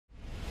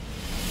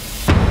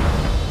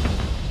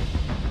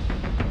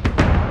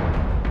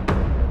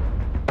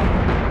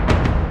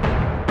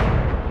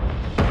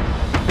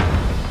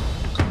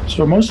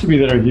So most of you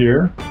that are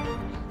here,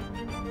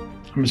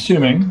 I'm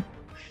assuming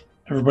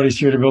everybody's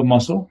here to build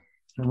muscle.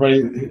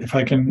 Everybody, if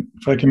I can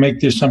make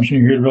the assumption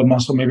you're here to build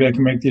muscle, maybe I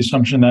can make the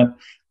assumption that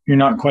you're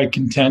not quite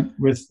content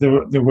with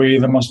the way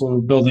the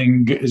muscle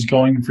building is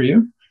going for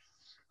you.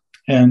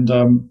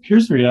 And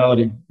here's the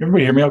reality.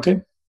 Everybody hear me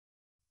okay?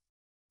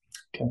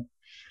 Okay.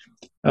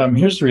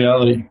 Here's the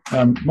reality.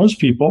 Most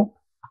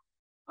people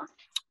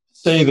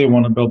say they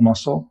want to build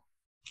muscle,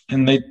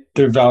 and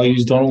their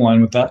values don't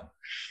align with that.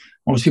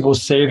 Most people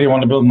say they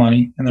want to build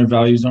money, and their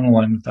values don't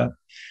align with that.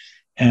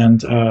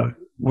 And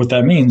what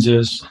that means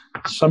is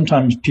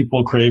sometimes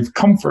people crave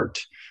comfort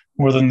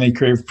more than they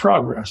crave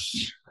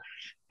progress.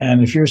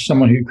 And if you're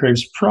someone who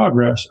craves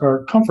progress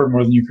or comfort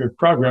more than you crave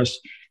progress,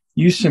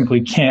 you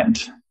simply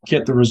can't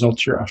get the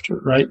results you're after,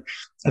 right?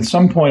 At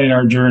some point in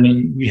our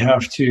journey, we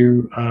have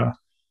to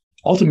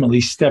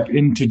ultimately step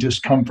into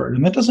discomfort.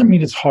 And that doesn't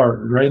mean it's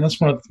hard, right? And that's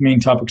one of the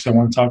main topics I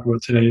want to talk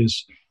about today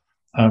is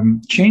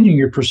changing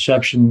your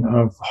perception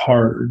of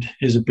hard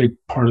is a big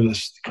part of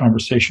this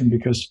conversation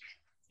because,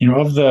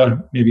 of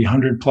the maybe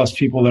 100 plus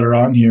people that are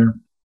on here,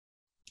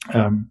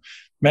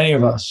 many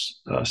of us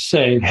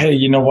say, hey,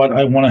 you know what?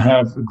 I want to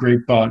have a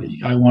great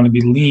body. I want to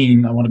be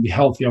lean. I want to be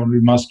healthy. I want to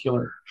be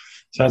muscular.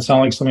 Does that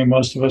sound like something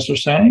most of us are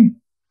saying?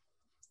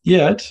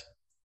 Yet,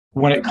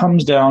 when it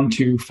comes down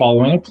to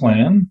following a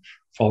plan,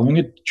 following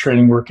a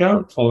training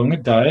workout, following a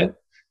diet,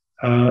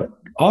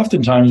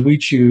 oftentimes we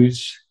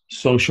choose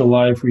social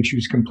life, we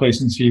choose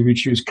complacency, we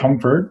choose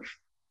comfort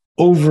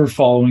over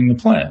following the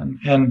plan.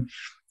 And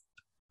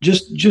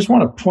just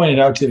want to point it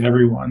out to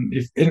everyone.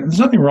 And there's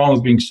nothing wrong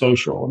with being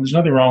social, and there's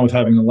nothing wrong with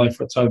having a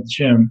life outside the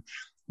gym,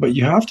 but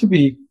you have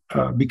to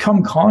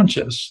become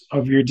conscious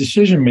of your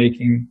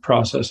decision-making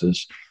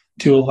processes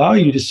to allow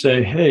you to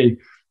say, hey,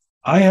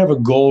 I have a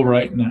goal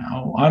right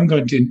now. I'm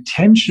going to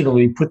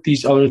intentionally put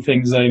these other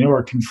things that I know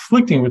are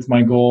conflicting with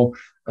my goal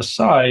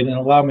aside and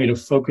allow me to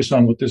focus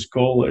on what this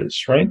goal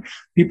is, right?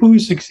 People who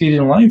succeed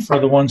in life are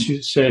the ones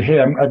who say, hey,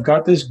 I've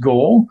got this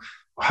goal,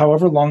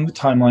 however long the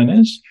timeline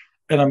is,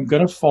 and I'm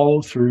going to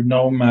follow through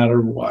no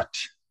matter what,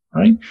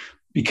 right?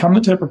 Become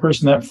the type of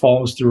person that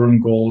follows through on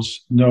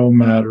goals no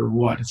matter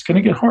what. It's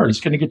going to get hard.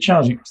 It's going to get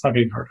challenging. It's not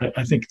going to get hard.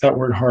 I think that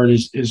word hard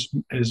is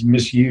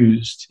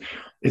misused.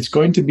 It's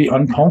going to be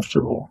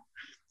uncomfortable.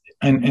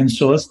 And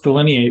so let's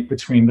delineate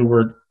between the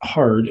word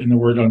hard and the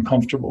word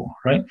uncomfortable,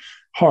 right?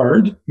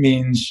 Hard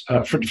means,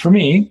 for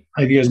me,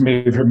 you guys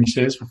may have heard me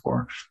say this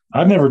before,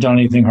 I've never done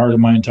anything hard in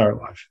my entire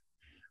life,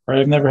 right?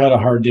 I've never had a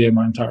hard day in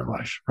my entire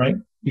life, right?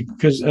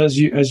 Because as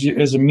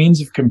a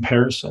means of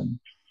comparison,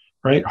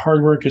 right?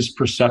 Hard work is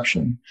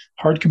perception.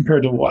 Hard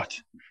compared to what,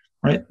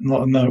 right? In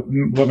the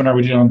webinar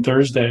we did on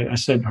Thursday, I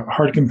said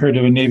hard compared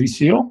to a Navy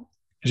SEAL.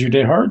 Is your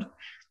day hard?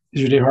 Is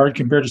your day hard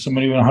compared to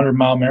somebody with a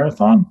 100-mile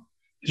marathon?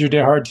 Is your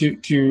day hard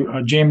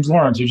to James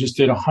Lawrence, who just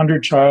did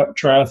 100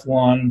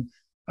 triathlon,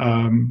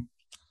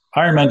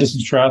 Ironman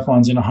distance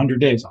triathlons in 100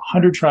 days,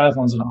 100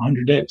 triathlons in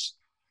 100 days.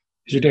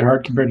 Is your day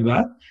hard compared to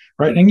that?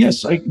 Right. And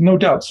yes, no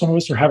doubt some of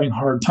us are having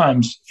hard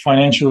times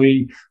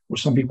financially, or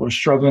some people are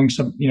struggling.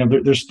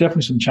 There's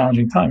definitely some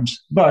challenging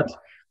times, but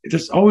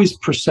there's always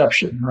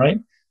perception, right?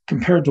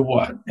 Compared to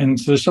what? And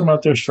so there's someone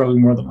out there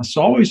struggling more than us.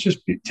 So always just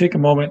take a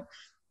moment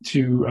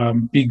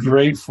to be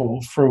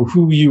grateful for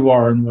who you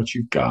are and what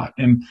you've got.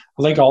 And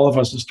I'd like all of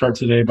us to start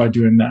today by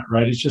doing that,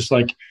 right? It's just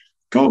like,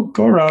 go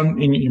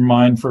around in your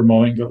mind for a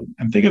moment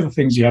and think of the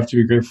things you have to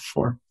be grateful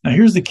for. Now,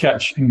 here's the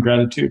catch in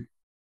gratitude.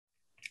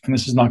 And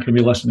this is not going to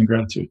be a lesson in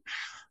gratitude.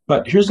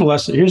 But here's the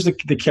lesson. Here's the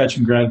catch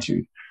in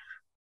gratitude.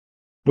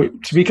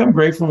 But to become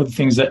grateful for the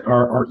things that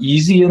are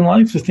easy in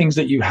life, the things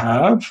that you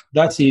have,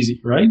 that's easy,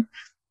 right?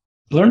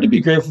 Learn to be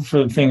grateful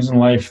for the things in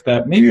life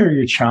that maybe are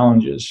your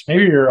challenges,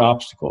 maybe your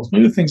obstacles,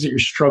 maybe the things that you're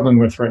struggling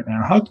with right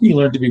now. How can you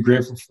learn to be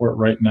grateful for it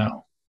right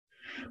now?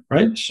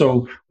 Right?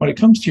 So when it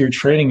comes to your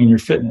training and your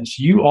fitness,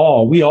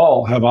 we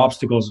all have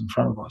obstacles in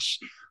front of us.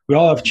 We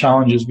all have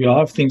challenges. We all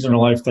have things in our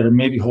life that are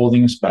maybe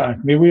holding us back.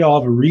 Maybe we all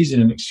have a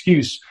reason, an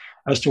excuse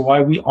as to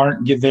why we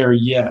aren't there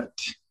yet.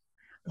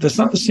 But that's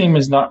not the same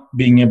as not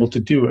being able to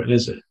do it,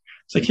 is it?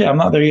 It's like, yeah, I'm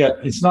not there yet.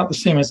 It's not the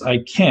same as I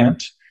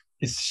can't.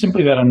 It's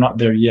simply that I'm not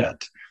there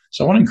yet.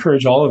 So I want to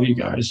encourage all of you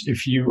guys,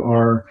 if you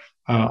are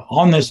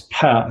on this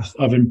path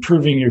of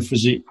improving your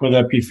physique,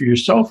 whether that be for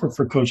yourself or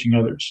for coaching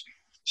others,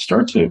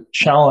 start to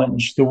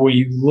challenge the way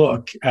you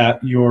look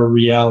at your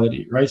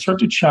reality, right? Start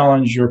to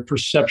challenge your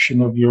perception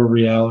of your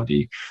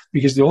reality,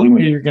 because the only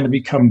way you're going to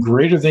become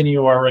greater than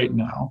you are right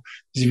now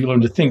is if you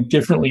learn to think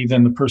differently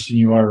than the person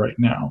you are right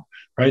now,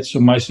 right? So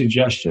my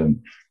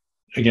suggestion,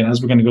 again,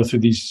 as we're going to go through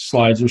these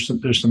slides,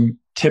 there's some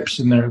tips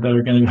in there that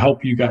are going to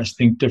help you guys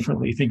think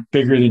differently, think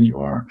bigger than you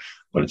are.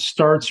 But it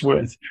starts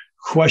with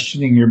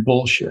questioning your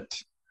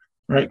bullshit,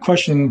 right?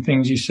 Questioning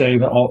things you say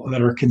that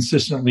are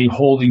consistently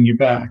holding you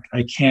back.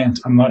 I can't,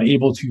 I'm not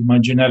able to, my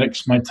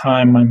genetics, my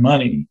time, my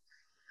money,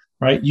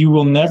 right? You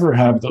will never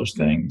have those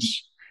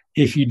things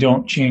if you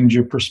don't change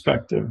your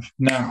perspective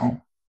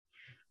now,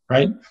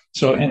 right?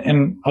 So,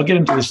 and I'll get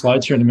into the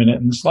slides here in a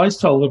minute. And the slides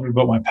tell a little bit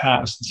about my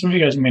past. And some of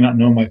you guys may not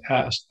know my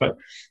past, but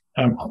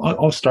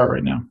I'll start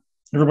right now.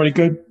 Everybody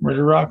good? Ready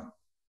to rock?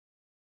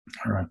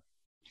 All right.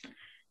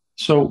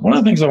 So one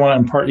of the things I want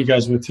to impart you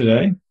guys with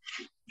today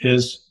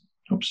is,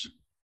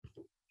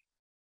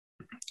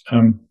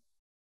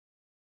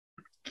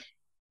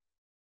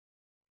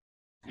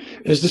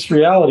 is this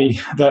reality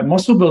that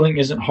muscle building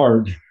isn't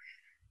hard.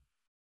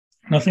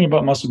 Nothing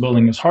about muscle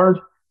building is hard.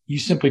 You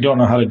simply don't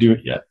know how to do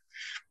it yet.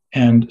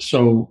 And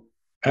so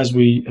as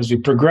we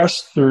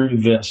progress through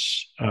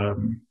this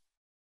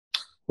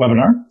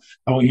webinar,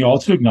 I want you all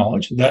to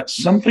acknowledge that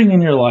something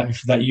in your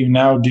life that you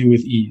now do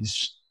with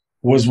ease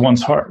was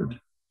once hard,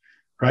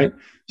 right?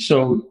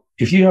 So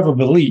if you have a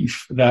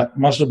belief that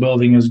muscle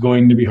building is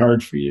going to be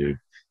hard for you,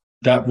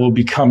 that will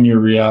become your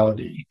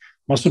reality.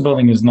 Muscle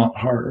building is not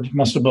hard.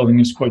 Muscle building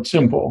is quite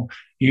simple.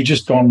 You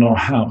just don't know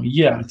how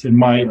yet. And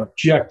my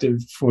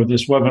objective for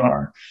this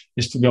webinar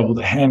is to be able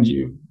to hand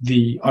you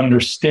the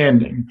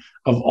understanding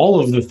of all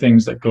of the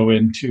things that go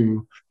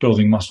into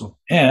building muscle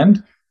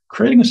and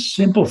creating a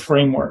simple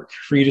framework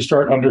for you to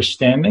start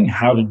understanding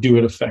how to do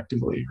it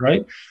effectively,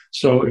 right?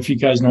 So if you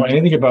guys know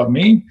anything about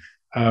me,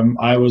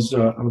 I was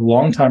a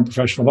longtime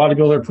professional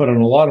bodybuilder, put on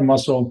a lot of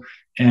muscle,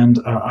 and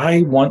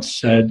I once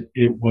said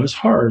it was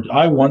hard.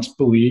 I once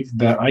believed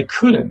that I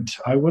couldn't.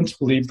 I once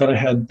believed that I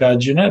had bad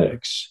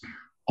genetics.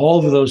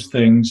 All of those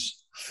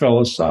things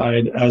fell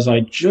aside as I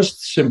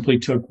just simply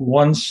took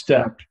one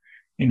step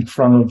in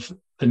front of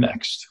the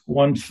next,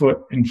 one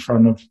foot in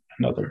front of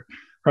another,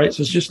 right?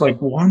 So it's just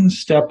like one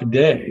step a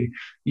day.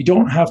 You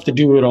don't have to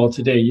do it all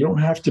today. You don't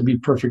have to be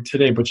perfect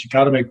today, but you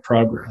got to make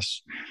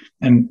progress.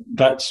 And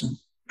that's,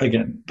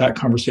 again, that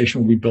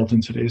conversation will be built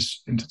into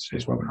today's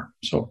webinar.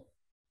 So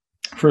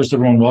first,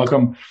 everyone,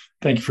 welcome.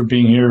 Thank you for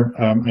being here.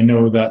 I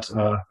know that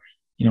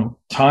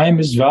time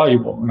is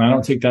valuable, and I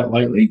don't take that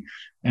lightly.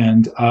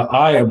 And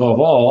I, above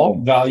all,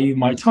 value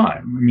my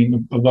time. I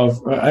mean,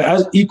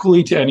 as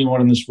equally to anyone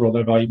in this world,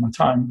 I value my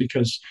time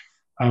because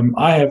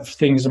I have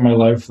things in my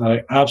life that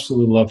I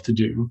absolutely love to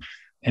do,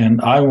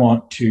 and I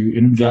want to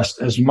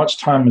invest as much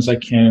time as I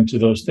can into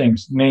those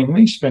things.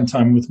 Namely, spend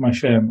time with my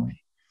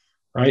family,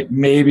 right?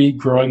 Maybe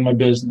growing my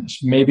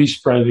business, maybe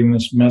spreading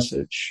this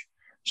message,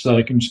 so that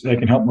I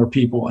can help more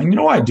people. And you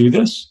know why I do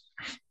this?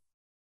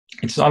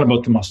 It's not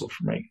about the muscle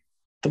for me.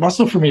 The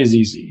muscle for me is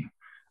easy.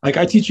 Like,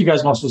 I teach you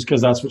guys muscles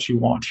because that's what you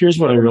want. Here's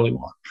what I really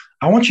want.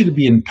 I want you to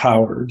be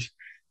empowered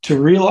to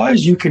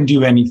realize you can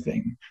do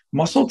anything.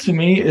 Muscle to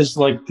me is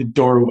like the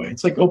doorway.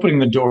 It's like opening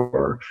the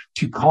door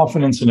to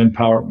confidence and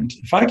empowerment.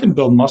 If I can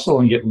build muscle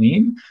and get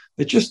lean,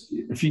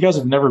 if you guys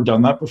have never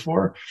done that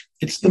before,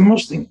 it's the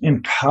most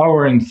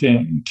empowering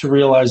thing to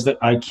realize that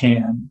I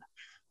can.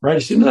 Right?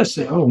 As soon as I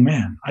say, oh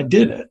man, I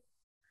did it,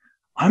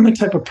 I'm the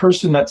type of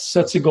person that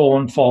sets a goal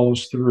and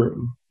follows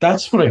through.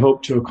 That's what I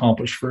hope to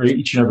accomplish for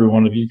each and every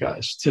one of you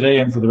guys today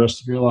and for the rest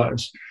of your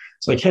lives.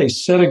 It's like, hey,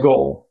 set a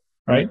goal,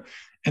 right?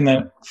 And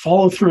then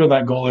follow through on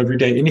that goal every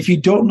day. And if you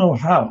don't know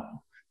how,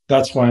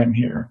 that's why I'm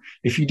here.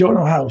 If you don't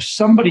know how,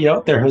 somebody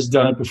out there has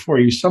done it before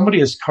you. Somebody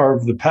has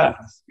carved the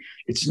path.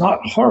 It's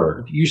not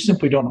hard. You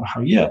simply don't know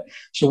how yet.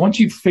 So once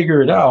you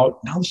figure it out,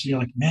 now you're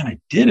like, man, I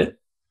did it.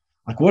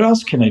 Like, what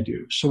else can I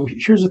do? So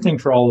here's the thing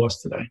for all of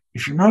us today.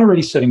 If you're not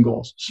already setting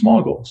goals,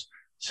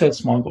 set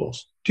small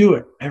goals. Do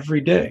it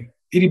every day.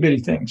 Itty bitty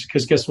things.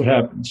 Because guess what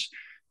happens?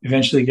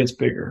 Eventually it gets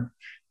bigger.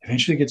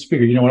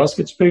 You know what else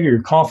gets bigger?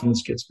 Your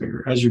confidence gets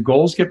bigger. As your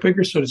goals get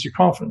bigger, so does your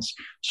confidence.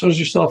 So does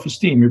your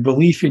self-esteem, your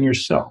belief in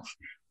yourself.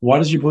 Why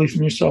does your belief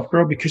in yourself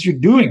grow? Because you're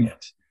doing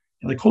it.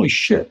 You're like, holy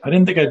shit, I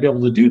didn't think I'd be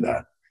able to do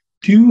that.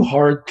 Do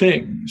hard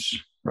things,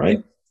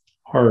 right?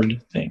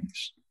 Hard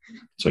things.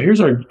 So here's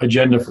our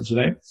agenda for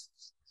today.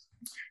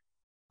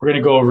 We're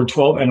going to go over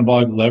 12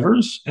 anabolic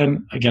levers.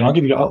 And again,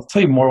 I'll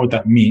tell you more what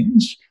that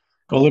means.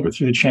 Go a little bit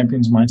through the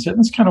champion's mindset. And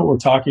that's kind of what we're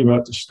talking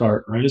about to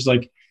start, right? It's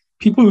like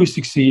people who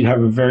succeed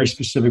have a very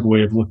specific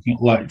way of looking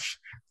at life.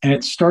 And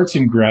it starts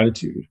in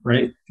gratitude,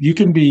 right? You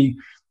can be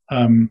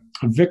a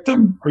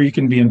victim or you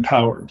can be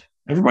empowered.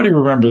 Everybody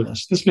remember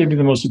this. This may be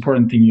the most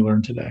important thing you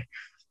learn today.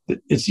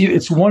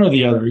 It's one or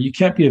the other. You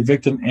can't be a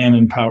victim and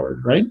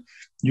empowered, right?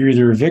 You're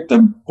either a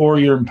victim or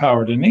you're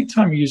empowered. And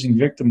anytime you're using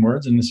victim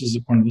words, and this is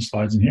one of the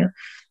slides in here,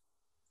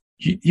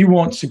 you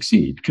won't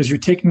succeed because you're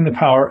taking the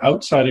power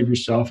outside of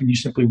yourself and you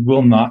simply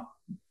will not,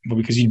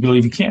 because you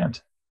believe you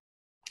can't.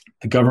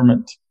 The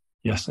government,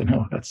 yes, I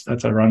know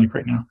that's ironic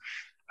right now,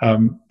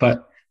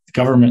 but the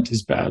government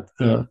is bad.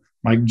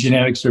 My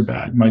genetics are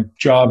bad. My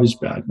job is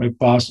bad. My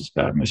boss is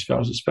bad. My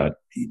spouse is bad.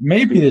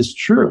 Maybe it's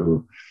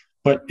true,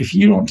 but if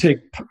you don't take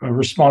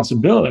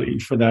responsibility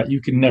for that,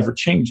 you can never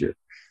change it.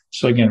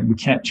 So again, we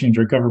can't change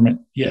our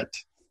government yet,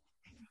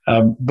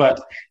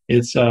 but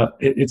it's an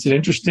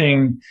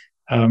interesting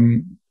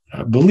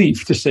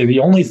belief to say the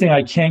only thing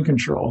I can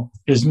control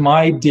is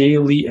my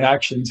daily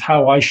actions,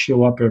 how I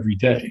show up every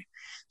day.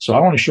 So I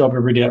want to show up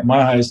every day at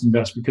my highest and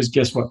best because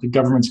guess what? The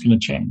government's going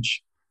to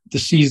change. The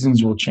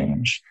seasons will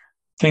change.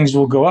 Things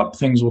will go up.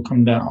 Things will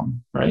come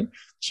down, right?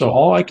 So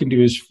all I can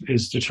do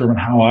is determine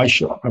how I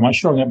show up. Am I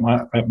showing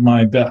up at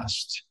my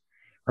best,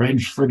 right?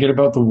 And forget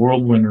about the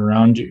whirlwind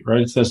around you, right?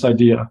 It's this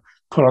idea.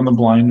 put on the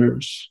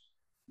blinders,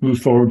 move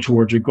forward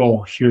towards your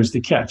goal. Here's the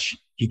catch.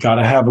 You got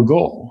to have a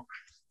goal.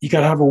 You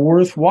got to have a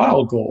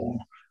worthwhile goal,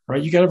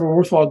 right? You got to have a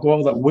worthwhile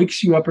goal that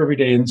wakes you up every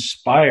day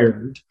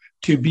inspired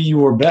to be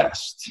your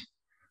best,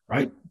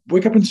 right?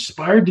 Wake up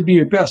inspired to be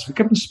your best. Wake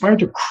up inspired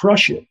to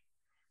crush it.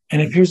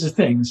 And here's the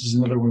thing, this is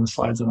another one of the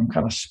slides that I'm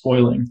kind of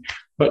spoiling,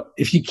 but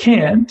if you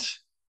can't,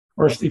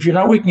 or if you're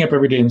not waking up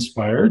every day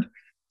inspired,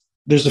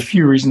 there's a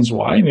few reasons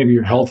why. Maybe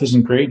your health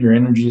isn't great, your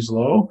energy is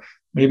low,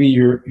 maybe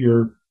your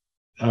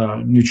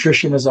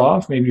nutrition is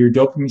off, maybe your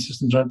dopamine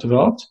systems aren't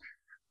developed,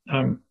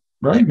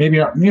 right? Maybe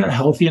you're not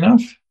healthy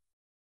enough.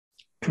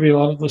 Could be a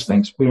lot of those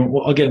things.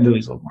 I'll get into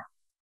these a little more.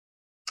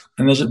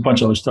 And there's a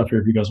bunch of other stuff here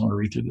if you guys want to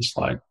read through this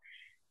slide.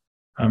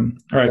 All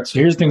right, so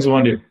here's the things I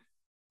want to do.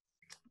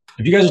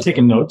 If you guys are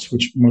taking notes,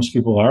 which most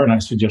people are, and I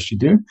suggest you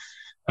do,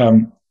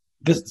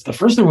 the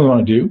first thing we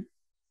want to do,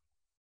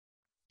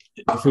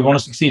 if we want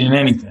to succeed in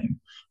anything,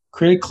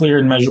 create a clear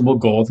and measurable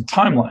goal, the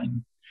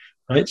timeline,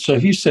 right? So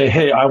if you say,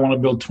 hey, I want to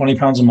build 20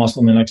 pounds of muscle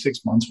in the next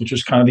 6 months, which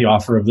is kind of the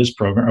offer of this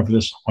program, of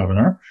this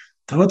webinar,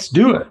 then let's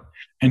do it.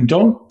 And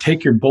don't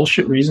take your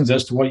bullshit reasons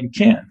as to why you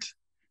can't.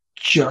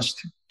 Just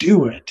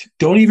do it.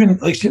 Don't even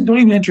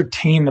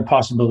entertain the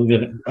possibility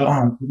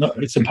that no,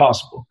 it's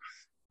impossible.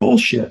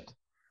 Bullshit.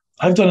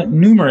 I've done it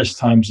numerous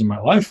times in my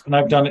life, and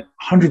I've done it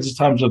hundreds of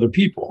times with other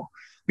people.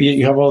 But yet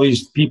you have all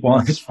these people,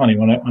 and it's funny,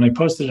 when I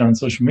posted it on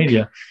social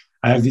media,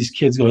 I have these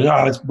kids go,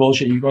 it's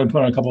bullshit. You're going to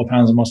put on a couple of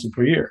pounds of muscle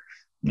per year.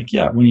 I'm like,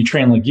 yeah, when you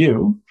train like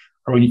you,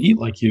 or when you eat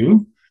like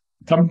you,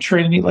 come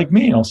train and eat like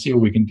me, and I'll see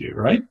what we can do,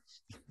 right?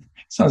 It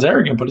sounds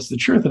arrogant, but it's the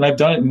truth. And I've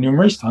done it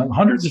numerous times,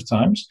 hundreds of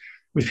times,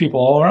 with people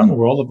all around the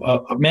world,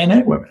 of men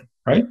and women,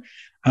 right?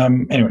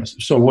 Anyways,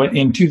 so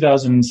in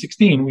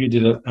 2016, we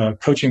did a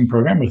coaching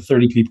program with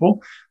 30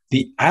 people.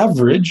 The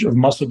average of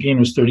muscle gain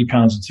was 30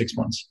 pounds in 6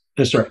 months.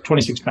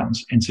 26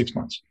 pounds in 6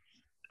 months.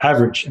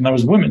 Average. And that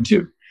was women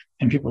too.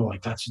 And people were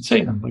like, that's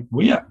insane. I'm like,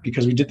 well, yeah,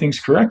 because we did things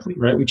correctly,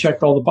 right? We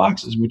checked all the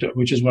boxes,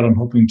 which is what I'm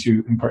hoping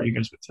to impart you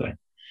guys with today.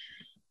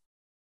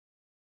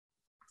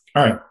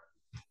 All right.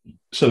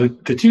 So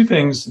the two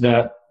things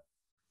that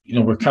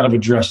we're kind of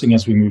addressing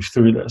as we move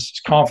through this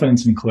is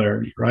confidence and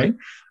clarity, right?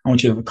 I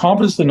want you to have the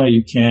confidence to know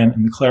you can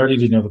and the clarity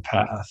to know the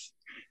path.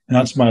 And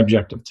that's my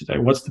objective today.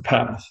 What's the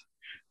path?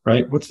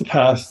 Right? What's the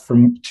path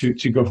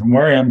to go from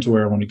where I am to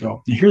where I want to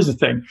go? And here's the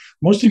thing.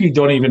 Most of you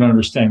don't even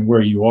understand where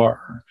you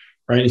are,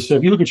 right? So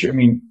if you look at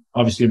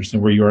obviously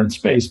understand where you are in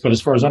space, but as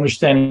far as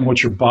understanding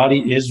what your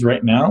body is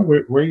right now,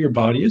 where your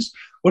body is,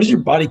 what is your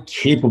body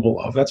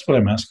capable of? That's what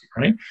I'm asking,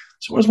 right?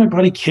 So what is my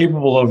body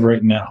capable of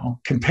right now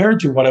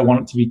compared to what I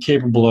want it to be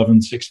capable of in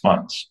 6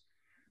 months,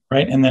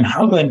 right? And then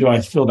how then do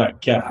I fill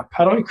that gap?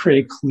 How do I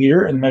create a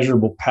clear and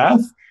measurable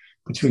path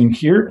between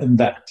here and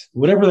that,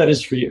 whatever that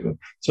is for you?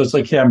 So it's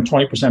like, hey, I'm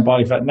 20%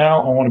 body fat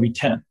now. I want to be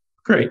 10.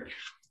 Great.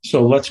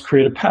 So let's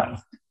create a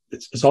path.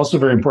 It's also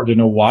very important to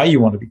know why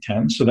you want to be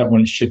 10, so that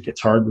when shit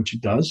gets hard, which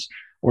it does,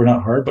 or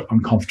not hard, but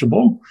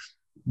uncomfortable,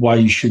 why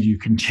you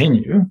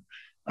continue.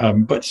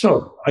 But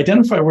so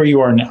identify where you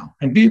are now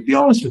and be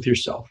honest with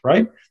yourself,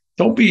 right?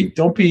 Don't be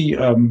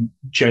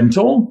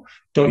gentle.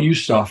 Don't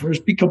use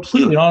softeners. Be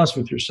completely honest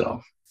with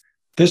yourself.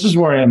 This is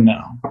where I am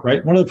now,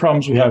 right? One of the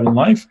problems we have in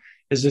life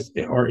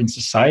or in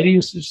society,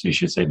 you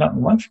should say, not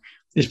in life,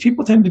 is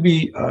people tend to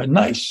be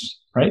nice,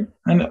 right?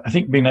 And I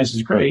think being nice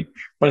is great,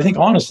 but I think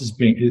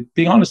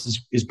being honest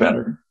is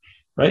better,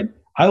 right?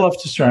 I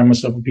love to surround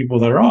myself with people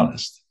that are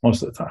honest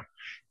most of the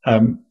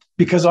time,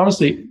 because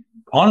honesty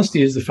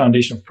is the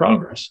foundation of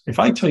progress. If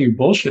I tell you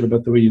bullshit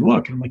about the way you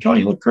look, and I'm like, oh,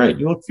 you look great,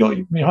 how do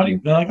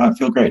you? They're like, oh, I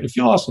feel great, I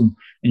feel awesome,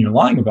 and you're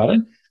lying about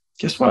it.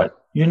 Guess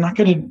what? You're not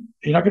going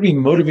to be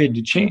motivated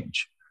to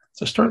change.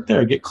 So start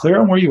there, get clear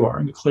on where you are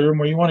and get clear on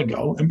where you want to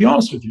go, and be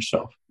honest with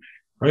yourself,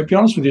 right? Be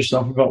honest with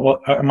yourself about,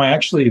 well, am I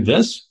actually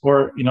this?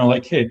 Or,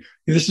 like, hey,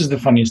 this is the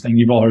funniest thing.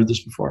 You've all heard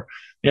this before.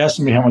 They ask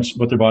somebody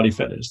what their body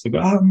fat is. They go,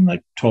 oh, I'm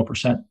like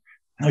 12%.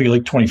 No, you're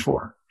like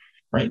 24,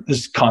 right? This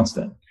is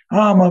constant. Oh,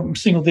 I'm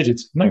single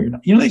digits. No, you're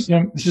not.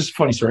 This is a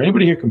funny story.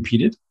 Anybody here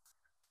competed?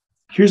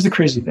 Here's the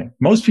crazy thing.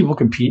 Most people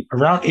compete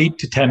around 8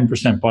 to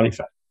 10% body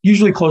fat,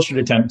 usually closer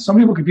to 10. Some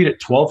people compete at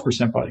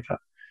 12% body fat.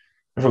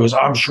 Everyone goes, oh,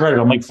 I'm shredded.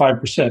 I'm like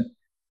 5%.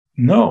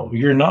 No,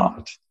 you're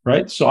not,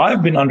 right? So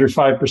I've been under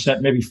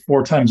 5% maybe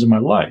 4 times in my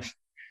life.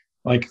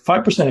 Like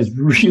 5% is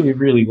really,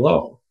 really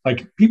low.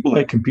 Like people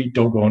that compete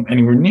don't go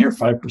anywhere near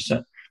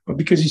 5%. But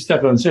because you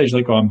step on stage,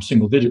 like, oh, I'm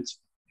single digits.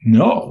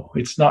 No,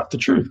 it's not the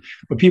truth.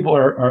 But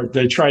people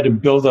they try to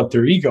build up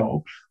their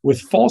ego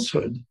with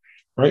falsehood,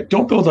 right?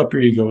 Don't build up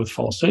your ego with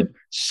falsehood.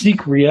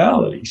 Seek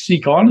reality,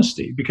 seek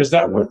honesty, because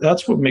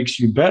that's what makes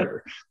you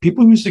better.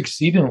 People who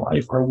succeed in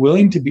life are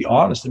willing to be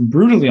honest and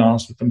brutally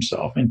honest with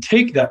themselves and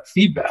take that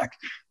feedback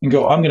and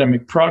go, I'm going to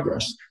make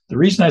progress. The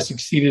reason I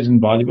succeeded in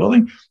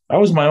bodybuilding, I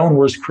was my own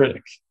worst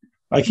critic.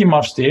 I came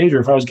off stage, or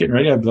if I was getting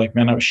ready, I'd be like,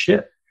 man, I was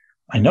shit.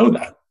 I know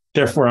that.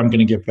 Therefore, I'm going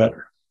to get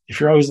better. If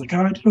you're always like,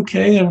 oh, I did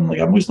okay, and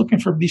I'm always looking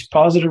for these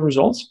positive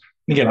results.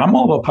 And again, I'm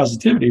all about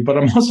positivity, but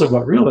I'm also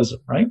about realism,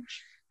 right?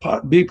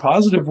 Be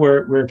positive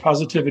where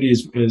positivity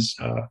is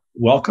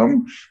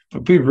welcome,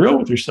 but be real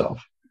with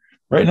yourself,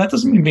 right? And that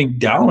doesn't mean being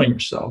down on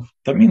yourself.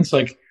 That means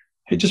like,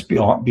 hey, just be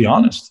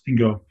honest and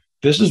go,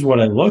 this is what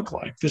I look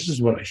like. This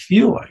is what I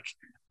feel like.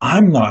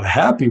 I'm not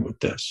happy with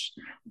this.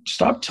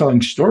 Stop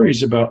telling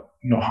stories about,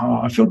 how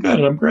I feel good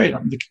and I'm great.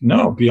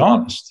 No, be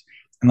honest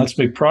and let's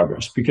make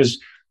progress. Because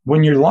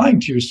when you're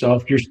lying to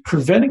yourself, you're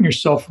preventing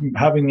yourself from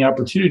having the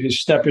opportunity to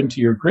step into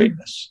your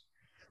greatness,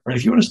 right?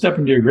 If you want to step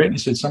into your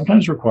greatness, it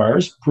sometimes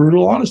requires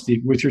brutal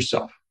honesty with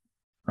yourself,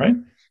 right?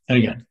 And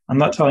again, I'm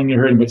not telling you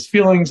to hurt anybody's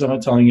feelings. I'm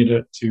not telling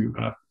you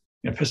to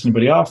piss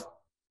anybody off,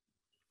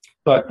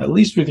 but at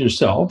least with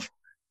yourself,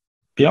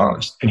 be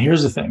honest. And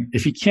here's the thing.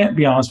 If you can't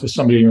be honest with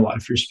somebody in your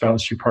life, your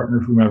spouse, your partner,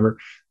 whomever,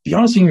 be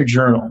honest in your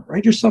journal.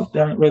 Write yourself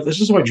down. This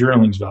is why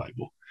journaling is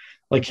valuable.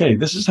 Like, hey,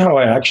 this is how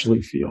I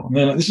actually feel. And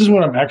then this is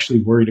what I'm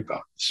actually worried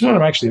about. This is what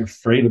I'm actually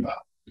afraid about,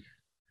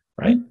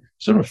 right?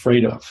 So I'm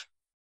afraid of.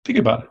 Think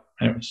about it.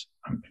 Anyways,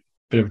 I'm a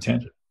bit of a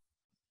tangent.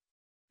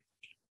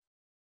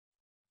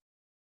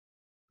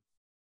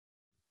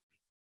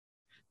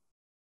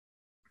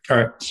 All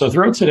right. So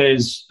throughout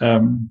today's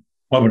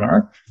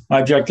webinar, my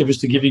objective is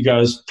to give you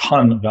guys a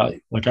ton of value.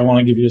 Like I want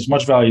to give you as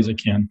much value as I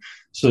can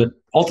so that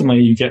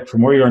ultimately you get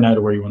from where you are now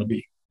to where you want to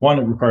be. One,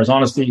 it requires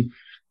honesty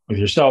with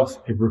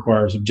yourself. It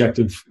requires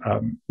objective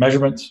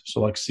measurements.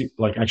 So actually,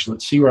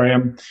 let's see where I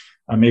am.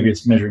 Maybe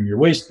it's measuring your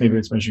waist. Maybe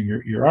it's measuring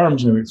your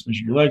arms. Maybe it's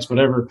measuring your legs,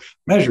 whatever.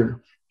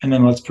 Measure. And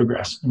then let's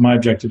progress. And my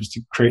objective is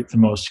to create the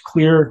most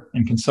clear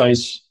and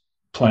concise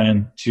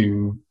plan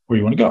to where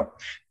you want to go.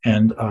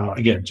 And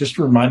again, just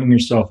reminding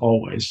yourself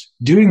always,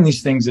 doing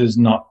these things is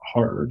not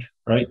hard,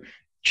 right?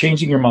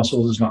 Changing your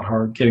muscles is not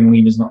hard. Getting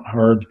lean is not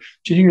hard.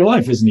 Changing your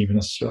life isn't even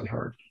necessarily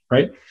hard,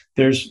 right?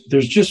 There's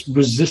just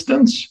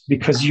resistance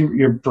because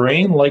your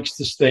brain likes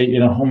to stay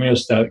in a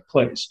homeostatic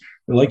place.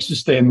 It likes to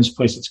stay in this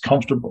place that's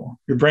comfortable.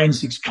 Your brain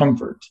seeks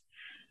comfort,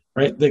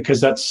 right?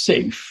 Because that's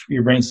safe.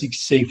 Your brain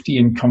seeks safety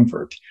and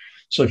comfort.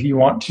 So if you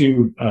want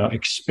to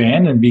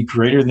expand and be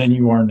greater than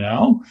you are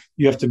now,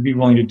 you have to be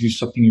willing to do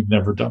something you've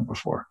never done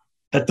before.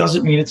 That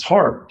doesn't mean it's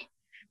hard,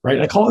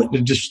 right? I call it the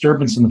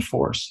disturbance in the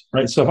force,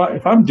 right? So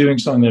if I'm doing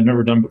something that I've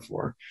never done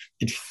before,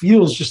 it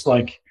feels just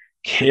like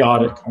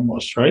chaotic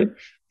almost, right?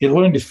 You're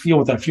learning to feel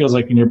what that feels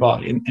like in your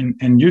body.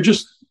 And you're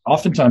just,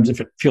 oftentimes,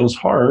 if it feels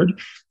hard,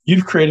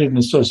 you've created an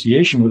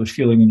association with a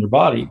feeling in your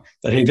body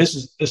that, hey,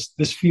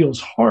 this feels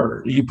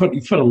hard. You put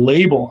a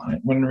label on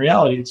it, when in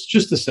reality, it's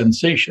just a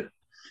sensation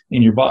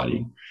in your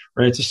body,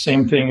 right? It's the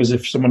same thing as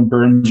if someone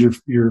burns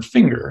your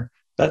finger.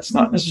 That's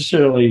not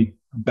necessarily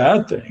a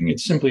bad thing.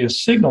 It's simply a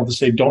signal to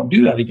say, don't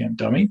do that again,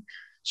 dummy.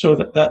 So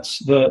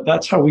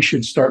that's how we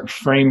should start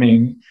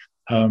framing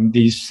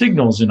these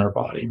signals in our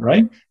body,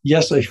 right?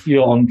 Yes, I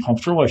feel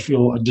uncomfortable. I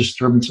feel a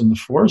disturbance in the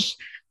force,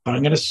 but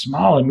I'm going to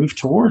smile and move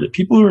toward it.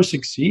 People who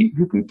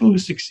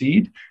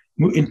succeed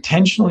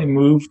intentionally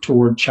move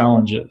toward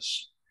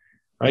challenges,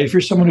 right? If you're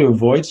someone who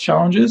avoids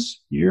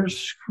challenges, you're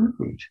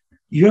screwed.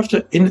 You have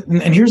to,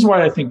 and here's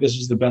why I think this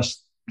is the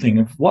best thing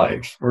of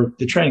life, or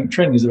the training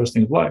is the best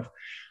thing of life,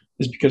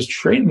 is because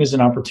training is an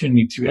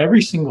opportunity to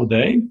every single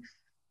day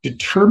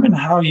determine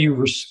how you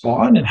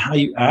respond and how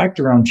you act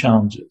around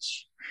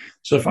challenges.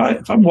 So if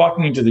I'm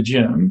walking into the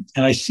gym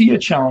and I see a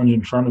challenge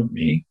in front of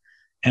me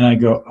and I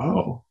go,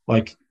 oh,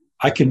 like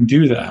I can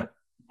do that,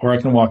 or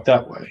I can walk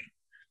that way.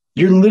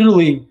 You're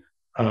literally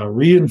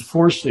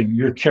reinforcing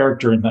your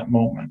character in that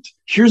moment.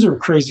 Here's a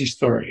crazy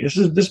story.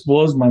 This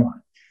blows my mind.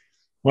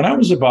 When I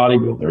was a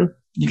bodybuilder,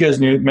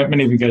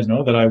 many of you guys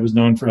know that I was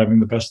known for having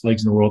the best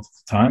legs in the world at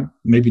the time.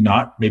 Maybe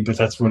not, but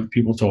that's what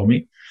people told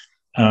me.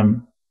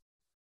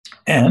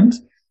 And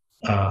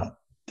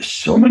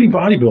so many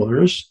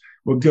bodybuilders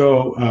would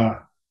go,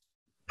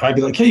 I'd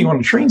be like, hey, you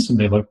want to train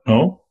someday? Like,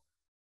 no.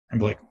 I'd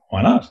be like,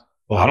 why not?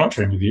 Well, I don't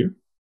train with you.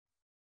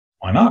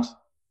 Why not?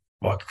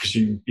 Well, because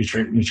you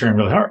train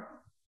really hard.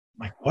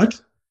 I'm like,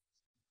 what?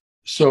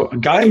 So a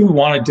guy who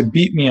wanted to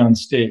beat me on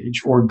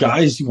stage, or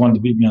guys who wanted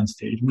to beat me on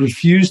stage,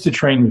 refused to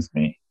train with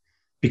me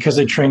because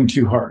I trained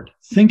too hard.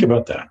 Think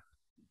about that.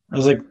 I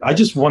was like, I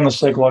just won the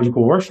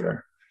psychological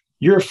warfare.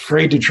 You're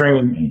afraid to train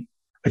with me.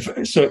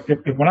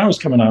 If when I was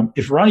coming up,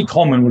 if Ronnie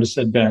Coleman would have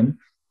said, Ben,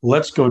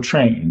 let's go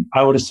train,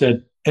 I would have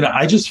said, and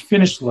I just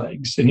finished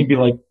legs, and he'd be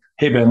like,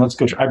 hey, Ben, let's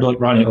go. I'd be like,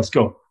 Ronnie, let's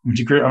go. I'm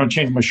going to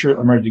change my shirt.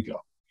 I'm ready to go.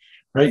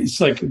 Right?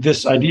 It's like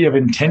this idea of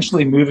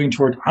intentionally moving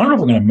toward, I don't know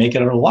if I'm going to make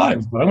it out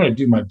alive, but I'm going to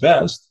do my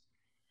best.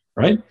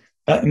 Right?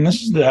 And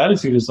this is the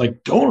attitude, is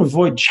like, don't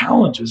avoid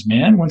challenges,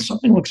 man. When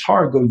something looks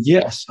hard, go,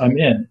 yes, I'm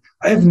in.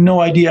 I have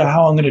no idea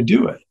how I'm going to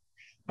do it,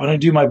 but I'm going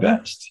to do my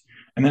best.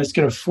 And then it's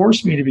going to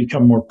force me to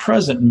become more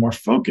present and more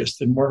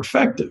focused and more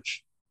effective.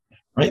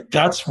 Right?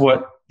 That's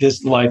what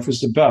this life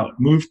is about.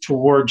 Move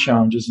toward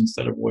challenges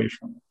instead of away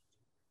from them.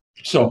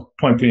 So,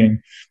 point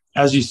being,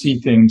 as you see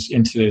things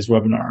in today's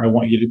webinar, I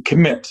want you to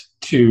commit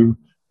to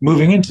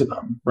moving into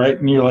them, right?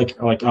 And you're like,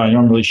 oh,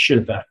 I'm really shit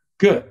at that.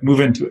 Good. Move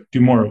into it. Do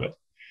more of it.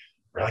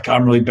 You're like,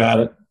 I'm really bad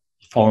at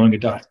following a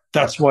diet.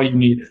 That's why you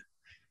need it.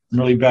 I'm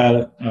really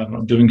bad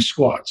at doing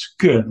squats.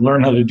 Good.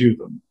 Learn how to do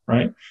them,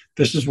 right?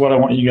 This is what I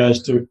want you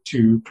guys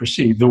to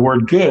perceive. The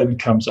word good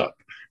comes up.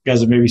 You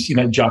guys have maybe seen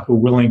that Jocko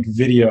Willink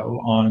video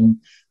on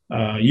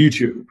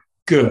YouTube.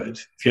 Good.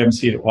 If you haven't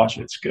seen it, watch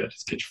it. It's good.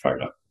 It's get you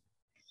fired up.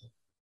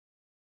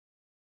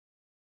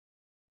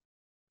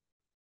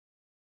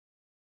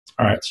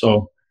 All right.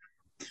 So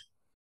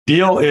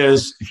deal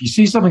is, if you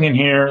see something in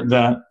here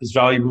that is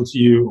valuable to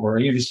you, or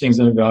any of these things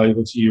that are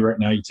valuable to you right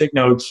now, you take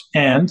notes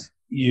and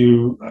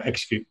you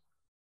execute,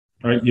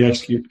 right? You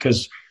execute,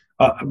 because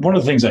one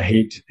of the things I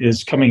hate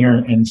is coming here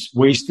and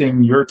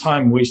wasting your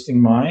time,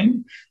 wasting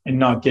mine, and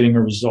not getting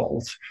a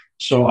result.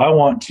 So I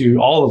want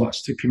all of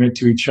us to commit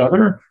to each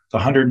other, the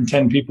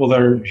 110 people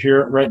that are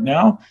here right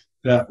now,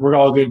 that we're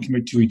all going to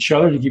commit to each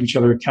other to keep each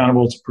other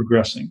accountable to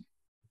progressing,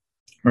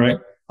 right?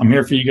 I'm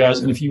here for you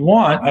guys. And if you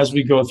want, as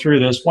we go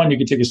through this, one, you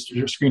can take a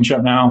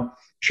screenshot now,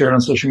 share it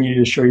on social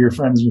media to show your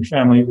friends and your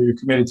family that you're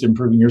committed to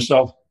improving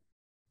yourself.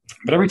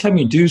 But every time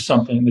you do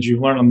something that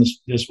you've learned on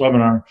this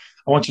webinar,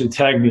 I want you to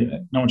tag me in it.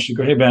 And I want you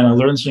to go, hey, Ben, I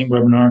learned this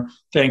webinar.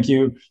 Thank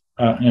you.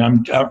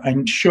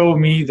 And show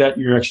me that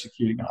you're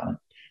executing on it,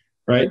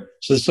 right?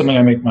 So this is something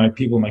I make my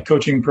people in my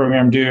coaching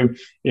program do,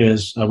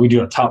 is we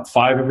do a top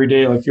 5 every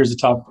day. Like, here's the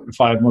top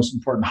 5 most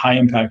important high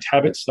impact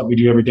habits that we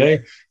do every day.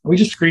 And we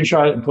just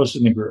screenshot it and post it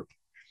in the group,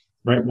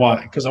 right?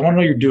 Why? Because I want to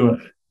know you're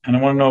doing it. And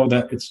I want to know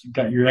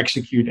that you're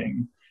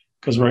executing.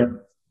 Because, right,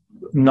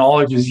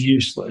 knowledge is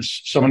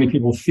useless. So many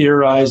people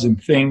theorize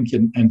and think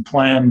and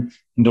plan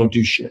and don't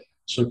do shit.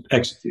 So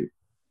execute.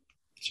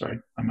 Sorry,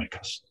 I might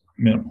cuss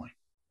minimally.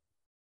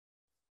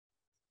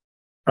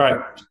 All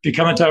right,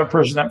 become the type of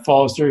person that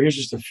follows through. Here's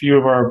just a few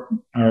of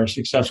our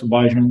successful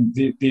buyers.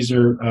 These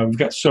are, we've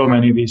got so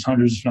many of these,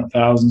 hundreds, if not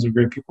thousands of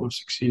great people who have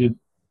succeeded.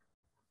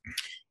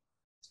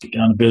 Let's get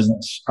down to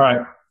business. All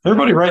right,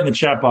 everybody write in the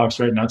chat box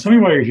right now. Tell me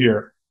why you're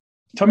here.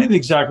 Tell me the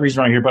exact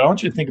reason why you're here, but I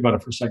want you to think about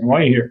it for a second. Why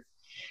are you here?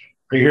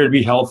 Are you here to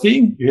be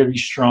healthy? You're here to be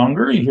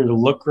stronger? You're here to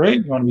look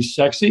great? You want to be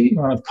sexy? You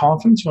want to have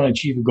confidence? You want to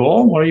achieve a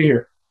goal? Why are you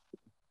here?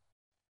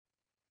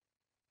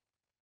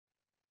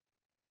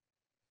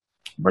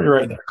 Everybody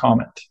write that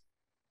comment.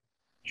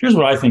 Here's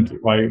what I think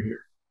why you're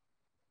here.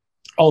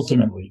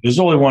 Ultimately, there's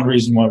only one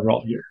reason why we're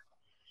all here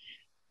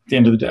at the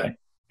end of the day.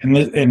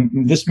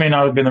 And this may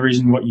not have been the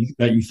reason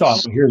that you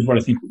thought, but here's what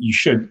I think you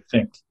should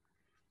think.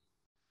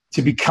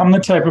 To become the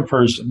type of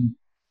person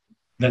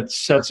that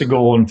sets a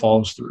goal and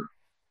follows through.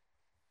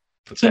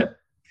 That's it.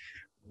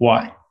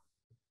 Why?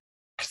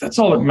 Because that's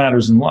all that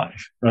matters in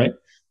life, right?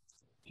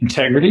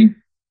 Integrity,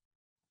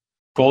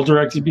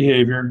 goal-directed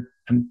behavior,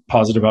 and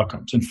positive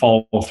outcomes, and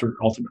follow through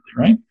ultimately,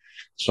 right?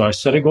 So I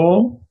set a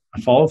goal,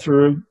 I follow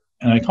through,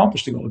 and I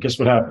accomplish the goal. Guess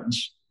what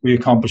happens? We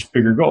accomplish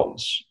bigger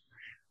goals,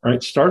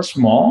 right? Start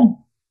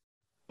small,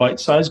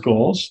 bite-sized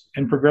goals,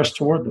 and progress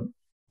toward them.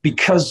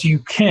 Because you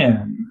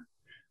can,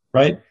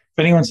 right? If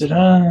anyone said,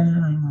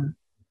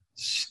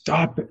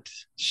 stop it.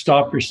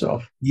 Stop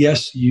yourself.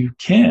 Yes, you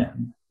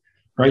can,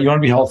 right? You want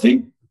to be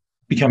healthy?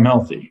 Become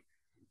healthy.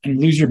 And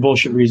lose your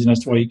bullshit reason as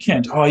to why you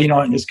can't. Oh,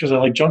 it's because I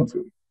like junk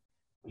food.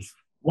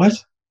 What?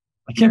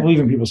 I can't believe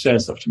when people say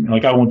that stuff to me.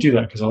 Like, I won't do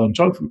that because I love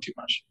junk food too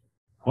much.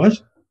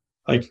 What?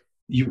 Like,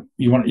 you're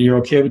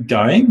okay with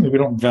dying? Like, we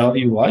don't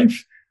value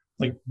life?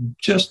 Like,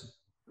 just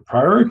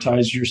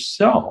prioritize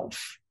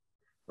yourself,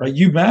 right?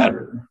 You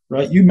matter,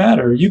 right? You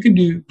matter. You can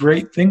do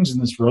great things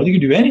in this world. You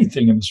can do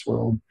anything in this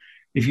world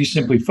if you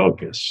simply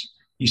focus.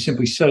 You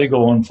simply set a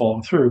goal and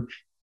follow through.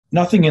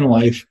 Nothing in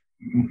life,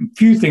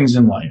 few things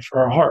in life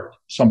are hard.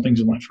 Some things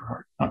in life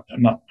are hard.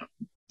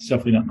 It's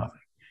definitely not nothing.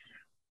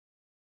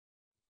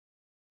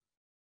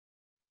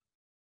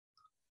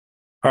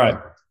 All right.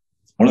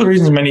 One of the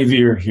reasons many of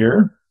you are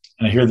here,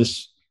 and I hear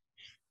this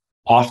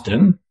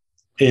often,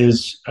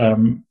 is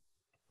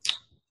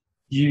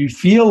you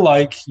feel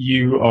like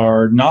you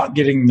are not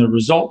getting the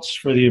results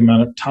for the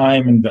amount of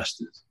time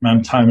invested, amount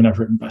of time and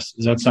effort invested.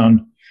 Does that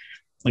sound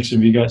like some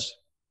of you guys?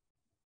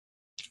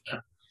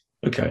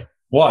 Okay.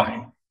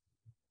 Why?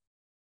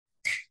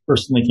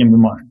 First thing that came to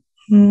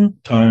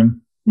mind.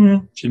 Time.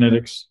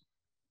 Genetics.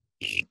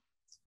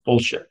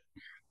 Bullshit.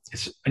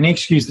 It's any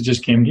excuse that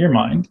just came to your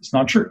mind. It's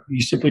not true.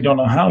 You simply don't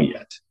know how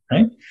yet,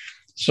 right?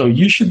 So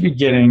you should be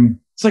getting,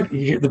 it's like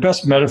the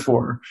best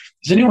metaphor.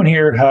 Does anyone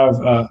here have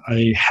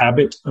a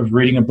habit of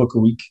reading a book a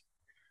week?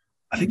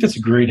 I think that's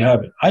a great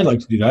habit. I like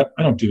to do that.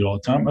 I don't do it all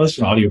the time. I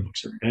listen to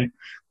audiobooks every day.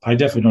 I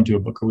definitely don't do a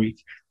book a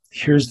week.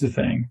 Here's the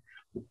thing.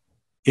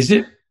 Is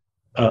it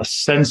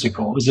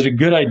sensical? Is it a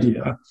good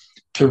idea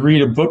to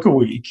read a book a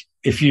week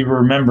if you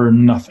remember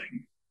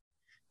nothing?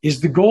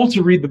 Is the goal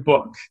to read the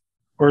book,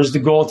 or is the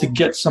goal to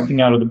get something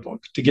out of the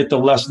book, to get the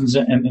lessons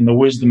and the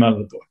wisdom out of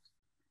the book,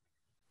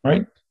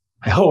 right?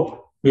 I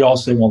hope we all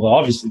say, well,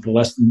 obviously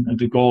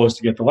the goal is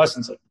to get the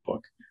lessons out of the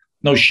book.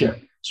 No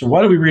shit. So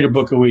why do we read a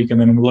book a week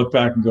and then we look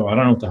back and go, I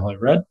don't know what the hell I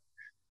read?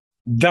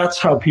 That's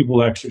how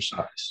people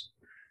exercise.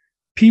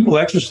 People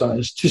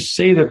exercise to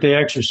say that they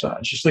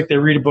exercise, just like they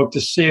read a book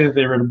to say that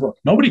they read a book.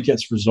 Nobody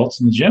gets results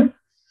in the gym.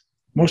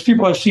 Most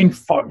people I've seen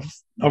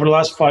over the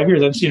last 5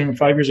 years, I've seen them in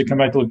 5 years, they come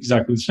back to look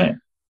exactly the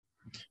same.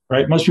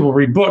 Right? Most people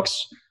read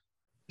books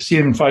See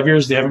them in 5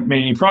 years, they haven't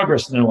made any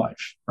progress in their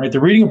life, right?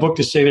 They're reading a book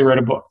to say they read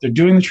a book. They're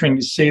doing the training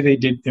to say they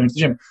went to the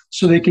gym,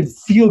 so they can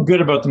feel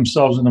good about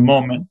themselves in the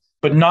moment,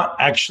 but not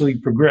actually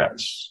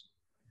progress.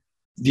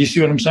 Do you see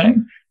what I'm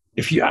saying?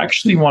 If you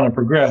actually want to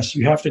progress,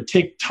 you have to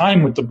take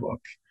time with the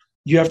book.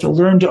 You have to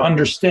learn to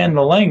understand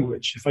the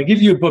language. If I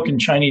give you a book in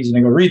Chinese and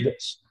I go, read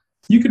this,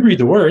 you could read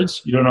the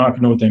words. You don't have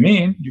to know what they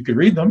mean. You could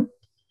read them,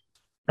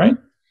 right?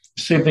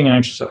 Same thing in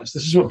exercise.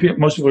 This is what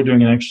most people are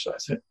doing in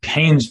exercise. It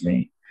pains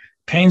me.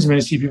 Pains me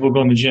to see people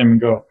go in the gym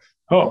and go,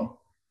 oh,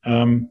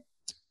 I've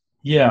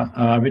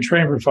been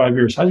training for 5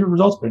 years. How's your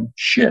results been?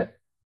 Shit.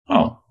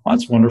 Oh, well,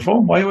 that's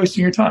wonderful. Why are you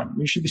wasting your time?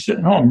 You should be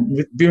sitting home,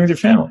 being with your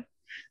family,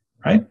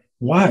 right?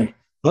 Why?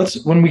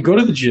 When we go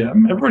to the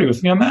gym, everybody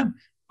with me on that?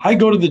 I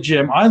go to the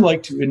gym. I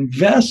like to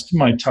invest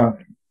my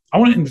time. I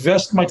want to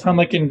invest my time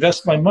like I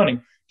invest my money.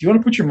 Do you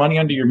want to put your money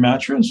under your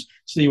mattress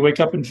so you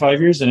wake up in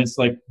 5 years and it's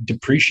like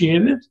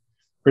depreciated?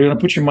 Or do you want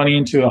to put your money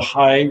into a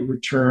high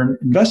return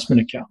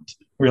investment account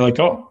where you're like,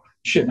 oh,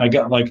 shit, I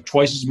got like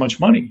twice as much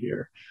money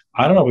here.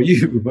 I don't know about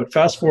you, but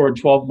fast forward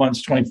 12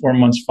 months, 24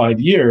 months, 5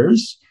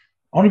 years,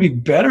 I want to be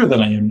better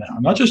than I am now.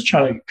 I'm not just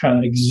trying to kind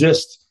of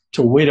exist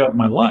to wait out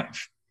my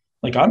life.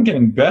 Like I'm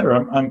getting better.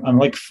 I'm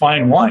like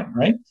fine wine,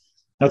 right?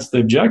 That's the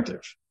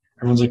objective.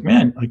 Everyone's like,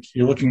 man, like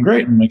you're looking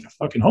great. I'm like, I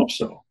fucking hope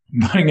so.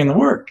 I'm putting in the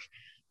work,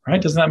 right?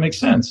 Doesn't that make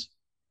sense?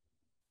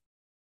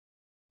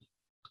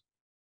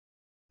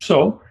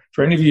 So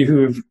for any of you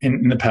who have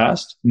in the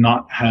past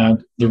not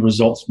had the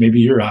results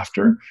maybe you're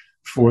after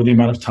for the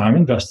amount of time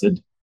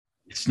invested,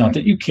 it's not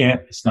that you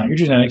can't, it's not your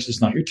genetics, it's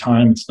not your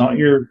time, it's not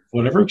your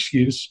whatever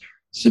excuse.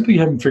 Simply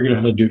you haven't figured out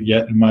how to do it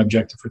yet. And my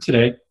objective for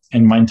today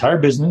and my entire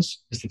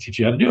business is to teach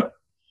you how to do it.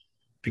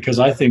 Because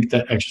I think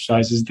that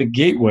exercise is the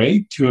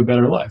gateway to a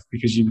better life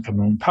because you become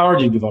more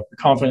empowered, you develop your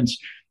confidence.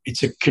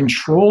 It's a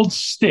controlled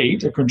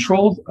state, a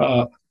controlled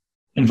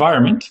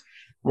environment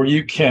where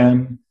you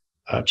can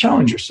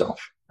challenge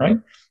yourself, right?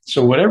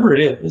 So whatever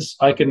it is,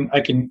 I can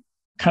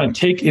kind of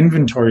take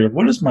inventory of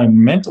what is my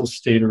mental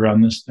state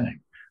around this thing.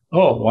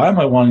 Oh, why am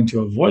I wanting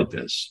to avoid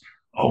this?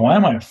 Oh, why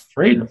am I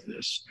afraid of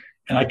this?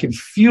 And I can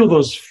feel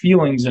those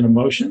feelings and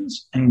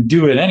emotions and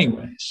do it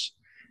anyways.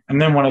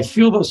 And then when I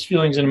feel those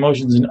feelings and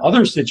emotions in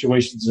other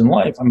situations in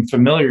life, I'm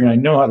familiar and I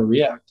know how to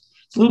react.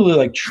 It's literally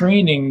like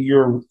training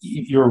your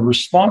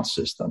response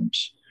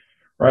systems,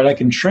 right? I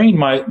can train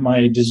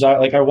my desire.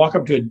 Like I walk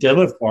up to a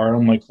deadlift bar and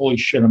I'm like, holy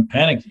shit, I'm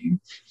panicking.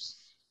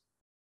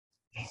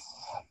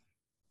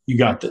 You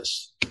got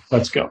this.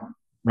 Let's go,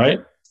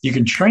 right? You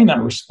can train that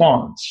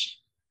response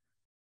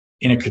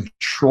in a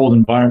controlled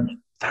environment.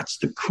 That's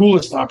the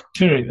coolest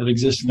opportunity that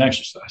exists in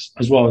exercise,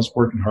 as well as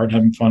working hard,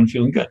 having fun,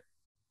 feeling good.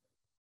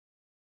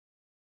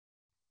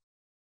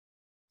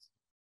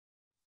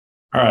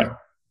 All right.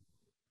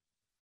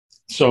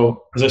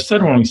 So as I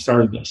said when we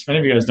started this, many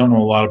of you guys don't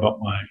know a lot about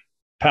my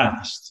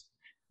past.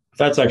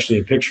 That's actually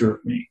a picture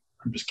of me.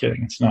 I'm just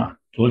kidding. It's not.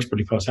 It looks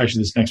pretty close.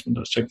 Actually, this next one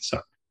does. Check this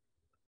out.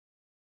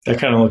 That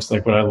kind of looks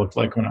like what I looked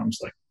like when I was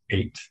like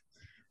 8.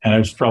 And I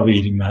was probably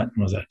eating that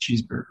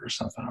cheeseburger or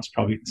something. I was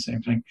probably eating the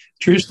same thing.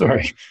 True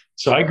story.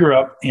 So I grew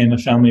up in a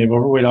family of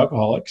overweight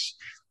alcoholics,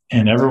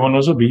 and everyone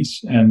was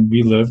obese, and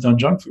we lived on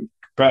junk food.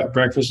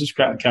 Breakfast is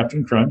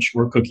Captain Crunch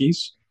or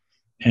cookies,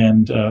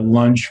 and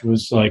lunch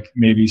was like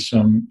maybe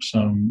some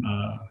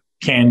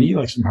candy,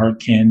 like some hard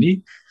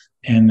candy,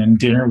 and then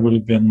dinner would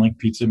have been like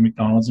pizza,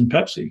 McDonald's, and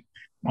Pepsi,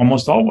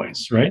 almost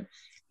always, right?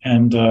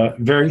 And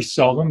very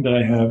seldom did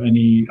I have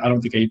any. I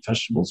don't think I ate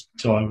vegetables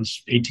until I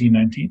was 18,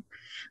 19.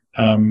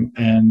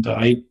 And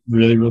I ate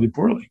really, really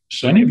poorly.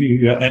 So any of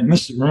you, and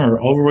this, remember,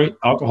 overweight,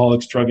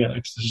 alcoholics, drug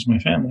addicts, this is my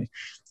family.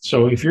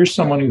 So if you're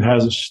someone who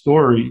has a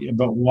story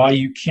about why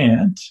you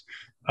can't,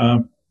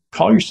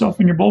 call yourself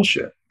in your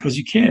bullshit, because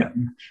you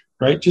can,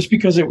 right? Just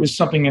because it was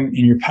something in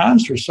your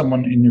past or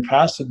someone in your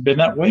past had been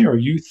that way, or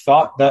you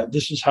thought that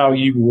this is how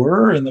you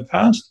were in the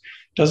past,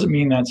 doesn't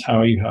mean that's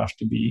how you have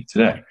to be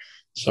today.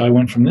 So I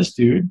went from this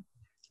dude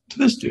to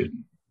this dude.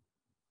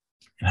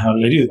 And how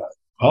did I do that?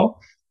 Well,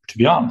 to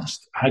be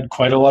honest, I had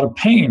quite a lot of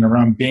pain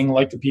around being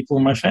like the people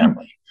in my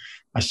family.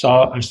 I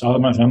saw that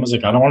my family was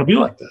like, I don't want to be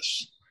like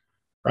this,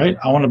 right?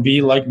 I want to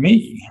be like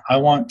me. I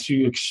want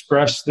to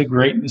express the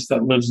greatness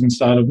that lives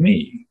inside of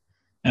me.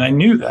 And I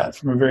knew that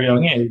from a very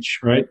young age,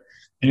 right?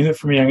 I knew that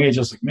from a young age.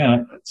 I was like,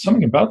 man,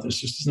 something about this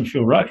just doesn't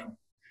feel right.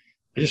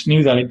 I just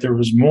knew that there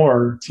was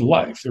more to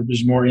life. There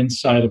was more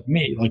inside of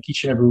me, like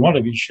each and every one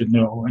of you should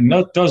know, and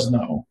does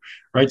know,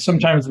 right?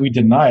 Sometimes we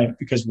deny it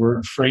because we're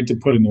afraid to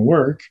put in the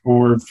work, or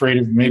we're afraid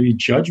of maybe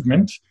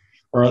judgment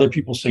or other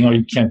people saying, oh,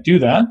 you can't do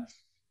that.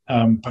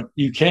 But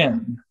you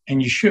can,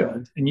 and you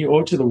should, and you owe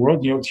it to the world,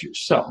 and you owe it to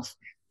yourself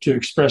to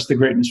express the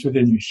greatness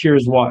within you.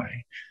 Here's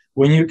why.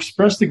 When you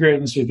express the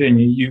greatness within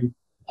you, you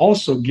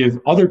also give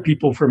other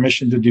people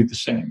permission to do the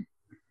same,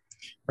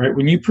 right?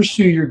 When you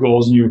pursue your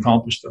goals and you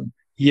accomplish them,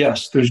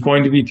 yes, there's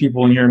going to be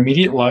people in your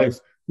immediate life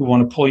who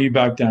want to pull you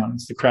back down.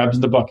 It's the crabs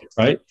in the bucket,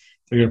 right?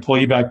 They're going to pull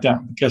you back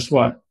down. But guess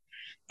what?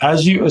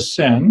 As you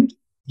ascend,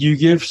 you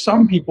give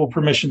some people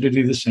permission to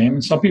do the same,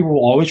 and some people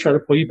will always try to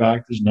pull you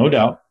back. There's no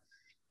doubt.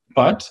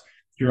 but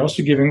you're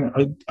also giving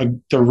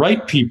the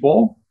right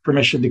people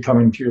permission to come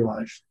into your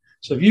life.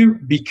 So if you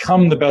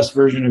become the best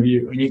version of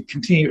you and you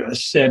continue to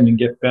ascend and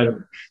get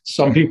better,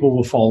 some people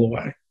will fall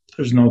away.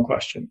 There's no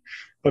question.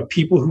 But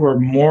people who are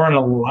more in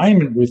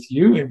alignment with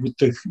you and with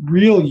the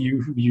real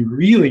you, who you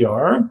really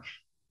are,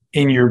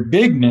 in your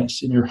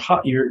bigness, in your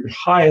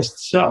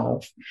highest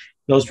self,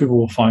 those people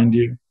will find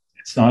you.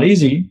 It's not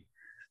easy,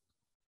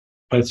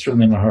 but it's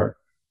certainly not hard.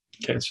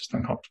 Okay, it's just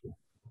uncomfortable.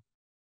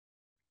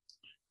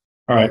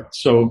 All right,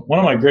 so one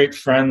of my great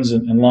friends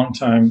and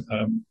longtime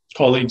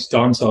colleagues,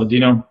 Don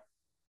Saladino,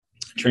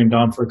 trained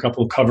Don for a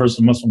couple of covers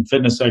of Muslim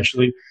Fitness,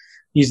 actually.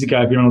 He's the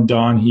guy, if you don't know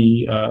Don,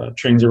 he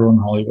trains everyone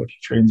in Hollywood. He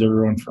trains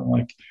everyone from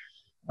like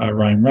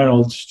Ryan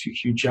Reynolds to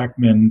Hugh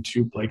Jackman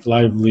to Blake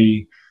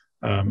Lively.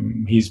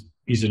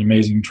 He's an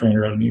amazing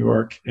trainer out of New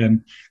York.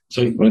 And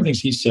so one of the things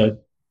he said,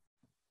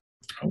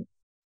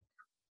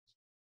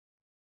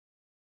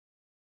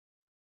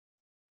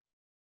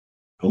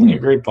 building a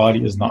great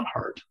body is not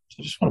hard. So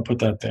I just want to put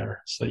that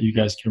there so that you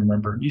guys can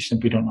remember. You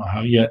simply don't know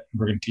how yet.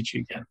 We're going to teach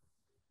you again.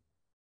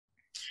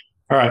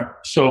 All right.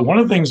 So one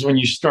of the things when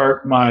you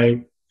start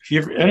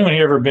anyone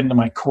here ever been to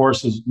my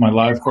courses, my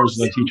live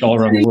courses I teach all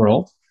around the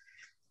world?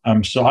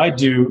 So I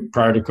do,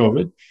 prior to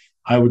COVID,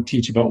 I would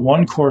teach about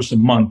one course a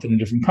month in a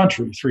different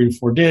country, 3 to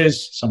 4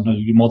 days. Sometimes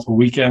we do multiple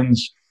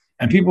weekends.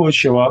 And people would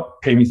show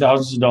up, pay me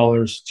thousands of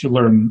dollars to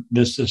learn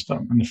this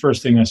system. And the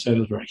first thing I said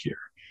is right here.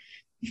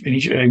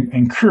 And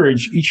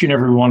encourage each and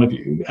every one of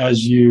you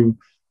as you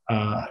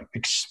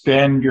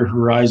expand your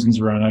horizons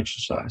around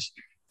exercise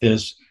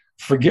is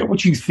forget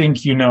what you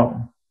think you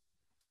know.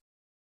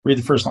 Read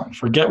the first line.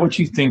 Forget what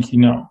you think you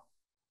know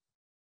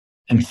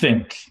and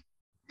think.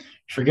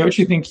 Forget what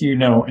you think you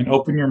know and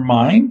open your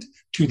mind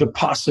to the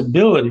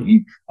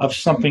possibility of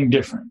something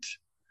different.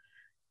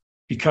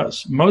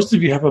 Because most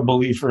of you have a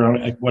belief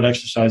around what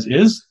exercise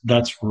is.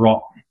 That's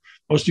wrong.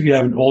 Most of you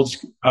have an old,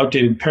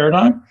 outdated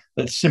paradigm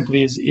that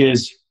simply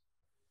is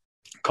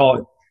call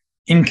it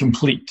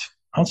incomplete.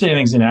 I don't say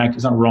anything's inaccurate.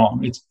 It's not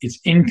wrong. It's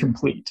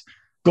incomplete.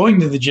 Going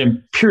to the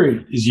gym,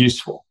 period, is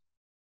useful.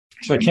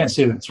 So I can't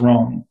say that's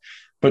wrong.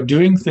 But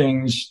doing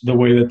things the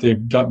way that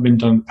they've been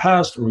done in the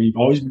past, or you've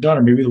always been done,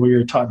 or maybe the way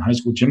you're taught in high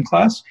school gym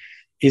class,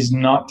 is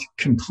not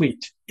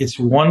complete. It's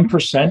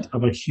 1%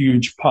 of a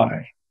huge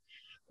pie,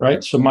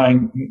 right? So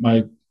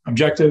my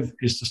objective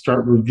is to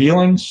start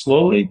revealing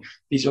slowly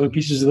these other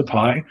pieces of the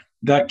pie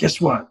that,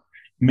 guess what,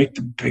 make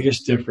the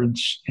biggest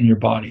difference in your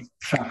body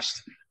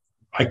fast.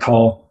 I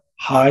call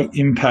high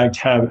impact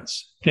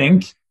habits.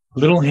 Think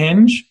little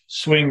hinge,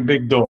 swing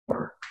big door,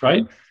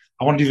 right?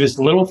 I want to do this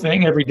little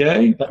thing every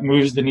day that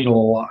moves the needle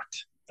a lot.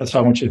 That's how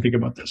I want you to think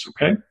about this,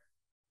 okay?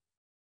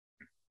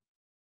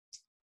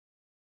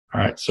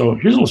 All right, so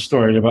here's a little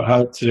story about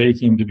how today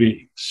came to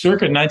be.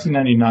 Circa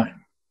 1999,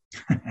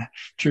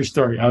 true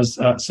story.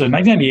 So in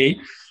 1998,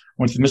 I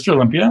went to Mr.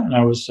 Olympia, and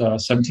I was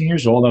 17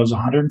 years old. I was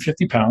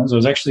 150 pounds. I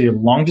was actually a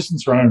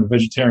long-distance runner and a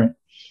vegetarian.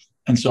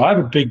 And so I have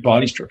a big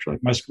body structure.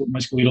 Like my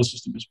skeletal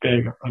system is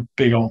big, a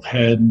big old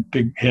head and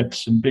big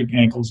hips and big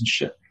ankles and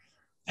shit.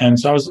 And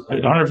so I was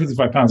at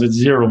 155 pounds, I had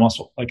zero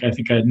muscle. Like I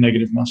think I had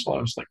negative muscle. I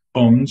was like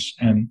bones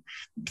and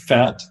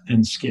fat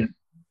and skin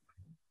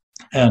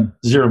and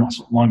zero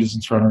muscle, long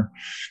distance runner.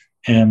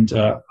 And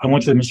I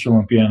went to Mr.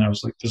 Olympia and I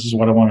was like, this is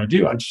what I want to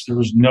do. There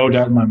was no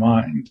doubt in my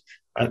mind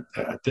at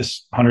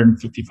this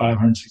 155,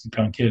 160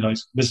 pound kid,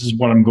 this is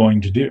what I'm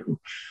going to do.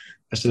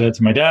 I said that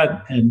to my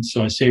dad. And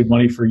so I saved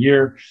money for a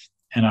year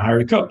and I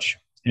hired a coach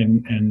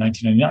in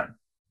 1999.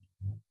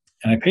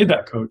 And I paid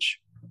that coach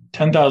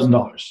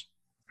 $10,000.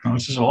 Now,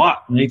 this is a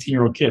lot. I'm an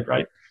 18-year-old kid,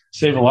 right?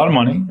 Saved a lot of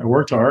money. I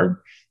worked hard.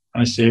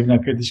 And I saved and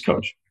I paid this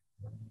coach.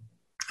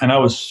 And I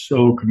was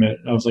so committed.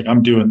 I was like,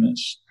 I'm doing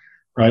this,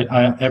 right?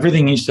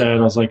 Everything he said,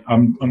 I was like,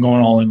 I'm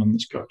going all in on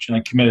this coach. And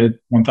I committed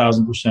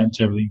 1,000%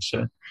 to everything he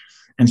said.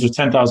 And so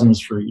 10,000 was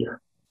for a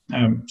year.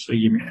 So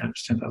he gave me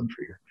 10,000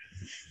 for a year.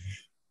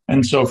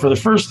 And so for the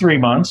first 3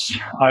 months,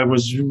 I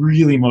was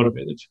really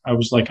motivated. I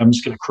was like, I'm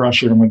just going to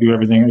crush it. I'm going to do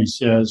everything he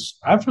says.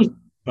 After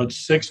about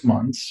 6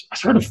 months, I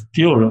started to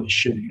feel really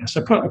shitty.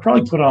 So I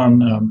probably put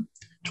on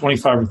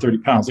 25 or 30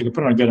 pounds. Like I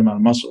put on a good amount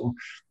of muscle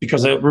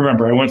because I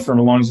went from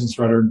a long distance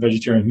runner and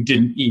vegetarian who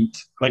didn't eat.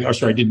 I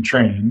didn't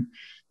train.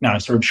 Now I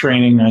started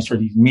training and I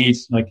started eating meat.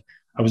 Like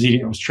I was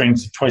training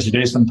twice a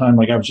day sometime.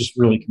 Like I was just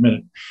really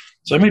committed.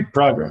 So I made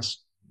progress,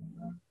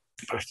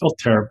 but I felt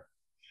terrible.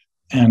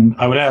 And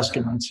I would ask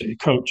him, I'd say,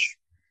 Coach,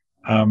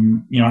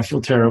 I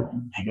feel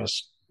terrible. He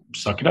goes,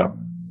 suck it up.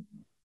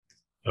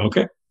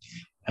 Okay.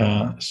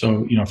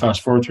 So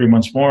fast forward 3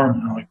 months more,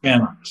 and I'm like,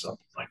 man,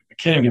 I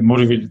can't even get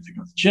motivated to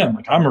go to the gym.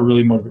 Like I'm a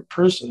really motivated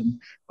person.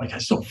 Like I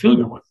still feel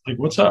good.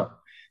 What's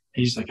up?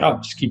 And he's like, oh,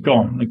 just keep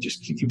going. Like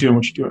just keep doing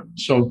what you're doing.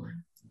 So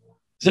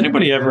has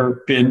anybody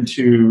ever been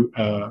to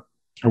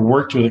or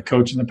worked with a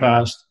coach in the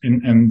past?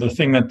 And the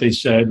thing that they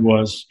said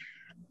was,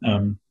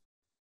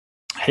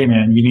 hey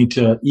man, you need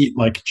to eat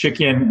like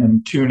chicken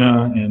and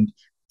tuna and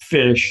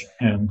fish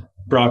and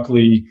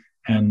broccoli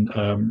and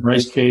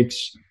rice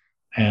cakes.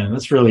 And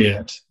that's really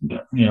it.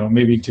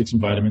 Maybe you take some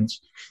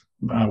vitamins.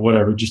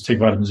 whatever, just take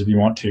vitamins if you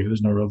want to.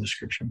 There's no real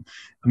description.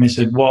 And they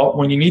said, well,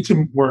 when you need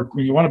to work,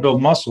 when you want to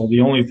build muscle,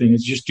 the only thing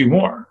is just do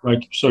more.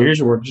 Like, so here's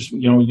your work. Just,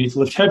 you need to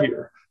lift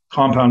heavier,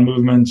 compound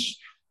movements,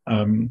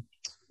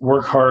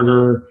 work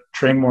harder,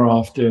 train more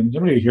often.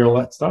 Did anybody hear all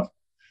that stuff?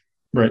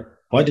 Right.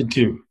 Well, I did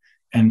too.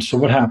 And so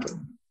what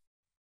happened?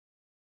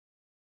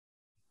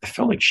 I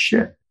felt like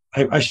shit.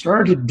 I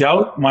started to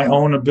doubt my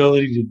own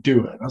ability to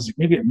do it. I was like,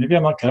 maybe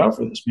I'm not cut out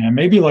for this, man.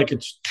 Maybe like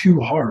it's too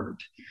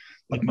hard.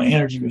 Like my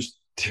energy was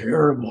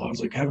terrible. I was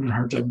like having a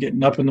hard time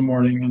getting up in the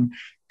morning, and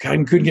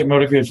I couldn't get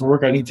motivated for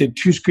work. I need to take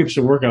 2 scoops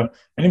of workout.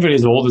 Anybody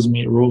as old as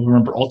me will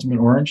remember Ultimate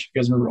Orange. You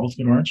guys remember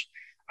Ultimate Orange?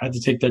 I had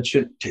to take that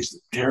shit. It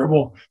tasted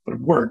terrible, but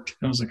it worked.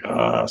 And I was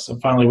like, so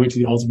finally wait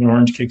till the Ultimate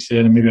Orange kicks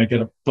in, and maybe I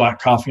get a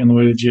black coffee on the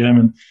way to the gym.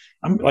 And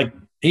I'm like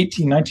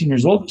 18, 19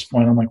 years old at this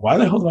point. I'm like, why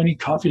the hell do I need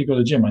coffee to go to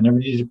the gym? I never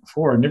needed it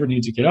before. I never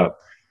needed to get up.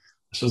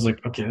 So I was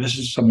like, okay, this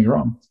is something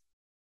wrong.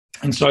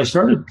 And so I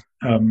started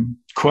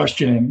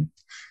questioning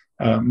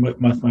with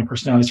my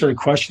personality. I started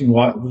questioning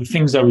the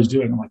things I was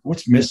doing. I'm like,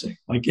 what's missing?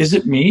 Like, is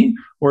it me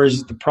or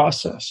is it the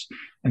process?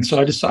 And so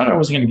I decided I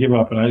wasn't going to give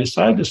up, and I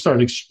decided to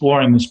start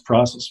exploring this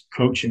process of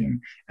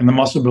coaching and the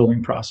muscle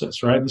building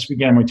process, right? This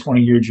began my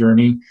 20-year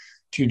journey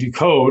to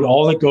decode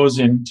all that goes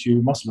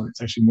into muscle building.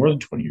 It's actually more than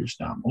 20 years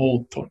now. I'm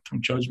old, don't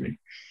judge me.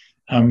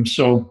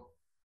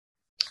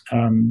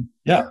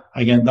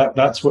 Again,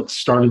 that's what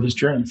started this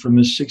journey, from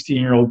this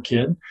 16-year-old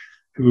kid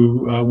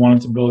who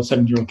wanted to build, a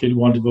 17-year-old kid who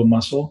wanted to build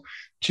muscle,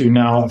 to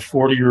now a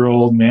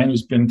 40-year-old man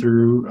who's been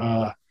through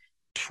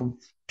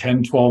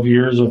 10, 12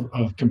 years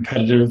of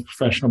competitive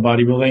professional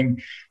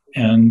bodybuilding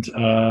and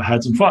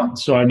had some fun.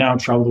 So I now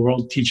travel the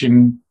world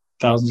teaching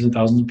thousands and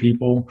thousands of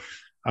people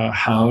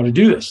how to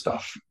do this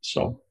stuff.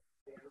 So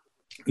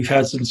we've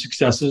had some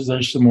successes.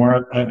 There's some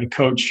more. I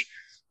coach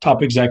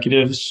top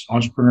executives,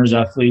 entrepreneurs,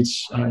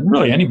 athletes, and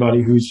really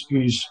anybody who's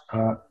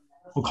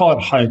we'll call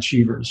it high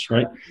achievers,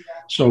 right?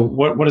 So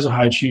what is a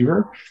high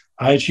achiever?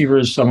 A high achiever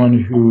is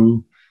someone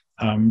who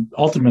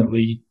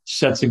ultimately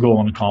sets a goal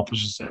and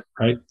accomplishes it,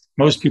 right?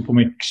 Most people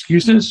make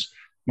excuses.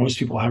 Most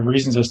people have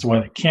reasons as to why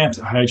they can't.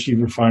 A high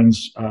achiever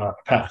finds a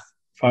path.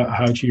 A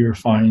high achiever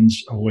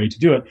finds a way to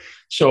do it.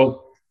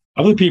 So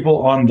of the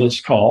people on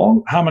this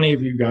call, how many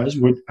of you guys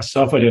would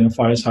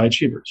self-identify as high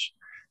achievers?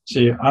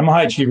 Say, I'm a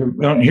high achiever.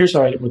 Here's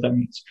what that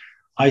means.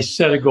 I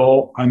set a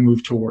goal, I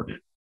move toward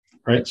it,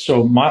 right?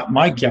 So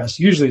my guess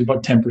usually is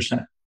about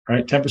 10%,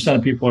 right? 10%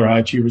 of people are high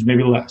achievers,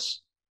 maybe less,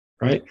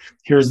 right?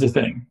 Here's the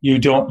thing. You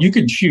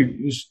can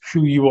choose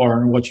who you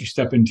are and what you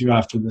step into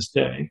after this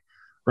day,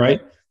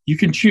 right? You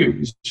can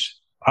choose,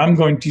 I'm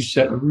going to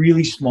set a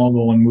really small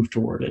goal and move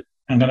toward it.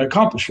 I'm going to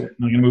accomplish it.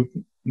 And I'm going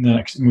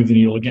to move the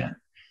needle again,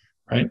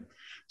 right?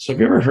 So have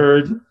you ever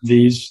heard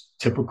these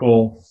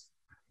typical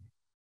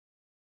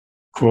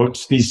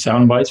quotes, these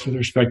sound bites with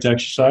respect to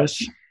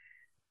exercise?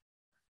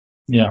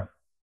 Yeah.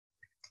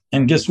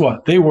 And guess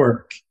what? They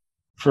work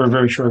for a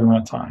very short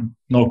amount of time.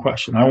 No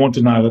question. I won't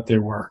deny that they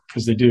work,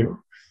 because they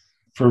do,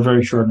 for a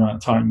very short amount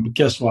of time. But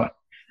guess what?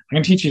 I'm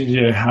going to teach you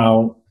today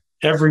how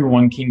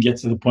everyone can get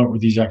to the point where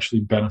these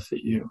actually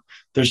benefit you.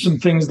 There's some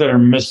things that are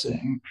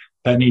missing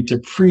that need to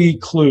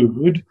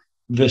preclude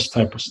this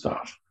type of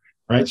stuff,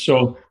 right?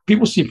 So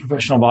people see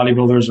professional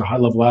bodybuilders or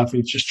high-level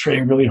athletes just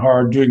training really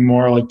hard, doing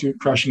more,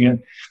 crushing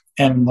it.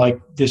 And like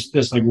this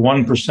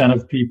 1%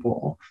 of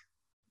people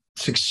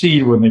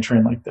succeed when they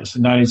train like this,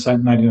 and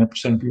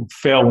 99% of people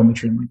fail when they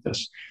train like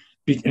this.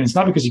 And it's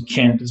not because you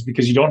can't; it's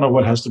because you don't know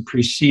what has to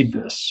precede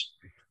this,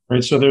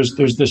 right? So there's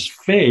this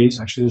phase.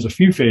 Actually, there's a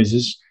few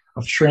phases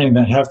of training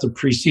that have to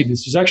precede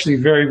this. There's actually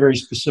very, very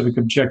specific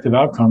objective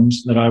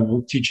outcomes that I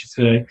will teach you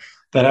today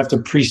that have to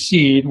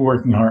precede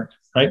working hard,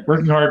 right?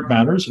 Working hard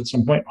matters at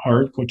some point.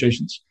 Hard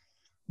quotations.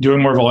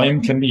 Doing more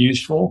volume can be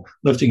useful.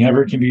 Lifting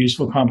heavier can be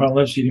useful. Compound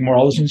lifts, eating more,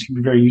 all those things can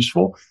be very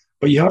useful.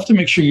 But you have to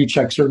make sure you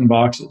check certain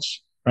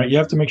boxes, right? You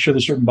have to make sure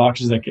there's certain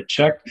boxes that get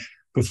checked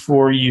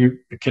before you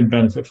can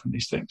benefit from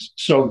these things.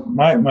 So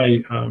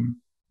maybe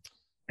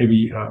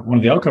one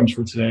of the outcomes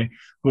for today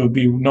will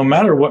be, no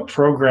matter what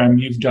program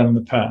you've done in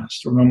the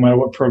past, or no matter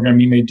what program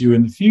you may do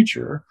in the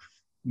future,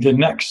 the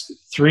next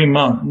 3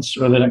 months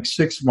or the next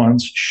 6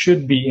 months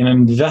should be an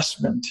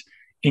investment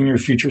in your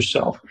future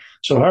self.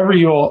 So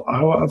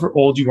however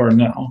old you are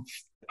now,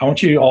 I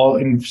want you all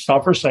to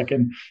stop for a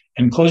second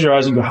and close your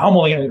eyes and go, how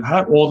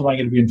old am I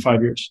going to be in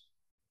 5 years?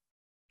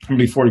 I'm going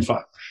to be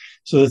 45.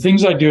 So the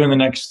things I do in the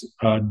next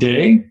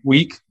day,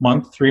 week,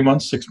 month, 3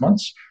 months, 6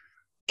 months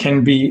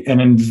can be an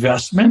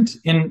investment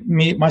in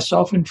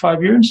myself in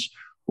 5 years,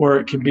 or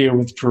it can be a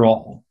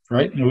withdrawal,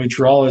 right? And a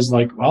withdrawal is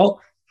like, well,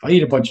 if I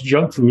eat a bunch of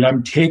junk food,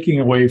 I'm taking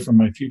away from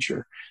my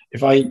future.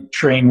 If I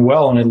train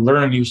well and I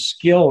learn a new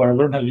skill, or I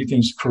learn how to do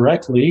things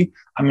correctly,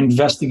 I'm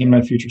investing in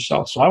my future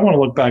self. So I want to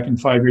look back in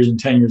 5 years and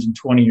 10 years and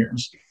 20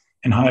 years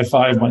and high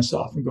five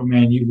myself and go,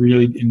 man, you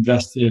really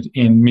invested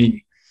in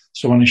me.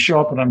 So when I show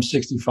up and I'm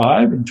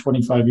 65 in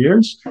 25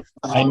 years,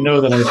 I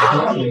know that I've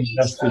deeply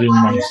invested in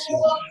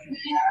myself.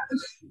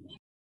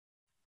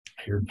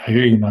 I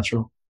hear you,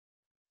 Nacho.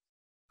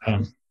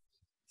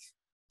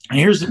 And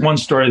here's one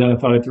story that I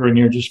thought I'd throw in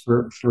here just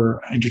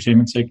for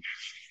entertainment's sake.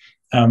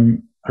 I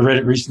read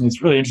it recently.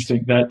 It's really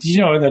interesting. That, did you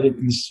know that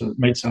this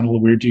might sound a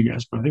little weird to you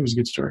guys, but I think it was a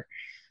good story.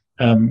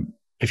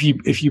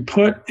 If you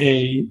put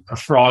a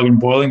frog in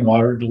boiling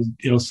water,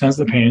 it'll sense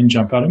the pain and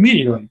jump out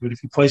immediately. But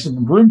if you place it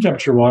in room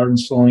temperature water and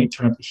slowly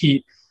turn up the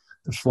heat,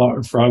 the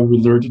frog will be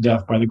lured to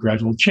death by the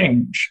gradual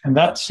change. And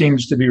that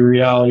seems to be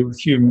reality with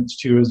humans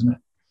too, isn't it?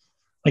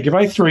 Like if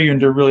I throw you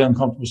into a really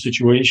uncomfortable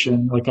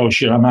situation, like, oh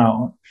shit, I'm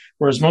out.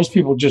 Whereas most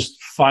people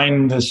just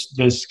find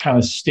this kind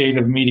of state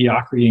of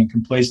mediocrity and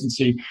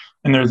complacency,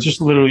 and they're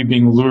just literally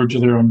being lured to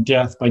their own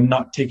death by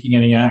not taking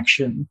any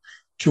action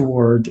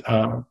toward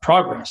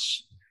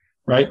progress,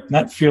 right? And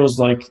that feels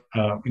like,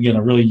 again,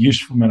 a really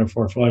useful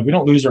metaphor for life. We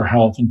don't lose our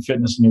health and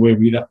fitness in the way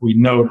we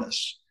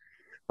notice,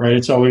 right?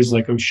 It's always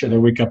like, oh shit, I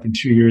wake up in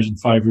 2 years and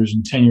 5 years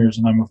and 10 years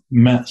and I'm a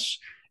mess.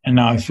 And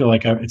now I feel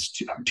like I'm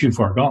too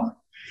far gone.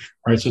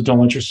 Right, so don't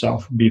let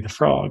yourself be the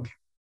frog.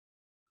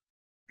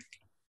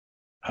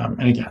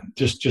 And again,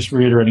 just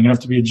reiterating, you don't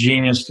have to be a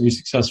genius to be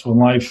successful in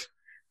life.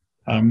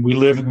 We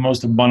live in the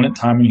most abundant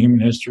time in human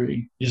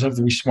history. You just have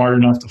to be smart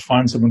enough to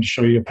find someone to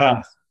show you a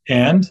path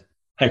and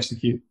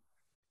execute.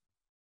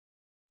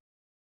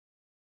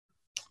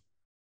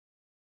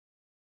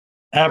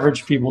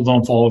 Average people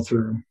don't follow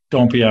through.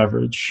 Don't be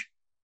average.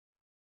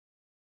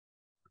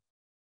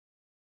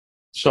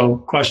 So,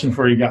 question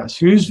for you guys: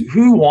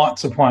 who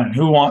wants a plan?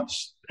 Who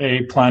wants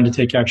a plan to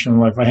take action in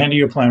life? I hand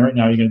you a plan right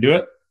now. You're going to do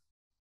it?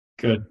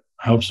 Good.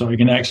 I hope so. You're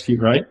going to execute,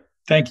 right?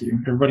 Thank you.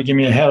 Everybody give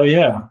me a hell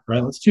yeah,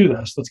 right? Let's do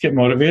this. Let's get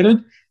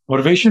motivated.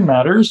 Motivation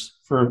matters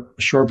for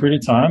a short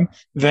period of time.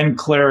 Then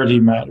clarity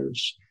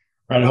matters,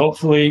 right?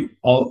 Hopefully,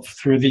 all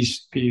through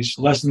these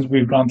lessons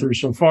we've gone through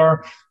so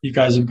far, you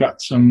guys have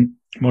got some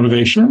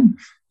motivation.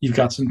 You've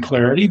got some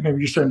clarity. Maybe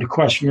you're starting to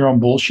question your own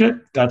bullshit.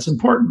 That's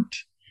important,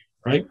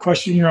 right?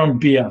 Question your own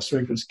BS.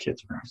 Sorry, those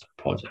kids around. I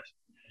apologize.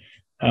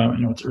 I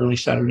know it's early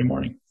Saturday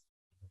morning.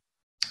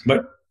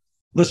 But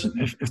listen,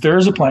 if there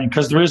is a plan,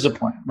 because there is a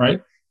plan, right?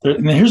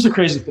 And here's the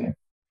crazy thing.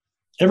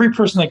 Every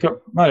person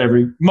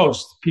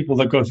most people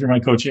that go through my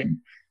coaching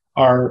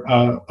are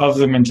of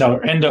the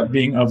mentality, end up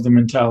being of the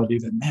mentality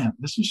that, man,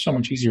 this is so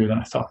much easier than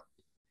I thought.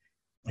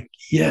 Like,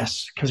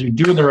 yes, because you're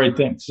doing the right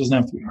thing. This doesn't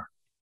have to be hard.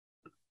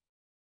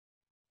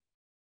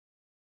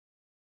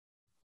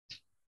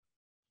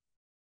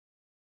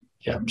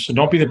 Yeah, so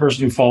don't be the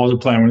person who follows a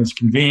plan when it's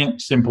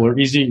convenient, simple, or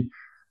easy.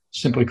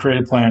 Simply create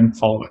a plan,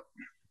 follow it.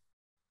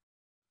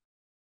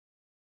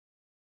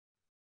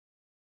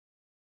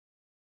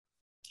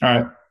 All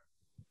right.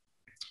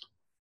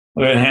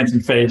 Look at that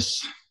handsome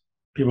face.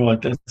 People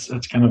like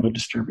that's kind of a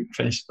disturbing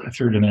face, but I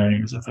threw it in there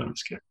anyways. I thought it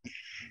was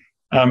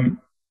good.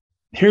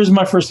 Here's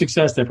my first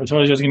success tip. I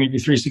told you I was going to give you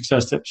 3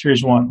 success tips.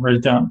 Here's one. Write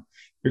it down.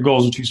 Your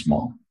goals are too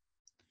small.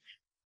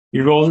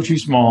 Your goals are too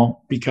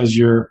small because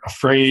you're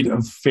afraid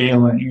of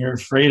failing. You're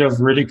afraid of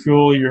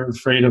ridicule. You're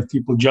afraid of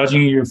people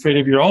judging you. You're afraid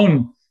of your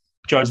own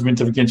judgment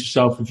against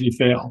yourself if you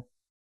fail.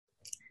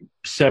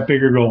 Set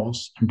bigger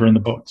goals and burn the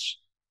boats.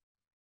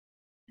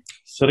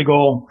 Set a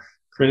goal,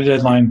 create a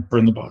deadline,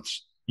 burn the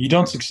boats. You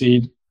don't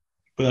succeed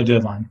without a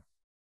deadline.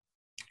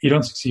 You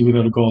don't succeed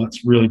without a goal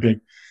that's really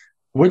big.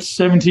 Which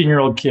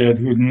 17-year-old kid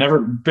who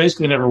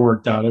basically never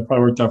worked out, I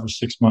probably worked out for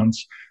 6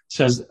 months,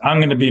 says, I'm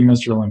going to be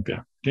Mr.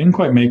 Olympia. Didn't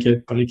quite make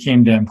it, but it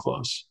came damn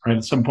close, right?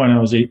 At some point I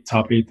was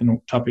top eight in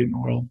the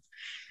world.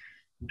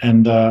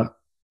 And I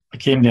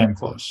came damn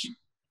close.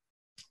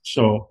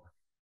 So,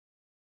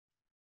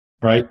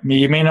 right,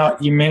 you may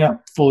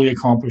not fully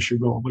accomplish your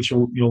goal, but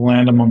you'll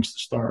land amongst the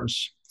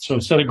stars. So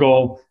set a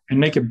goal and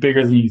make it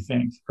bigger than you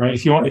think, right?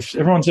 If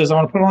everyone says, I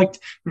want to put on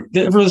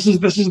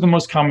this is the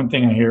most common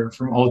thing I hear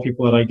from all the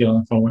people that I get on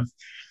the phone with.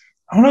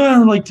 I want to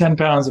have like 10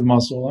 pounds of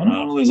muscle. I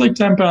want to lose like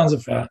 10 pounds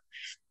of fat.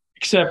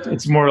 Except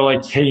it's more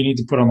like, hey, you need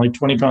to put on like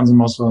 20 pounds of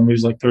muscle and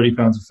lose like 30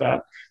 pounds of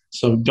fat.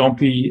 So don't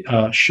be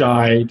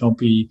shy. Don't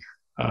be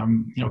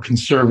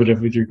conservative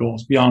with your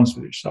goals. Be honest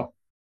with yourself.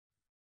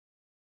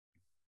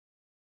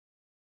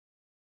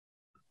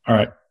 All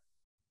right.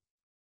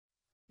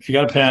 If you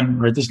got a pen,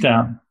 write this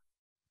down.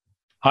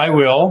 I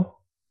will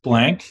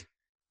blank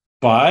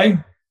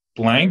by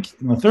blank.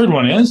 And the third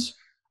one is,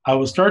 I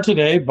will start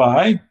today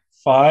by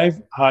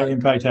 5 high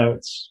impact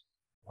habits.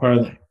 Where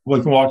are they? We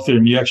can walk through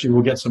them. You actually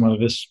will get some out of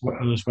this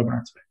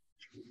webinar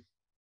today.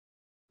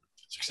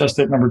 Success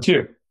tip number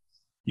 2.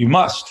 You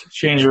must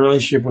change your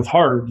relationship with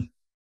hard.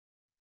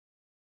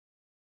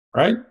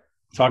 Right?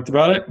 Talked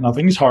about it.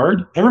 Nothing's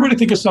hard. Everybody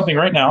think of something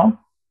right now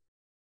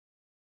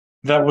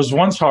that was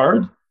once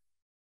hard,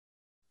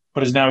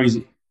 but is now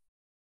easy.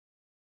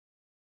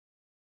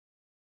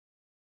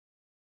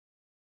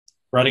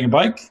 Riding a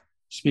bike,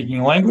 speaking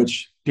a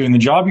language, doing the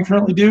job you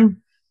currently do.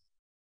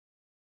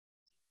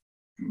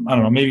 I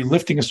don't know, maybe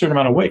lifting a certain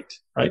amount of weight,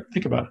 right?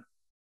 Think about it.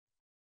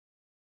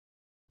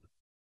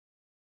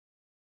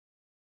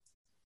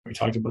 We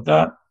talked about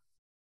that.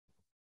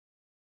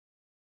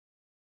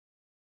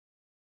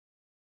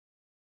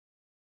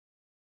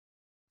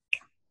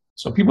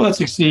 So people that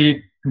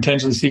succeed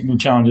intentionally seek new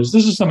challenges.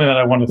 This is something that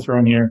I want to throw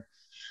in here.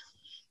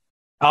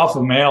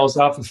 alpha males,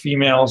 alpha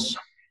females.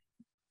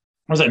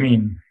 What does that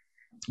mean?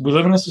 We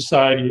live in a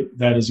society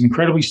that is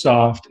incredibly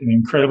soft and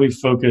incredibly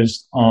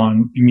focused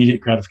on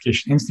immediate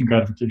gratification, instant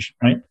gratification,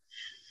 right?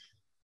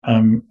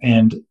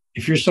 And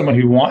if you're someone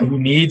who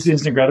needs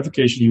instant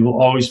gratification, you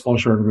will always fall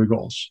short of your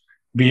goals.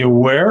 Be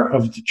aware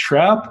of the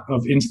trap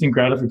of instant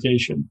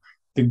gratification.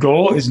 The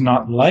goal is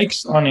not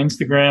likes on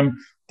Instagram.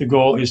 The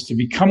goal is to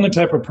become the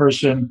type of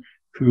person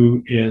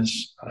who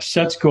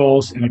sets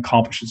goals and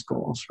accomplishes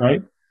goals,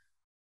 right?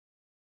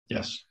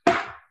 Yes. I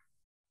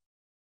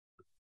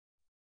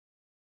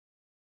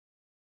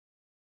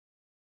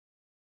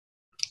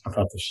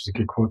thought this was a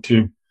good quote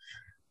too.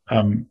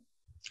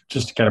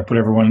 Just to kind of put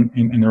everyone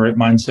in the right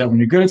mindset. When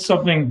you're good at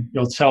something,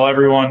 you'll tell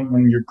everyone.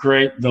 When you're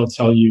great, they'll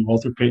tell you.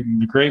 Walter Payton,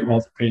 the great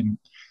Walter Payton.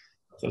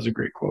 That was a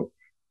great quote.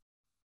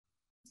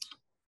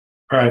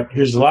 All right,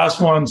 here's the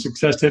last one.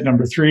 Success tip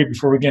number 3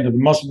 before we get into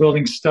the muscle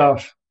building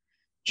stuff.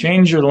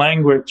 Change your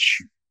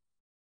language.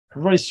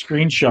 Everybody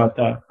screenshot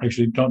that.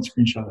 Actually, don't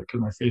screenshot it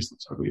because my face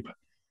looks ugly, but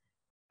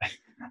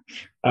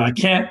I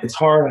can't. It's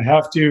hard. I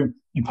have to.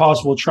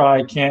 Impossible. Try.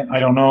 I can't. I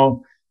don't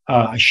know.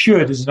 I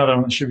should is another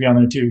one that should be on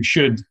there too.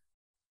 Should.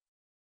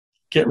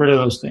 Get rid of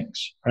those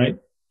things, right?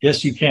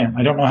 Yes, you can.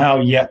 I don't know how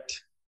yet,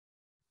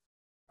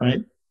 right?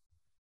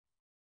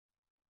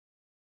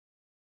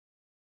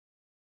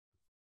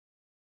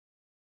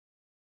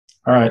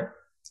 All right.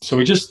 So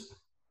we just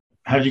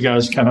have you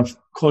guys kind of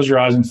close your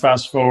eyes and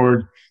fast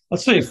forward.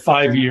 Let's say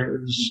 5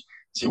 years.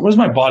 See, what does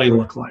my body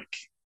look like?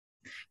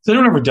 Has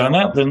anyone ever done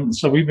that? Then,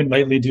 so we've been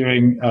lately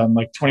doing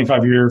like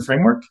 25-year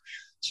framework.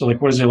 So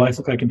like, what does your life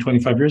look like in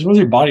 25 years? What does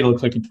your body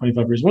look like in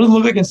 25 years? What does it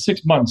look like in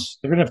 6 months?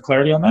 They're going to have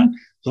clarity on that.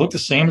 Does it look the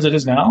same as it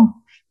is now?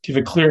 Do you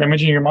have a clear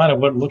image in your mind of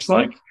what it looks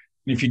like?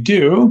 And if you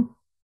do,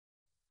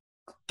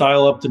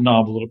 dial up the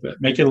knob a little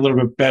bit. Make it a little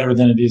bit better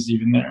than it is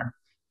even there.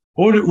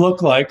 What would it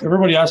look like?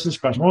 Everybody asks this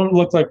question. What would it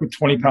look like with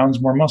 20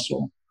 pounds more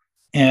muscle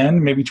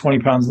and maybe 20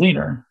 pounds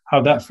leaner?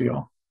 How'd that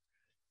feel?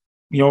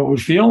 You know what it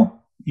would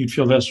feel? You'd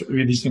feel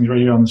these things right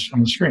here on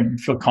the screen. You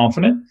feel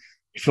confident.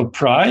 You feel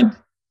pride.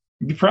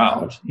 You'd be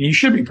proud. You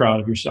should be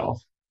proud of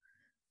yourself.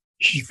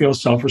 You should feel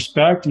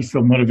self-respect. You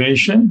feel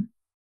motivation,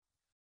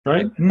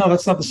 right? No,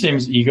 that's not the same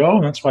as ego.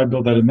 And that's why I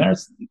built that in there.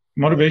 It's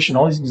motivation.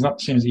 All these things are not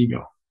the same as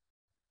ego.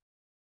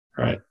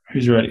 All right.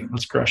 Who's ready?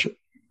 Let's crush it.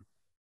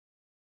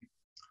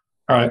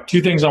 All right.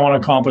 2 things I want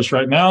to accomplish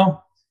right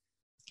now.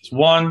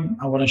 One,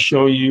 I want to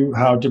show you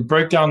how to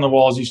break down the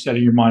walls you set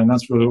in your mind.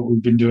 That's what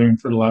we've been doing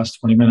for the last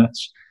 20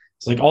 minutes.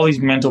 It's like all these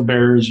mental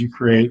barriers you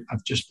create,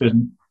 I've just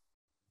been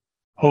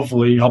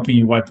hopefully helping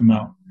you wipe them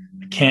out.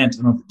 I can't.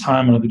 I don't have the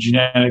time. I don't have the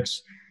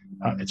genetics.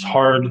 It's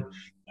hard.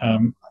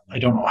 I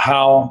don't know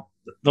how.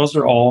 Those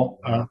are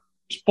all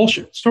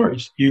bullshit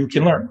stories. You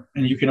can learn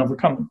and you can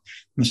overcome them.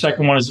 And the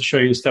second one is to show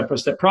you a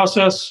step-by-step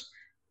process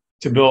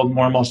to build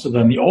more muscle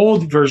than the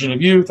old version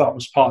of you thought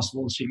was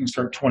possible. So you can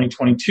start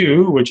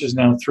 2022, which is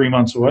now 3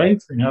 months away,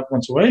 3.5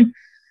 months away,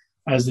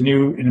 as the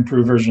new and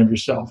improved version of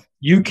yourself.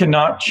 You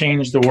cannot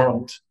change the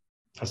world.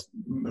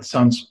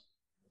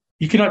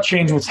 You cannot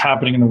change what's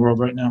happening in the world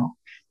right now.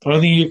 The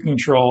only thing you can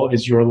control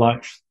is your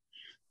life,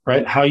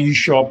 right? How you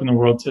show up in the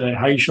world today.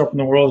 How you show up in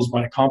the world is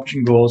by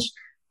accomplishing goals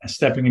and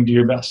stepping into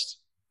your best,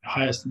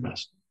 highest and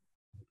best.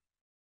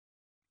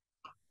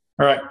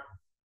 All right.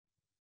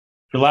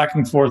 You're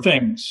lacking 4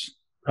 things,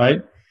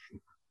 right?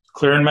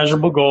 Clear and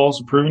measurable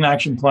goals, a proven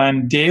action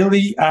plan,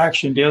 daily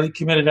action, daily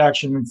committed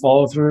action, and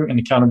follow through and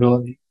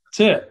accountability. That's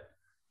it.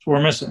 That's what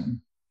we're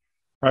missing.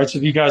 All right. So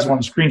if you guys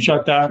want to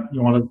screenshot that,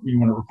 you want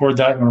to record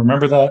that, you want to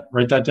remember that,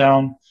 write that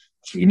down.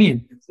 That's what you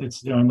need. It's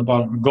there on the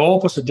bottom. A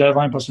goal plus a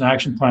deadline plus an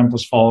action plan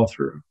plus follow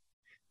through.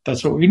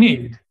 That's what we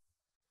need.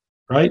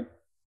 Right?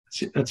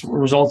 That's what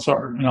results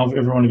are. And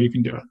every one of you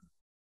can do it.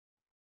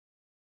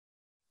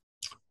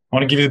 I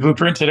want to give you the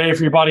blueprint today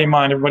for your body and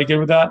mind. Everybody good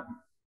with that?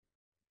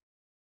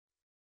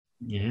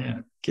 Yeah,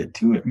 get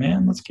to it,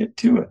 man. Let's get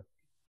to it.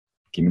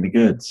 Give me the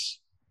goods.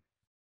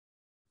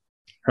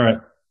 All right.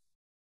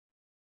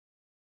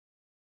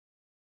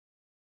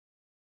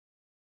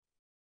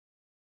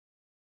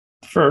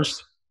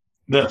 First,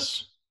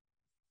 this.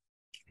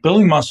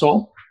 Building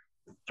muscle.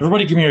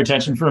 Everybody give me your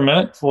attention for a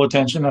minute. Full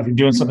attention. If you're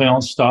doing something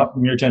else, stop.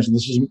 Give me your attention.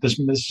 This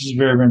is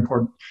very, very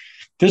important.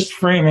 This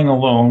framing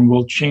alone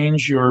will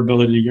change your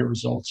ability to get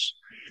results.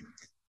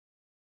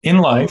 In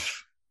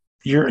life,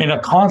 you're in a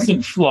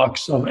constant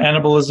flux of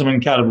anabolism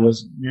and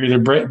catabolism. You're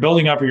either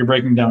building up or you're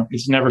breaking down.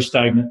 It's never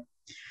stagnant.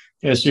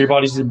 Okay, so your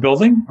body's either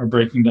building or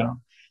breaking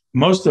down.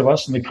 Most of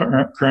us in the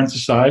current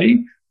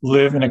society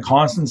live in a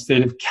constant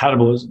state of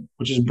catabolism,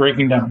 which is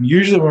breaking down.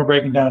 Usually when we're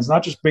breaking down, it's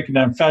not just breaking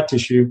down fat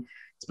tissue,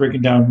 it's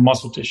breaking down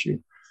muscle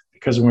tissue.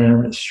 Because when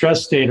we're in a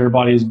stress state, our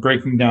body is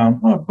breaking down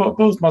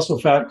both muscle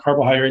fat,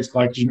 carbohydrates,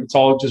 glycogen. It's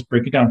all just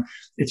breaking down.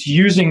 It's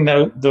using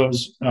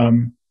those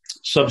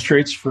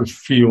substrates for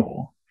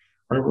fuel.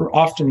 Right? We're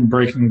often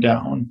breaking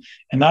down,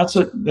 and that's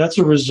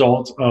a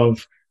result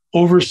of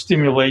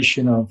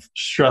overstimulation of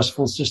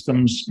stressful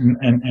systems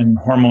and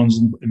hormones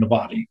in the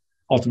body,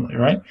 ultimately,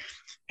 right?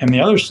 And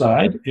the other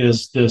side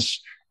is this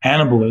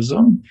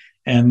anabolism,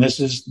 And this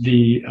is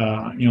the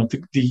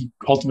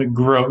ultimate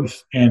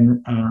growth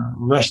and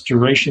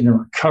restoration and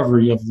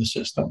recovery of the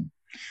system,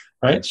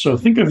 right? So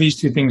think of these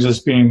two things as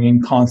being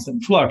in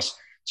constant flux.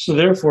 So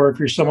therefore, if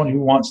you're someone who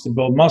wants to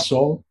build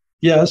muscle,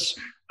 yes,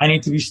 I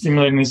need to be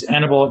stimulating these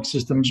anabolic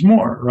systems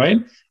more, right?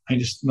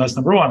 That's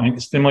number one. I need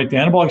to stimulate the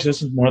anabolic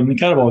systems more than the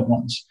catabolic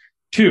ones.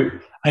 Two,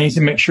 I need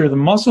to make sure the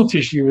muscle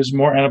tissue is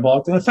more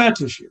anabolic than the fat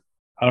tissue.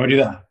 How do I do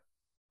that?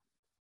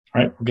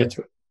 All right, we'll get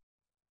to it.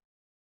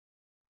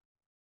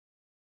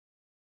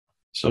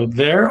 So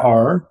there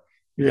are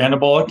your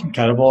anabolic and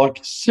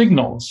catabolic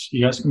signals.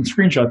 You guys can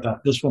screenshot that.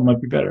 This one might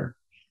be better.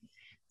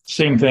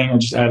 Same thing, I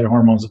just added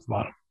hormones at the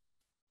bottom.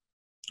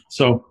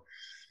 So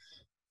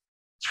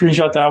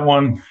screenshot that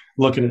one,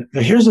 look at it.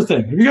 Now, here's the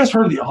thing. Have you guys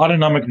heard of the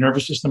autonomic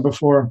nervous system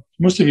before?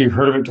 Most of you have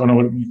heard of it, don't know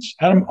what it means.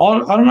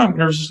 Autonomic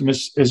nervous system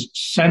is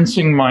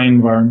sensing my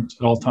environment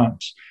at all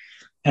times.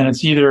 And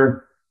it's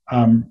either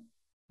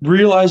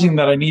realizing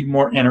that I need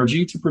more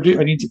energy to produce,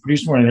 I need to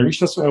produce more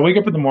energy. So I wake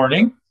up in the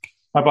morning,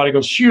 my body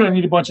goes, shoot, I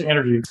need a bunch of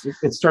energy.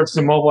 It starts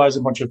to mobilize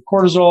a bunch of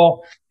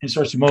cortisol and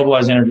starts to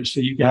mobilize energy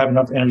so you can have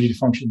enough energy to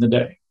function the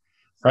day,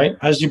 right?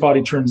 As your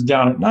body turns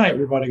down at night,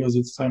 your body goes,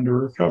 it's time to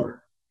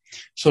recover.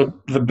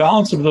 So the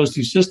balance of those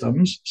two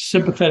systems,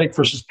 sympathetic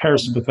versus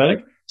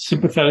parasympathetic,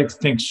 sympathetic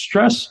thinks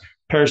stress,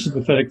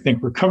 parasympathetic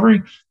think recovery.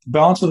 The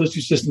balance of those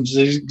two systems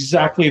is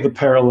exactly the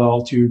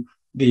parallel to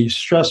the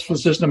stressful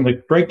system,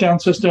 the breakdown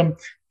system,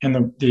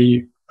 and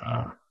the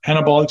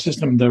anabolic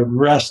system, the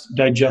rest,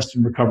 digest,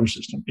 and recover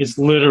system. It's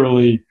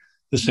literally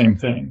the same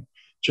thing,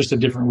 just a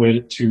different way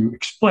to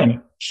explain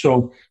it.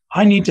 So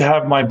I need to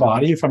have my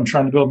body, if I'm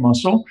trying to build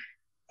muscle,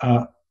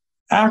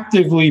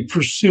 actively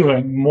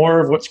pursuing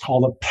more of what's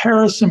called a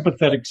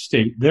parasympathetic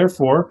state.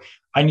 Therefore,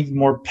 I need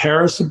more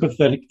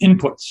parasympathetic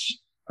inputs.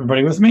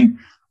 Everybody with me?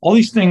 All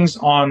these things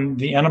on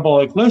the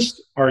anabolic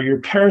list are your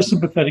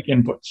parasympathetic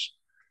inputs,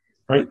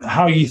 right?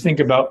 How you think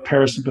about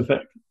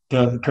parasympathetic,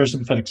 the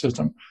parasympathetic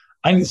system.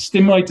 I need to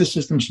stimulate the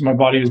system so my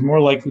body is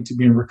more likely to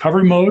be in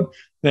recovery mode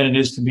than it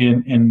is to be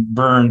in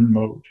burn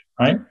mode,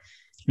 right?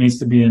 It needs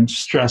to be in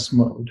stress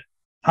mode.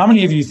 How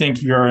many of you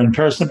think you're in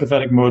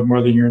parasympathetic mode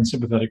more than you're in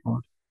sympathetic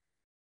mode?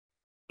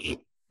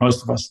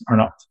 Most of us are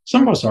not.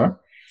 Some of us are.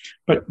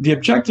 But the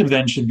objective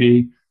then should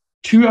be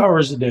 2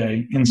 hours a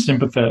day in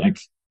sympathetic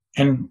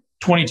and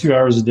 22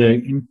 hours a day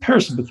in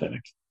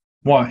parasympathetic.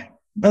 Why?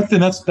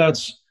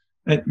 That's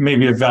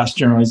maybe a vast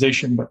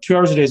generalization, but 2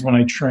 hours a day is when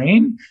I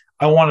train.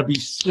 I want to be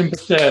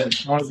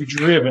sympathetic. I want to be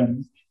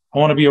driven. I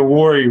want to be a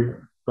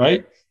warrior,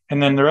 right?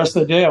 And then the rest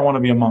of the day, I want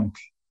to be a monk.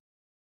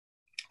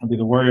 I'll be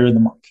the warrior and the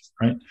monk,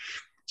 right?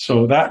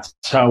 So that's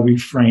how we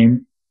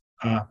frame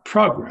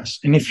progress.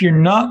 And if you're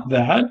not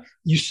that,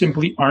 you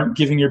simply aren't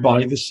giving your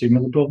body the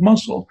signal to build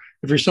muscle.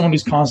 If you're someone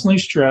who's constantly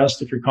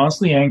stressed, if you're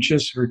constantly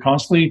anxious, if you're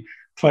constantly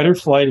fight or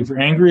flight, if you're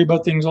angry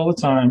about things all the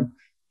time,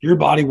 your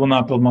body will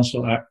not build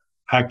muscle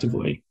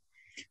actively.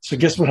 So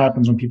guess what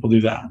happens when people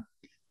do that?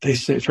 They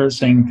start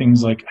saying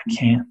things like, I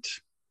can't,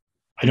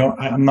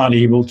 I'm not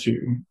able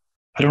to,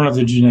 I don't have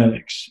the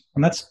genetics.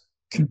 And that's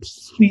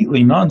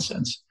completely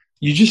nonsense.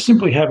 You just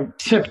simply haven't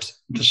tipped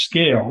the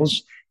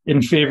scales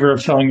in favor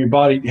of telling your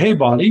body, hey,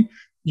 body,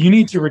 you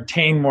need to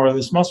retain more of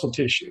this muscle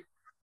tissue.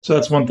 So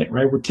that's one thing,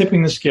 right? We're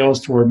tipping the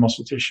scales toward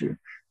muscle tissue.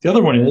 The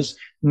other one is,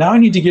 now I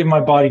need to give my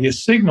body a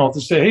signal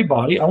to say, hey,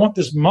 body, I want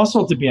this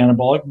muscle to be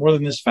anabolic more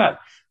than this fat.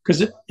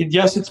 Because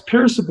yes, it's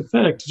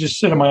parasympathetic to just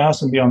sit on my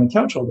ass and be on the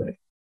couch all day.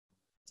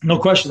 No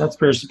question, that's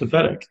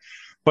parasympathetic.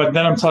 But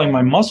then I'm telling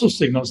my muscle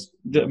signals,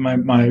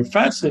 my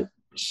fat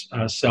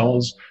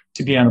cells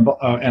to be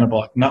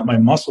anabolic, not my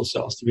muscle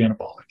cells to be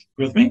anabolic.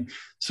 You with me?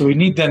 So we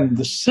need then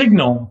the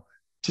signal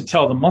to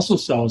tell the muscle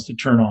cells to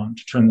turn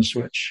the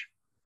switch,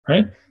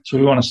 right? So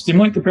we want to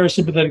stimulate the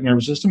parasympathetic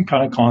nervous system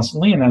kind of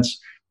constantly, and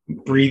that's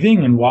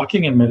breathing and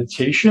walking and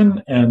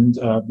meditation and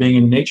being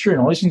in nature and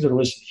all these things that are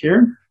listed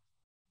here,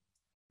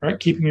 right?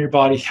 Keeping your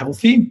body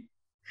healthy.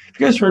 If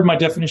you guys heard my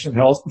definition of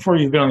health before,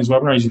 you've been on these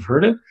webinars, you've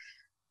heard it.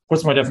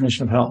 What's my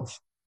definition of health?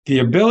 The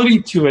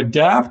ability to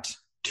adapt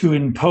to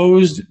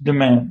imposed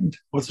demand.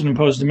 What's an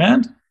imposed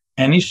demand?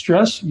 Any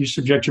stress you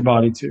subject your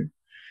body to.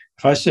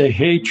 If I say,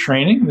 hey,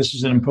 training, this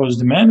is an imposed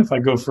demand. If I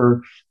go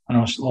for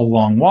a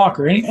long walk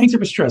or any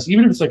type of stress,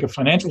 even if it's like a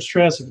financial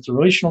stress, if it's a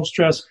relational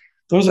stress,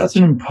 that's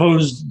an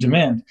imposed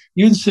demand.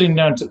 Even sitting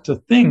down to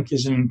think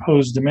is an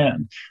imposed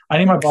demand. I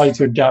need my body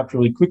to adapt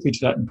really quickly to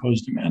that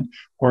imposed demand.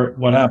 Or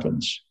what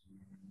happens?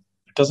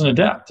 It doesn't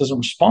adapt, doesn't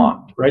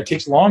respond, right? It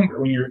takes longer.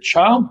 When you're a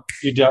child,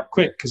 you adapt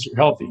quick because you're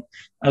healthy.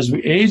 As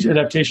we age,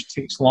 adaptation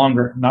takes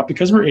longer, not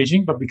because we're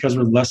aging, but because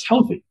we're less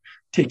healthy.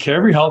 Take care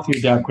of your health, you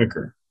adapt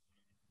quicker.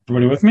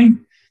 Everybody with me?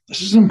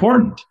 This is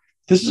important.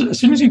 This is, as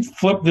soon as you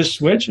flip this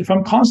switch, if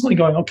I'm constantly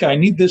going, okay, I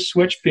need this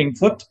switch being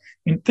flipped,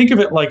 and think of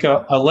it like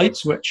a light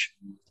switch,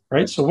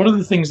 right? So what are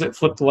the things that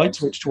flip the light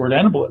switch toward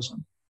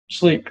anabolism?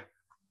 Sleep,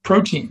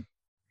 protein,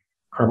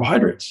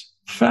 carbohydrates,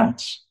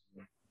 fats,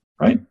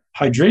 right?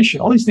 Hydration.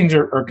 All these things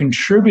are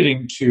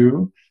contributing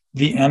to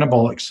the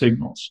anabolic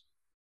signals.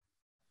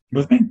 You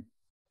with me?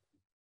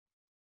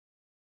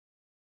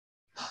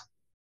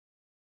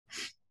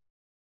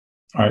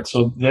 All right,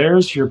 so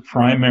there's your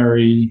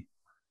primary.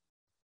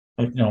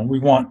 We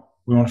want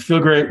to feel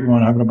great. We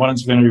want to have an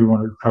abundance of energy. We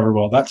want to recover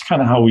well. That's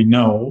kind of how we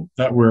know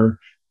that we're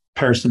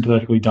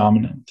parasympathetically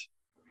dominant.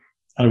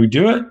 How do we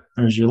do it?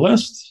 There's your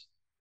list.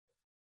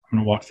 I'm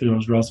going to walk through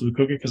those relatively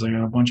quickly because I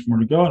got a bunch more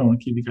to go. I don't want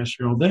to keep you guys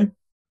here all day.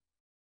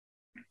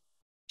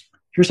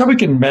 Here's how we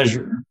can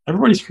measure.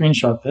 Everybody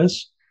screenshot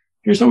this.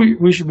 Here's how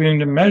we should be able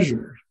to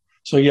measure.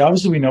 So yeah,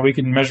 obviously we know we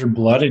can measure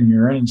blood and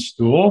urine and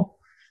stool.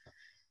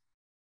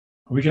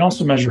 We can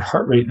also measure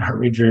heart rate and heart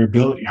rate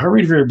variability. Heart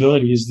rate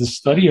variability is the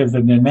study of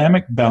the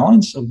dynamic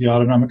balance of the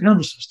autonomic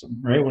nervous system,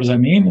 right? What does that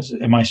mean?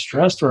 Am I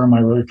stressed or am I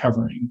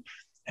recovering?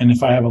 And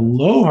if I have a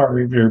low heart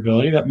rate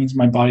variability, that means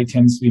my body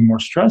tends to be more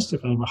stressed.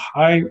 If I have a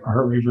high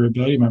heart rate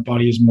variability, my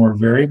body is more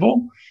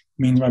variable.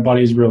 It means my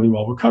body is really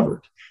well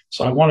recovered.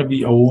 So I want to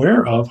be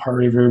aware of heart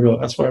rate variability.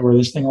 That's why I wear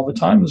this thing all the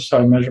time. This is how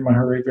I measure my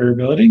heart rate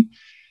variability.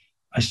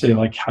 I say,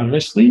 like, how did I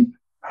sleep?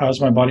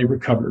 How's my body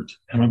recovered?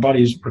 And my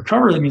body is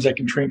recovered. That means I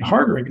can train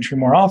harder. I can train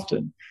more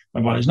often.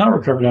 My body's not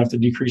recovered. I have to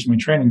decrease my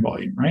training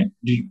volume, right?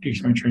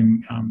 Decrease my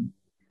training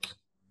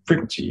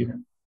frequency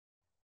even.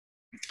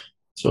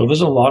 So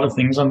there's a lot of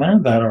things on there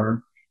that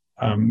are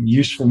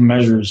useful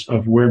measures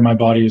of where my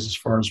body is as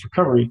far as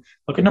recovery.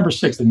 Look at number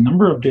 6, the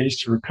number of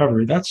days to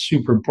recovery. That's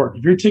super important.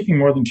 If you're taking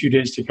more than 2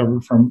 days to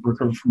recover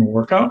from a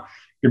workout,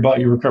 your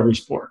recovery is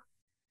poor,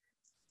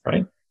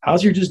 right?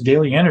 How's your just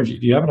daily energy?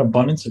 Do you have an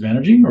abundance of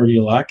energy or are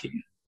you lacking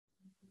it?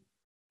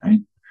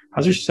 Right?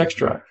 How's your sex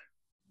drive?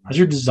 How's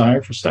your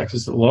desire for sex?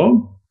 Is it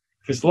low?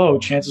 If it's low,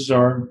 chances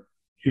are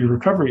your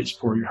recovery is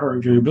poor, your heart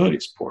rate variability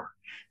is poor.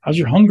 How's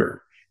your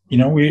hunger?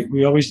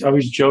 We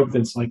always joke that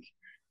it's like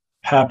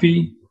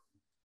happy,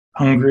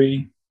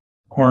 hungry,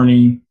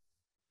 horny.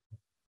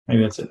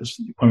 Maybe that's it. There's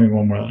maybe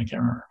one more that I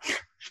can't remember.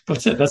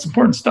 That's it. That's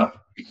important stuff.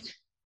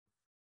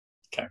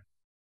 Okay.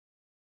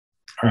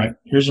 All right.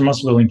 Here's your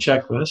muscle building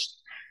checklist.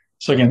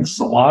 So again, this is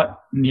a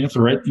lot. You have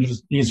to write. You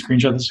need to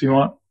screenshot this if you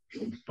want.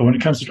 But when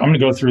it comes to, I'm going to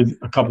go through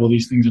a couple of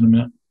these things in a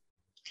minute.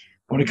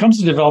 When it comes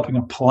to developing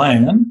a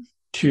plan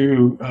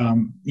to,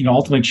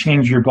 ultimately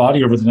change your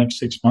body over the next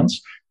 6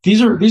 months,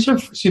 these are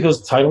see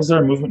those titles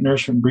there: movement,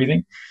 nourishment,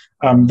 breathing.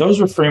 Those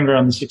are framed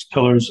around the 6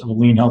 pillars of a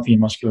lean, healthy,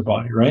 and muscular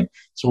body, right?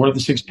 So what are the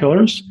 6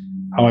 pillars?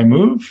 How I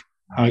move,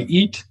 how I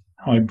eat,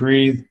 how I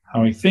breathe,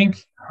 how I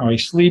think, how I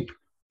sleep,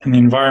 and the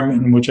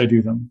environment in which I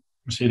do them.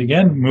 I'll say it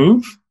again: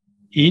 move,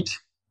 eat,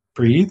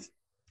 breathe,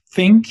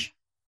 think,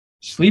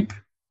 sleep,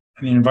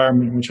 and the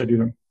environment in which I do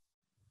them.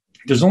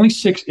 There's only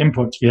 6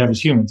 inputs we have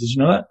as humans. Did you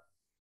know that?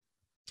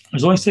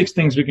 There's only 6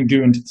 things we can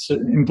do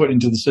input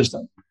into the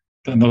system.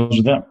 Then those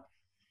are them,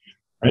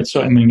 right?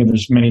 So, and then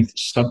there's many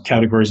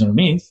subcategories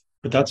underneath,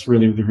 but that's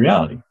really the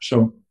reality.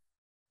 So,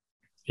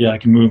 yeah, I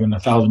can move in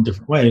 1,000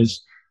 different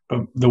ways,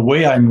 but the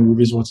way I move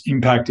is what's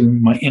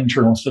impacting my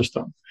internal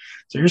system.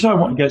 So here's how I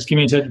want you guys, give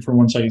me attention for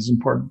 1 second. It's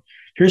important.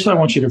 Here's how I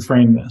want you to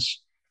frame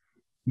this.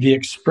 The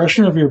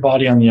expression of your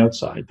body on the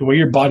outside, the way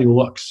your body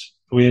looks,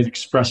 the way it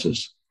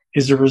expresses,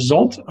 is a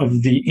result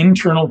of the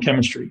internal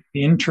chemistry,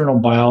 the internal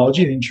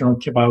biology, the internal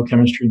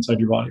biochemistry inside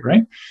your body,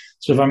 right?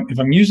 So if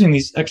I'm using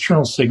these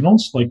external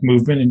signals like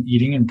movement and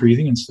eating and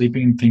breathing and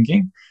sleeping and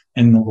thinking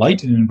and the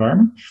light and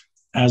environment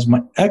as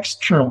my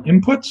external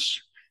inputs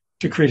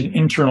to create an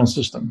internal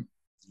system.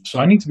 So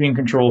I need to be in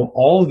control of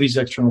all of these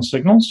external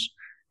signals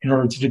in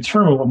order to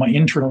determine what my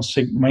internal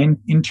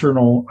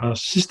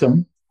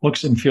system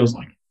looks and feels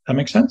like. That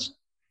makes sense?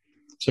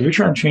 So if you're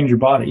trying to change your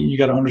body, you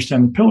got to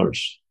understand the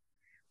pillars,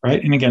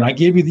 right? And again, I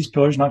gave you these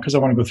pillars not because I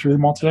want to go through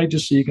them all today,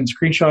 just so you can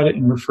screenshot it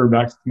and refer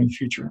back to them in the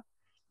future.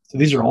 So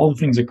these are all the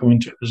things that go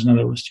into it. There's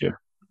another list here,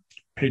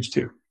 page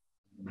 2.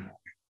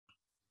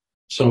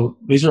 So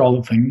these are all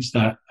the things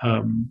that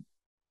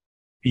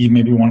you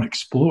maybe want to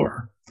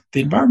explore.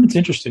 The environment's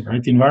interesting,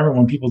 right? The environment,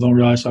 when people don't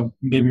realize how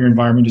maybe your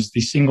environment is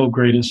the single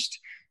greatest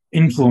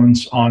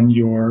influence on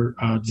your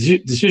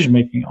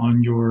decision-making,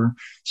 on your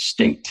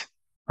state,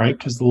 right?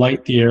 Because the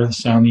light, the air, the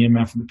sound, the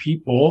EMF, and the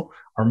people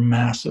are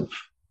massive,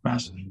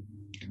 massive. So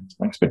I'm not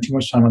going to spend too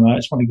much time on that. I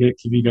just want to give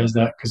you guys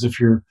that, because if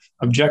your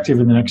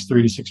objective in the next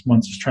 3 to 6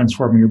 months is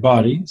transforming your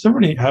body, does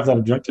everybody have that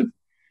objective?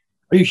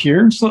 Are you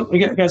here? So,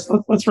 guys,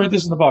 let's write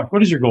this in the box.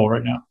 What is your goal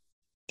right now?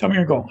 Tell me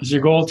your goal. Is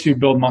your goal to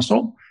build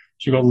muscle?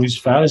 Is your goal to lose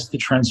fat? Is it to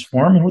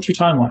transform? And what's your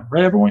timeline?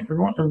 Right,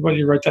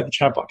 everybody write that in the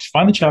chat box.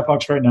 Find the chat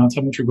box right now and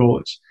tell me what your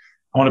goal is.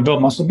 I want to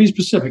build muscle. Be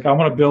specific. I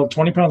want to build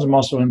 20 pounds of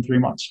muscle in 3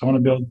 months. I want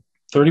to build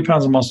 30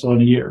 pounds of muscle in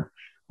a year.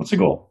 What's the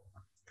goal?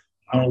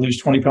 I want to lose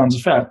 20 pounds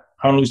of fat.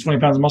 I want to lose 20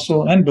 pounds of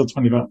muscle and build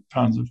 20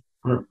 pounds of,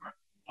 or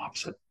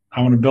opposite.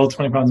 I want to build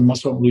 20 pounds of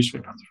muscle and lose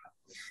 20 pounds of fat.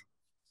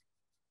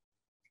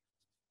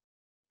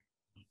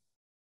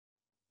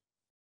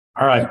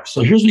 All right,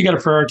 so here's what you got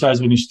to prioritize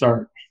when you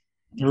start.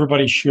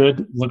 Everybody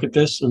should look at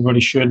this.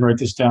 Everybody should write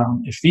this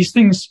down. If these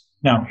things,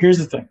 now here's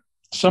the thing.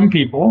 Some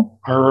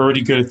people are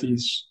already good at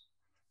these.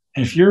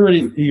 And if you're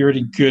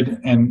already good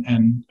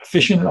and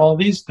efficient at all of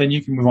these, then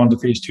you can move on to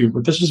phase 2.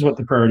 But this is what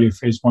the priority of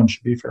phase 1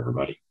 should be for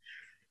everybody.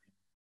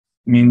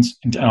 It means,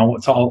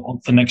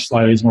 the next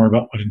slide is more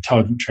about what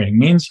intelligent training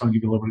means. So I'll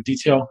give you a little bit of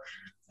detail.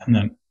 And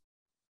then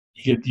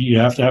you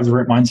have to have the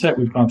right mindset.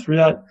 We've gone through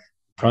that.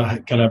 Probably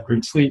got to have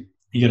great sleep.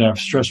 You got to have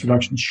stress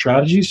reduction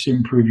strategies to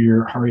improve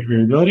your heart rate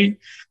variability.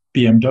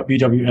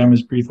 BWM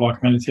is breathe,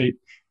 walk, meditate.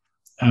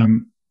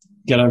 You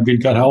got to have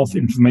good gut health,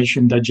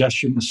 inflammation,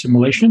 digestion,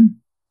 assimilation.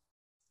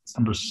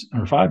 That's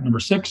number 5. Number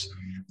 6,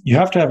 you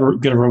have to have a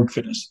good aerobic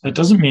fitness. That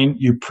doesn't mean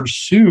you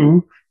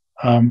pursue.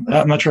 I'm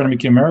not trying to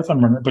make you a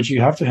marathon runner, but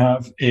you have to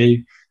have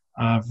a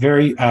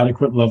very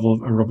adequate level of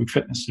aerobic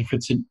fitness. If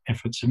it's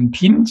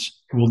impedance,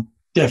 it will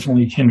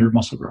definitely hinder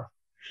muscle growth.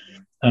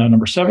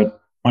 Number 7,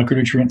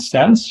 micronutrient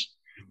status.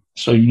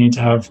 So you need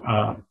to have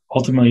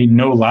ultimately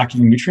no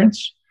lacking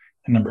nutrients.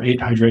 And number 8,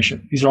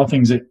 hydration. These are all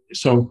things that,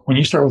 so when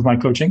you start with my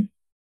coaching,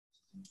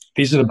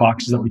 these are the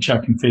boxes that we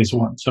check in phase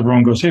 1. So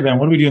everyone goes, hey, man,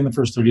 what do we do in the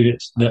first 30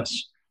 days?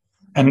 This.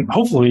 And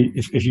hopefully,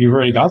 if you've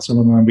already got some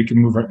of them, we can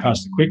move right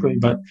past it quickly.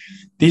 But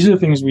these are the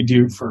things we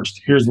do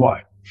first. Here's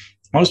why.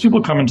 Most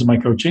people come into my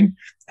coaching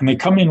and they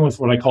come in with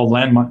what I call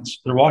landmines.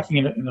 They're walking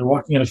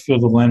in a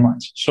field of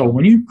landmines. So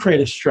when you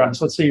create a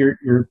stress, let's say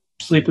your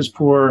sleep is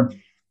poor,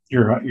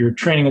 your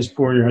training is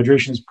poor, your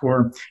hydration is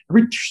poor.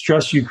 Every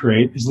stress you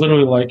create is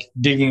literally like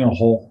digging a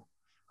hole.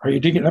 Right? You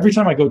dig it every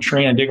time I go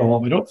train, I dig a hole.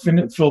 If I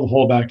don't fill the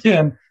hole back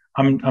in,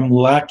 I'm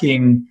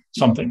lacking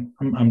something.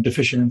 I'm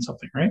deficient in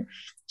something, right?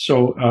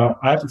 So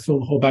I have to fill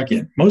the hole back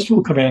in. Most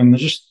people come in and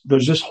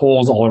there's just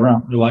holes all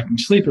around. They're lacking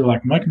sleep, they're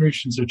lacking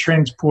micronutrients, their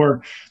training's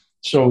poor.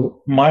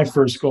 So my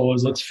first goal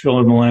is let's fill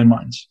in the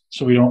landmines.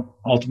 So we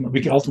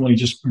can ultimately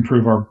just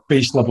improve our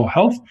base level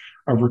health,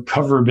 our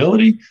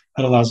recoverability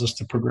that allows us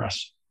to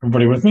progress.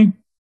 Everybody with me?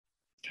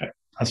 Okay,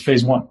 that's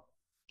phase 1.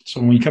 So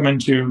when we come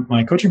into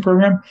my coaching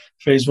program,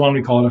 phase 1,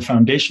 we call it a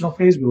foundational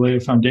phase. We lay a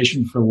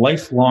foundation for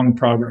lifelong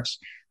progress,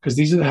 because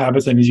these are the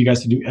habits I need you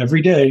guys to do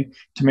every day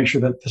to make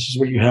sure that this is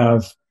what you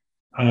have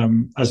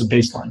as a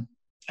baseline.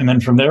 And then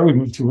from there, we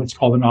move to what's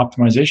called an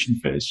optimization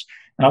phase.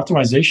 And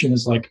optimization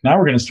is like, now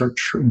we're going to start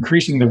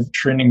increasing the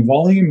training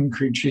volume,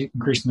 increasing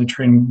the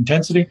training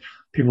intensity.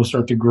 People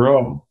start to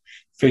grow.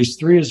 Phase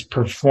 3 is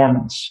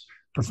performance.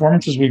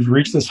 Performance is we've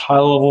reached this high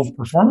level of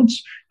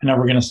performance, and now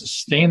we're going to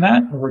sustain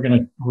that.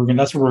 And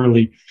that's what we're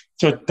really,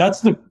 so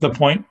that's the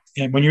point.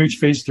 And when you reach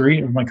phase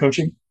 3 of my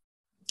coaching,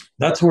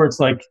 that's where it's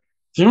like,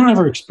 you don't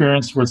ever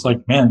experience where it's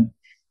like, man,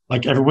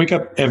 like I wake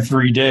up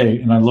every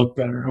day and I look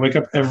better. I wake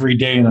up every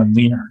day and I'm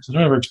leaner. So I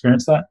don't ever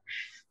experience that.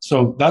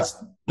 So that's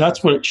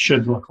what it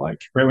should look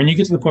like, right? When you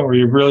get to the point where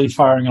you're really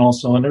firing on all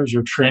cylinders,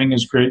 your training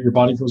is great, your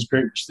body feels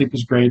great, your sleep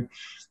is great,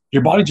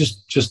 your body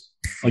just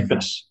like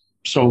this.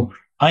 So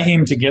I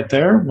aim to get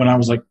there when I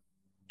was like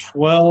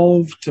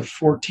 12 to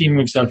 14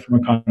 weeks out from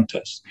a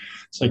contest.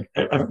 It's like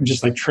I'm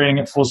just like training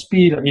at full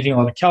speed. I'm eating a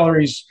lot of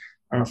calories,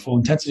 or full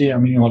intensity.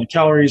 I'm eating a lot of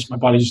calories. My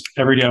body just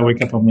every day I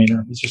wake up, I'm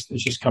leaner. It's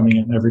just coming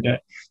in every day.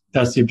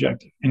 That's the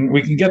objective, and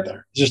we can get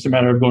there. It's just a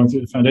matter of going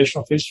through the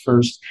foundational phase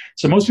first.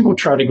 So most people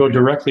try to go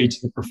directly to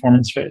the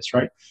performance phase,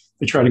 right?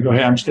 They try to go,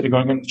 hey, I'm just going to go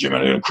into the gym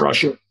and I'm going to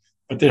crush it.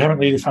 But they haven't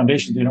laid the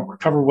foundation. They don't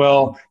recover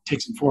well. It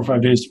takes them 4 or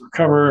 5 days to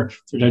recover.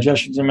 Their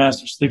digestion's a mess.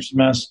 Their sleep's a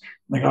mess.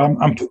 Like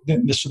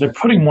so they're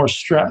putting more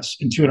stress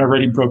into an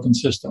already broken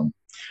system,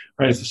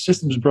 right? If the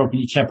system is broken,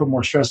 you can't put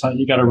more stress on it.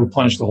 You got to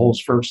replenish the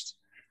holes first.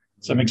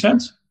 Does that make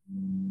sense?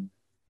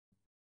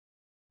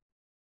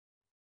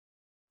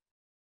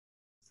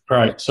 All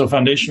right. So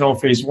foundational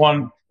phase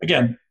 1.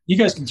 Again, you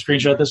guys can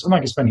screenshot this. I'm not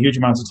going to spend huge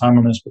amounts of time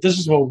on this, but this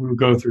is what we would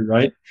go through,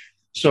 right?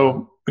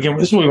 So again,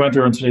 this is what we went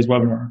through on today's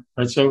webinar,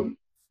 right? So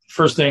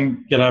first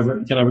thing, you gotta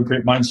have a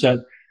great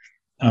mindset.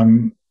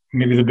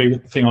 Maybe the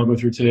big thing I'll go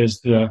through today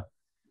is the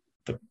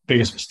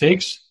biggest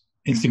mistakes: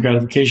 instant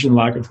gratification,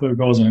 lack of clear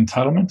goals, and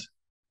entitlement.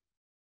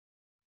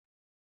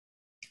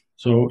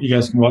 So you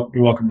guys can be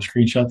welcome to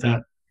screenshot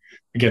that.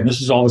 Again,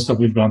 this is all the stuff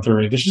we've gone through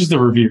already. This is the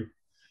review.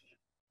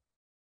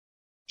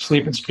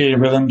 Sleep and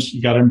circadian rhythms,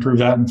 you got to improve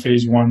that in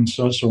phase 1.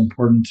 So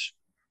important.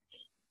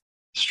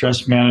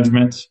 Stress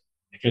management.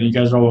 Again, you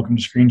guys are all welcome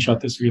to screenshot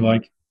this if you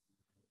like.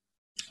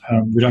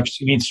 You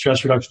need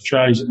stress reduction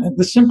strategies. And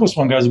the simplest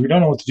one, guys, if we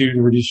don't know what to do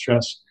to reduce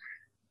stress,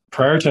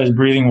 prioritize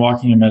breathing,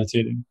 walking, and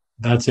meditating.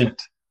 That's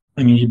it.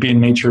 I mean, you be in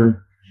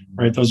nature,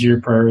 right? Those are your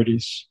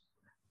priorities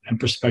and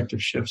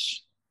perspective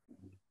shifts.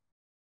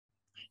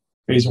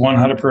 Phase 1,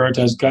 how to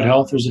prioritize gut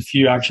health. There's a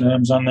few action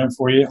items on there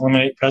for you.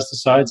 Eliminate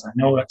pesticides. I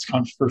know that's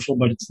controversial,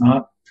 but it's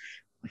not.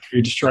 If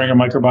you're destroying your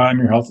microbiome,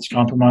 your health is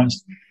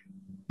compromised.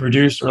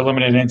 Reduce or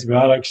eliminate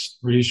antibiotics.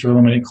 Reduce or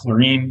eliminate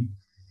chlorine.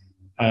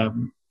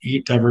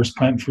 Eat diverse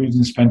plant foods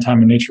and spend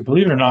time in nature.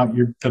 Believe it or not,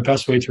 the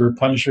best way to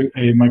replenish a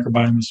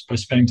microbiome is by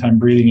spending time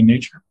breathing in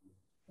nature.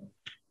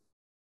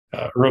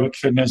 Aerobic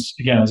fitness.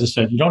 Again, as I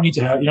said, you don't need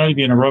to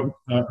be an aerobic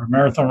or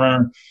marathon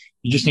runner.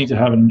 You just need to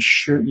have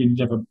you need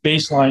to have a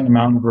baseline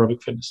amount of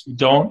aerobic fitness. If you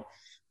don't,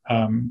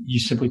 you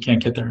simply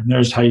can't get there. And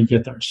there's how you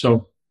get there.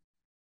 So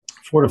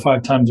 4 to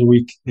 5 times a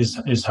week is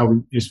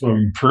where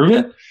we improve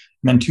it, and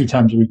then 2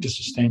 times a week to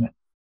sustain it.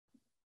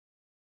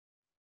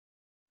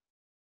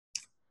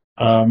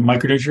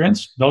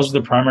 Micronutrients, those are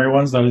the primary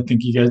ones that I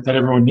think that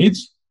everyone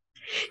needs.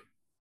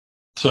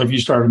 So if you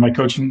started my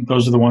coaching,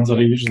 those are the ones that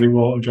I usually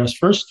will address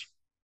first.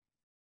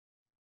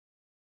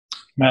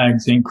 mag,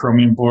 zinc,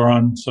 chromium,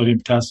 boron, sodium,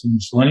 potassium,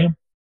 selenium.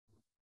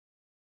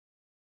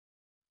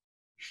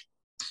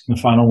 The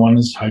final one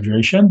is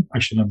hydration.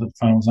 Actually, no, the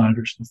final is not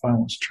hydration. The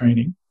final is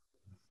training.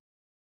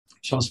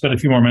 So I'll spend a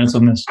few more minutes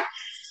on this.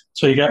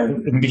 So you got,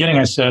 in the beginning,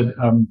 I said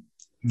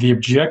the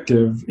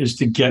objective is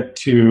to get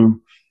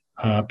to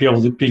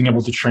being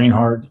able to train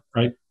hard,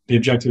 right? The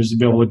objective is to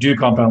be able to do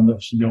compound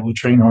lifts and be able to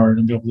train hard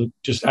and be able to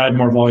just add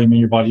more volume and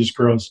your body just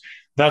grows.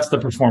 That's the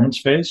performance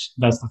phase.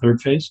 That's the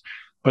third phase.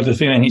 But the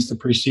thing that needs to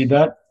precede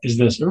that is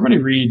this. Everybody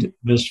read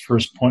this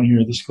first point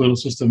here, the skeletal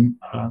system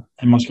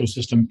and muscular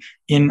system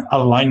in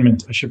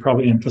alignment. I should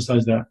probably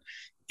emphasize that.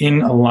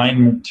 In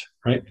alignment,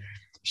 right?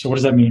 So what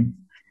does that mean?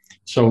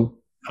 So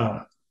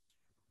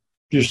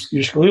your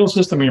skeletal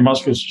system and your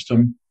muscular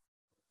system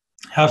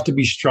have to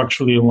be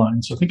structurally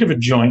aligned. So think of a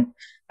joint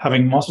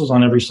having muscles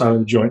on every side of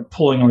the joint,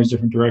 pulling all these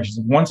different directions.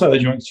 If one side of the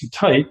joint is too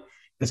tight,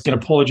 it's going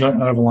to pull the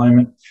joint out of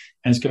alignment,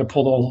 and it's going to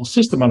pull the whole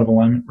system out of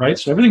alignment, right?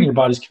 So everything in your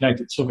body is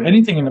connected. So if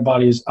anything in the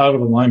body is out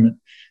of alignment,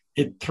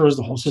 it throws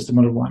the whole system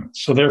out of alignment.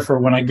 So therefore,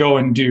 when I go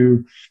and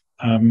do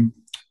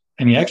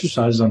any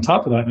exercises on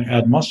top of that and I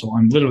add muscle,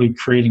 I'm literally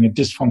creating a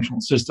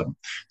dysfunctional system.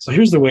 So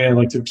here's the way I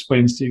like to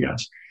explain this to you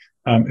guys.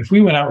 If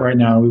we went out right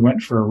now, we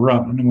went for a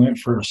run and we went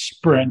for a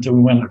sprint and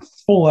we went a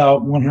full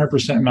out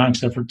 100%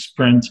 max effort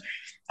sprint,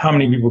 how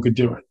many people could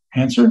do it?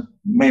 Answer,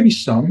 maybe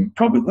some,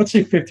 probably, let's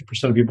say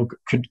 50% of people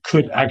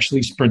could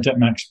actually sprint at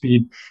max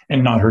speed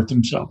and not hurt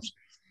themselves.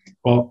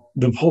 Well,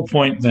 the whole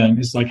point then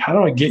is like, how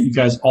do I get you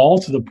guys all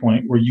to the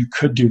point where you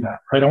could do that,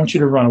 right? I want you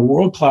to run a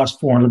world-class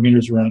 400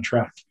 meters around a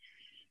track.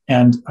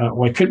 And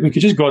we could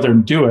just go out there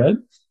and do it.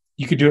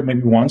 You could do it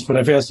maybe once, but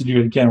if you have to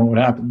do it again, what would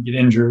happen? You get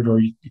injured or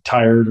you get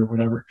tired or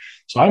whatever.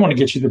 So I want to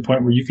get you to the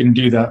point where you can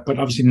do that, but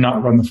obviously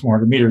not run the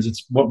 400 meters.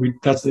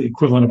 That's the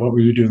equivalent of what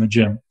we would do in the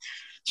gym.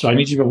 So I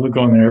need you to be able to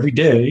go in there every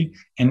day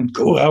and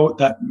go out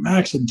that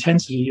max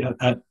intensity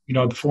at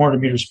the 400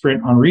 meter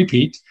sprint on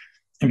repeat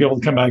and be able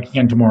to come back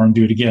again tomorrow and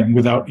do it again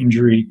without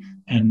injury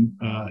and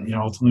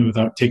ultimately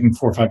without taking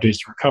 4 or 5 days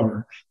to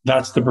recover.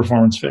 That's the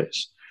performance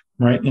phase,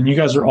 right? And you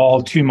guys are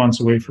all 2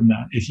 months away from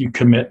that if you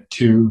commit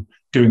to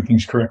doing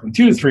things correctly,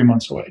 2 to 3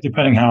 months away,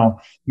 depending how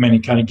many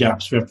kind of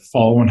gaps we have to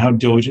follow and how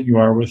diligent you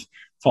are with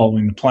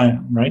following the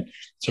plan, right?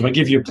 So if I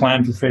give you a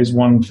plan for phase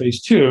 1 and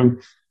phase 2,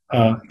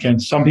 again,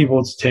 some people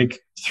it's take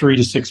 3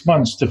 to 6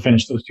 months to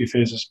finish those 2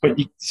 phases. But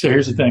so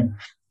here's the thing.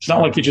 It's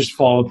not like you just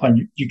follow the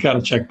plan. You got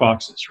to check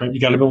boxes, right?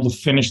 You got to be able to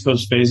finish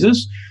those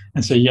phases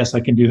and say, yes, I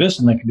can do this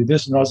and I can do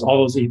this. And all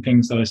those 8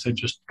 things that I said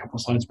just a couple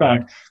of slides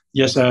back.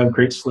 Yes, I have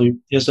great sleep.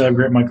 Yes, I have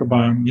great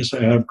microbiome. Yes,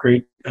 I have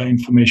great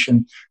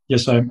inflammation.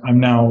 Yes, I'm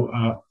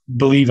now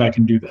believe I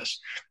can do this.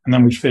 And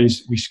then we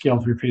scale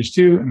through phase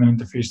 2 and then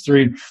into phase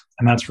 3.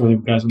 And that's really,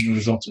 guys, when the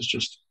results is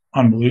just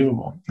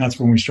unbelievable. That's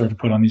when we start to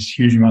put on these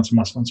huge amounts of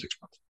muscle in 6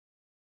 months.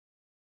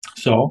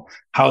 So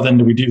how then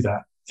do we do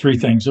that? 3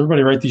 things.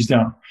 Everybody write these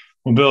down.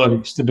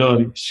 Mobility,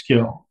 stability,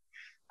 skill.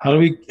 How do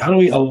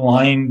we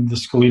align the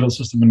skeletal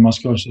system and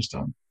muscular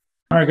system?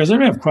 All right, guys,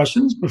 anybody have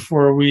questions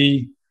before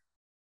we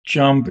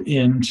jump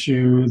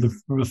into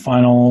the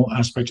final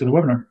aspect of the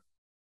webinar?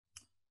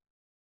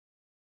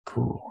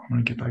 Cool. I'm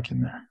going to get back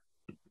in there.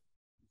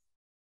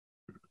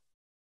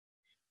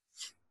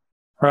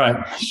 All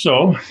right.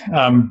 So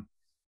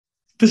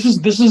this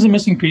is a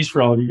missing piece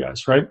for all of you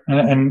guys, right?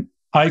 And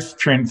I've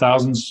trained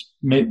thousands,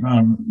 maybe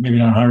not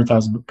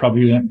 100,000, but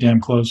probably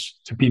damn close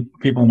to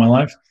people in my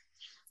life.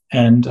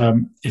 And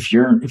if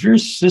your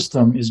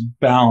system is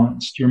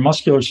balanced, your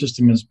muscular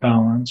system is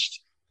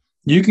balanced,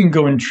 you can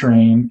go and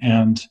train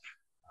and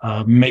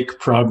make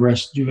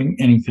progress doing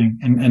anything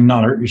and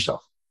not hurt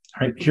yourself.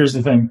 All right. Here's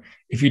the thing.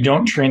 If you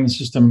don't train the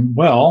system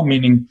well,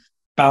 meaning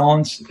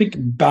balanced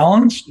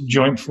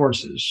joint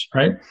forces,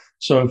 right?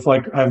 So if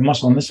like I have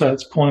muscle on this side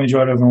that's pulling the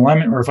joint out of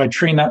alignment, or if I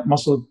train that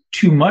muscle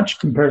too much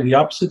compared to the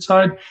opposite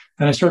side,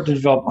 then I start to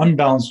develop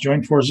unbalanced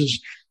joint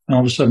forces, and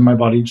all of a sudden my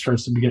body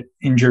starts to get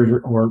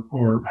injured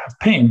or have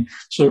pain.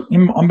 So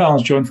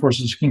unbalanced joint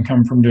forces can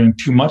come from doing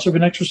too much of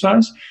an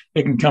exercise.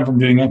 It can come from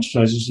doing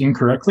exercises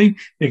incorrectly.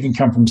 It can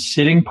come from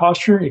sitting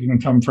posture. It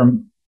can come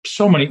from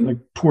so many, like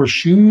poor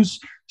shoes,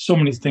 so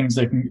many things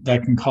that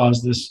can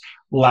cause this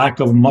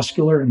lack of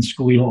muscular and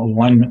skeletal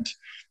alignment.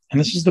 And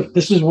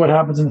this is what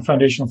happens in the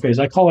foundational phase.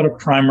 I call it a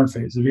primer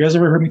phase. Have you guys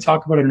ever heard me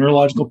talk about a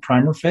neurological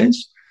primer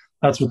phase?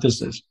 That's what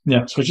this is.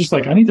 Yeah. So it's just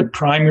like, I need to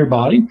prime your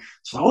body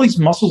so all these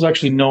muscles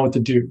actually know what to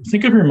do.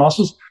 Think of your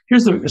muscles.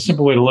 Here's a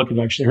simple way to look at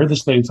it, actually. I heard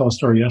this lady tell a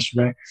story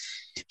yesterday.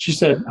 She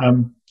said, I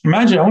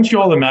want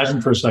you all to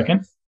imagine for a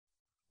second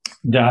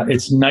that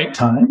it's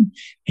nighttime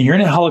and you're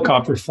in a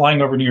helicopter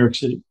flying over New York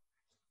City.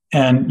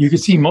 And you can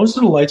see most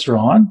of the lights are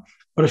on,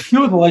 but a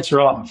few of the lights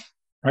are off,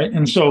 right?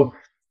 And so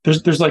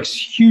there's like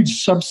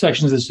huge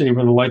subsections of the city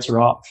where the lights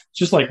are off. It's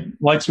just like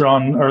lights are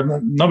on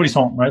or nobody's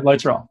home, right?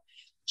 Lights are off.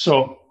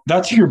 So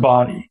that's your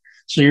body.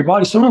 So your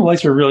body, some of the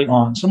lights are really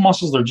on. Some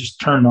muscles are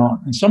just turned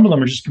on and some of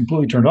them are just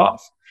completely turned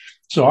off.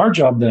 So our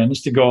job then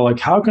is to go like,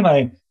 how can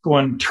I go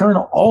and turn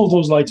all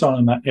those lights on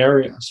in that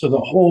area so the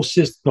whole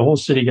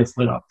city gets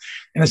lit up,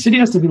 and the city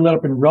has to be lit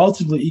up in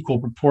relatively equal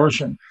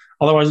proportion.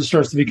 Otherwise, it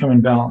starts to become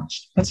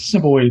imbalanced. That's a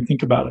simple way to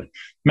think about it.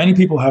 Many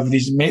people have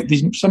these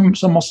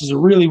some muscles are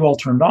really well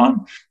turned on,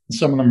 and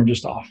some of them are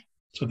just off.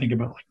 So think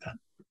about it like that.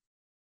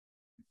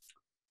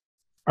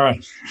 All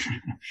right.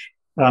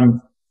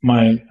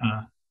 My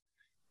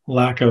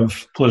lack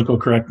of political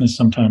correctness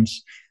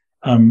sometimes.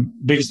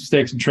 Biggest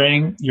mistakes in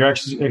training, your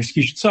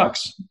execution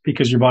sucks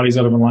because your body's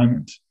out of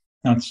alignment.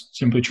 That's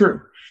simply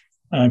true.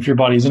 If your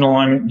body's in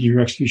alignment,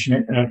 your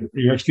execution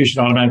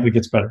automatically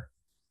gets better.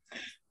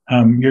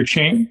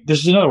 This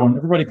is another one.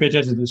 Everybody pay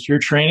attention to this. You're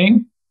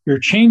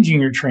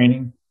changing your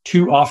training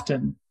too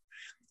often.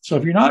 So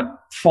if you're not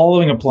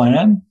following a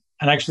plan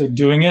and actually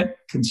doing it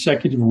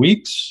consecutive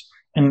weeks,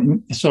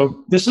 and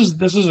so this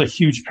is a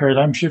huge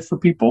paradigm shift for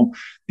people.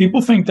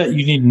 People think that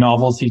you need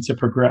novelty to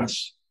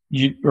progress,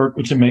 or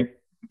to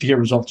get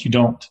results. You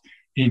don't.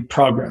 You need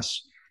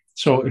progress.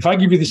 So if I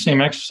give you the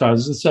same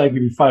exercises, let's say I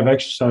give you 5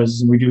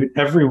 exercises and we do it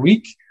every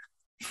week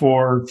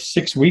for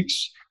 6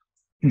 weeks,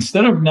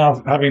 instead of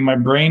now having my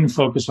brain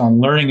focus on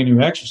learning a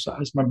new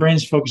exercise, my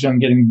brain's focused on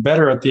getting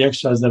better at the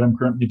exercise that I'm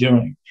currently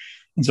doing.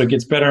 And so it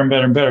gets better and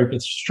better and better. It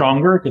gets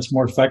stronger. It gets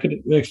more effective.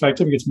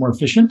 It gets more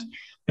efficient.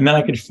 And then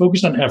I could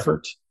focus on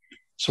effort.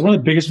 So one of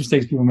the biggest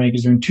mistakes people make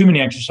is doing too many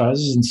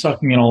exercises and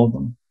sucking in all of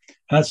them.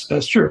 And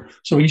that's true.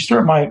 So when you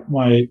start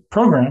my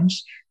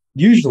programs,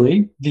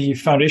 usually the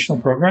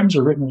foundational programs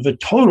are written with a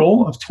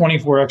total of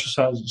 24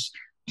 exercises.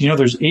 Do you know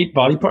there's 8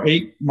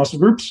 muscle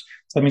groups?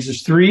 So that means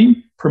there's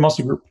 3 per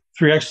muscle group,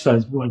 3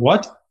 exercises. You're like,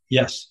 what?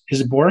 Yes.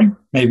 Is it boring?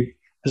 Maybe.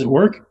 Does it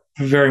work?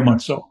 Very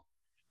much so.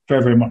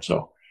 Very, very much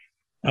so.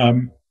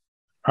 All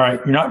right.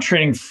 You're not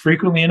training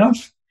frequently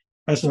enough.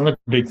 That's another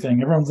big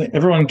thing.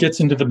 Everyone gets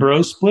into the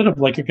bro split of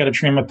like, I got to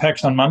train my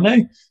pecs on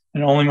Monday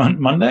and only on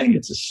Monday.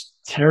 It's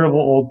a terrible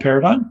old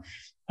paradigm.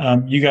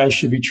 You guys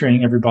should be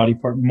training every body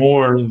part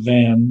more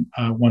than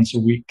once a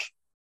week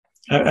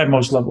at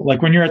most level.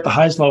 Like when you're at the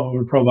highest level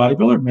of a pro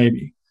bodybuilder,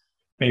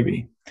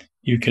 maybe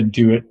you can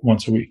do it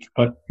once a week.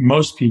 But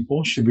most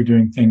people should be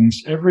doing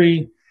things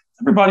every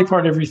body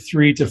part every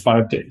 3 to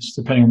 5 days,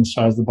 depending on the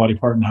size of the body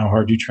part and how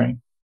hard you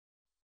train.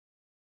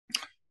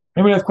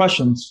 Anybody have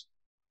questions?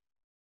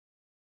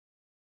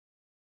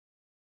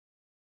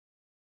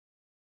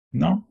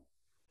 No?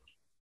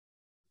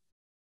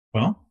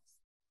 Well,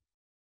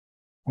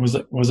 was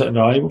that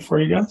valuable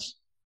for you guys?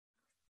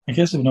 I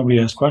guess if nobody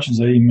has questions,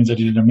 that even means I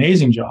did an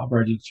amazing job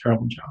or I did a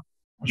terrible job.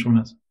 Which one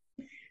is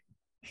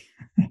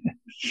it?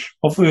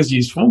 Hopefully it was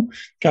useful.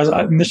 Guys,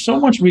 there's so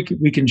much we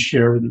can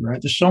share with you,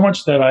 right? There's so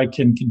much that I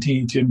can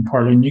continue to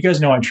impart. And you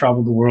guys know I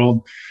traveled the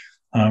world,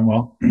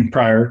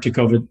 prior to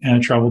COVID, and I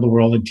traveled the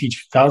world and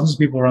teach thousands of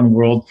people around the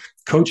world.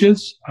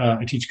 Coaches,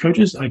 I teach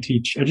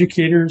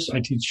educators, I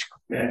teach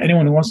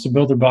anyone who wants to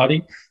build their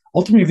body.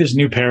 Ultimately, this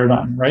new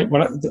paradigm, right?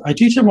 I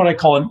teach them what I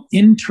call an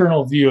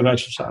internal view of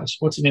exercise.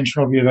 What's an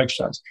internal view of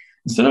exercise?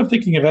 Instead of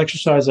thinking of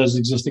exercise as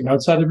existing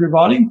outside of your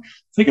body,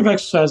 think of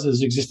exercise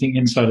as existing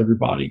inside of your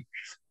body,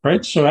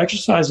 right? So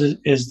exercise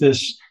is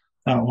this,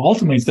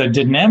 ultimately, it's that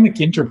dynamic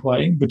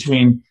interplay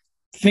between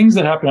things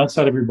that happen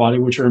outside of your body,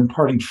 which are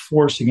imparting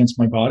force against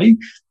my body,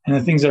 and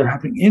the things that are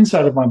happening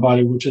inside of my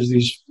body, which is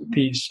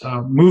these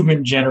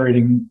movement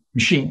generating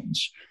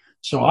machines.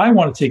 So I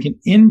want to take an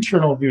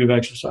internal view of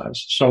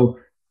exercise. So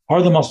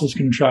are the muscles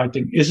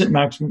contracting? Is it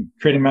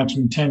creating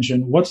maximum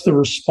tension? What's the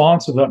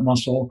response of that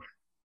muscle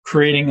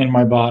creating in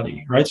my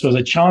body, right? So as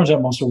I challenge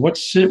that muscle,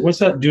 what's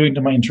that doing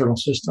to my internal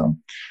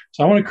system?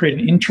 So I want to create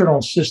an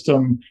internal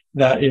system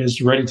that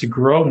is ready to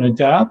grow and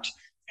adapt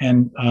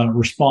and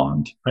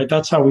respond, right?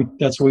 That's how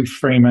we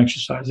frame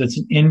exercise. It's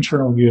an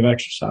internal view of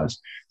exercise.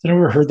 Has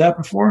anyone ever heard that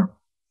before?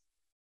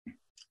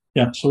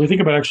 Yeah. So we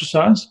think about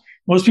exercise.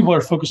 Most people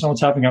are focused on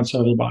what's happening outside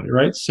of their body,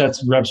 right?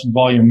 Sets and reps and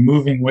volume,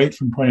 moving weight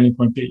from point A to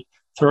point B.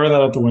 Throw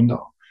that out the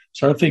window.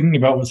 Start thinking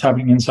about what's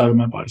happening inside of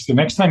my body. So the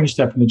next time you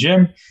step in the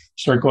gym,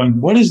 start going,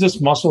 what is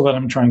this muscle that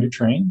I'm trying to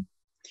train?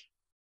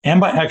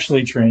 Am I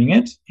actually training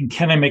it? And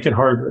can I make it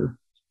harder?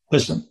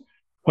 Listen,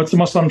 what's the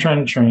muscle I'm trying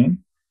to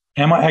train?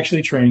 Am I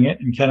actually training it?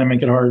 And can I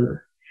make it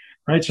harder?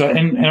 Right? So,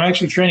 and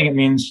actually training it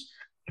means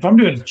if I'm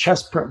doing a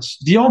chest press,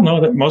 do you all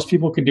know that most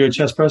people can do a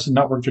chest press and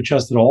not work their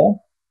chest at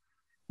all?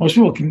 Most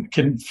people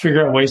can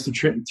figure out ways to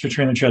train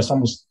their chest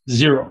almost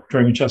zero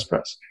during a chest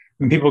press.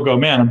 And people go,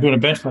 man, I'm doing a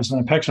bench press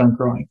and my pecs aren't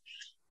growing.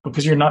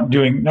 Because you're not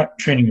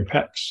training your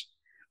pecs,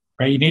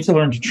 right? You need to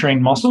learn to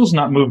train muscles,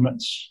 not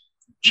movements.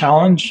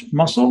 Challenge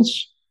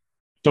muscles,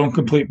 don't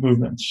complete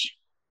movements,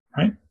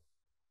 right?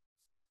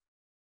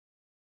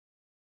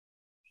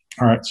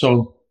 All right.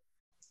 So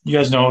you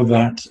guys know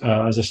that,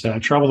 as I said, I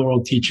travel the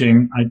world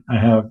teaching. I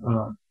have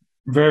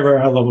very,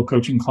 very high level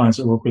coaching clients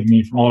that work with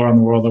me from all around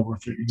the world. I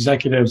work with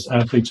executives,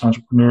 athletes,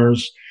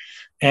 entrepreneurs,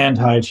 and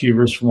high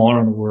achievers from all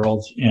around the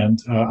world. And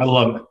I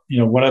love it. You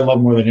know, what I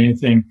love more than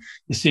anything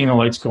is seeing the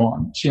lights go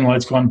on. Seeing the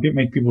lights go on,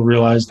 make people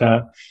realize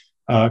that,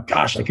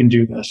 gosh, I can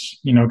do this.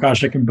 You know,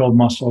 gosh, I can build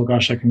muscle.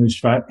 Gosh, I can lose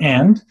fat.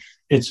 And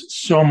it's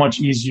so much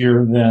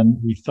easier than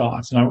we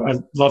thought. And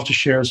I'd love to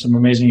share some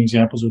amazing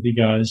examples with you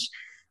guys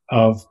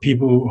of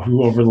people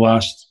who over the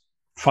last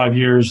 5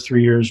 years,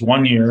 3 years,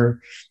 1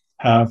 year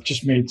have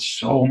just made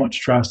so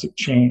much drastic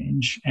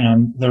change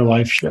and their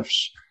life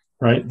shifts,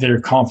 right? Their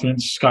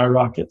confidence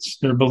skyrockets,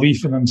 their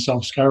belief in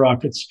themselves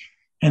skyrockets.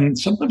 And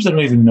sometimes they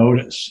don't even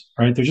notice,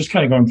 right? They're just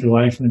kind of going through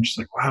life and they're just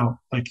like, wow,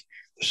 like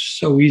this is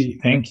so easy.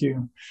 Thank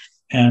you.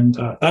 And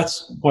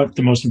that's what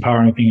the most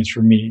empowering thing is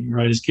for me,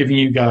 right? Is giving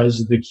you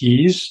guys the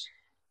keys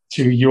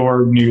to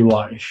your new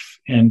life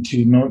and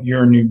to know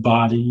your new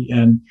body.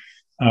 And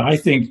I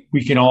think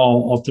we can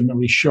all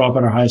ultimately show up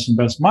at our highest and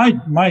best.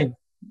 My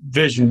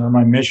vision or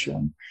my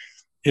mission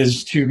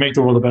is to make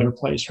the world a better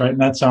place, right? And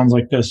that sounds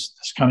like this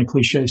kind of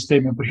cliche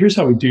statement, but here's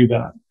how we do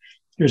that.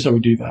 Here's how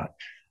we do that.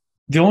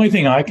 The only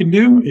thing I can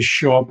do is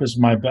show up as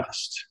my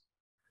best.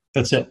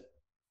 That's it.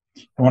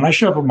 And when I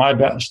show up at my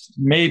best,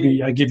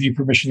 maybe I give you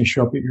permission to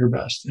show up at your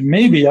best. And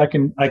maybe I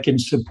can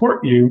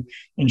support you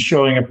in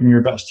showing up in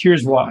your best.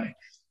 Here's why.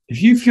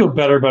 If you feel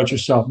better about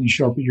yourself and you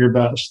show up at your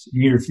best,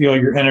 and you feel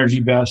your energy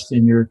best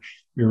and your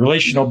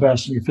relational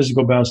best and your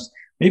physical best,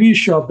 maybe you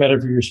show up better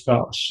for your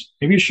spouse.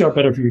 Maybe you show up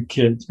better for your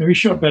kids. Maybe you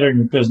show up better in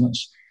your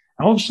business.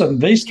 And all of a sudden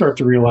they start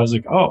to realize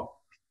like, oh,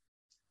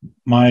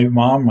 my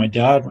mom, my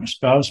dad, my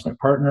spouse, my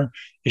partner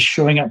is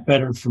showing up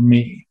better for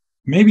me.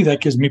 Maybe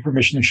that gives me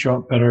permission to show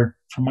up better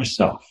for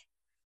myself,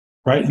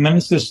 right? And then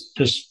it's this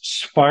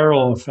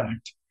spiral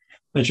effect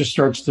that just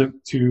starts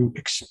to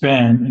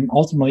expand, and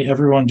ultimately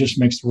everyone just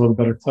makes the world a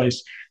better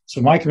place. So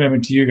my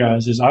commitment to you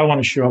guys is I want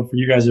to show up for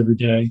you guys every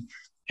day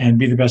and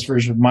be the best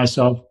version of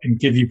myself and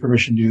give you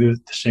permission to do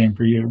the same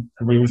for you.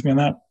 Everybody with me on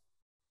that?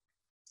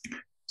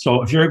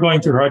 So if you're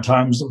going through hard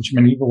times, which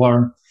many people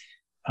are,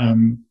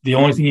 the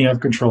only thing you have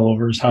control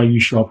over is how you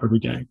show up every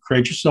day.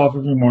 Create yourself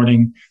every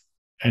morning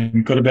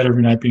and go to bed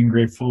every night being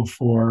grateful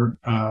for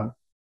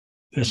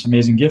this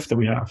amazing gift that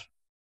we have.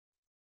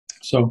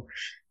 So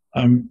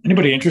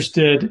anybody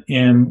interested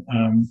in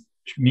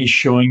me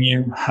showing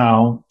you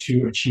how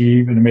to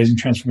achieve an amazing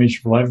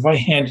transformation for life? If I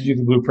handed you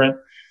the blueprint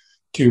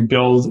to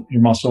build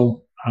your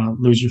muscle,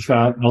 lose your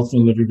fat, and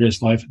ultimately live your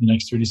greatest life in the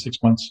next 36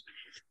 months,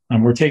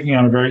 we're taking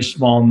on a very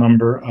small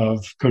number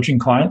of coaching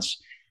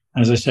clients.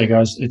 As I say,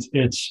 guys,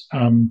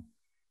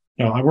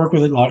 I work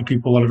with a lot of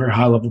people, a lot of very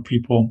high level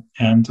people,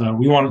 and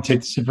we want to take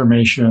this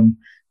information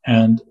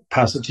and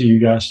pass it to you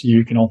guys so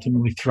you can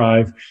ultimately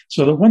thrive.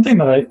 So the one thing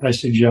that I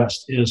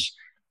suggest is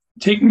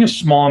taking a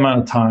small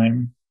amount of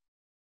time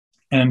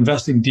and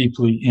investing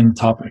deeply in the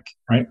topic,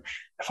 right?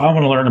 If I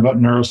want to learn about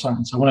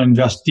neuroscience, I want to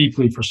invest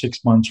deeply for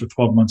 6 months or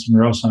 12 months in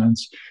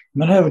neuroscience,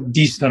 and then I have a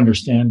decent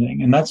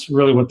understanding. And that's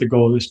really what the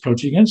goal of this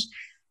coaching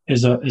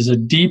is a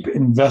deep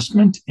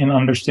investment in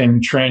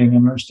understanding training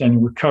and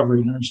understanding recovery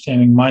and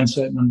understanding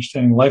mindset and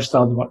understanding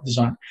lifestyle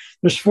design.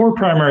 There's 4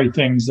 primary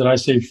things that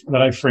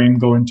I frame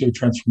go into a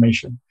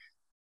transformation: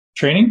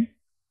 training,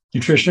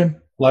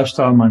 nutrition,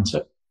 lifestyle, and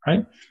mindset,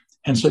 right?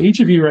 And so each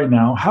of you right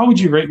now, how would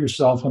you rate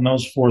yourself on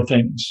those 4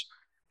 things?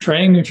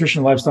 Training,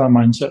 nutrition, lifestyle, and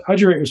mindset. How'd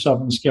you rate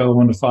yourself on a scale of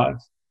 1 to 5?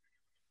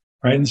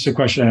 Right? And this is a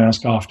question I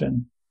ask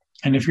often.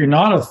 And if you're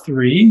not a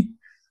 3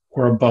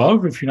 or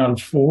above, if you're not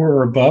a 4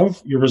 or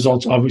above, your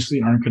results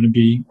obviously aren't going to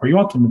be where you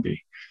want them to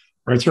be.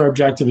 Right? So our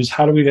objective is,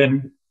 how do we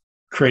then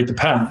create the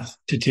path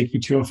to take you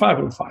to a 5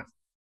 out of 5?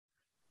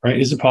 Right?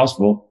 Is it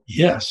possible?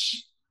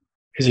 Yes.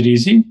 Is it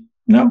easy?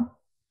 No.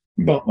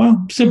 But,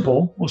 well,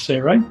 simple, we'll say,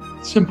 right?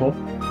 Simple.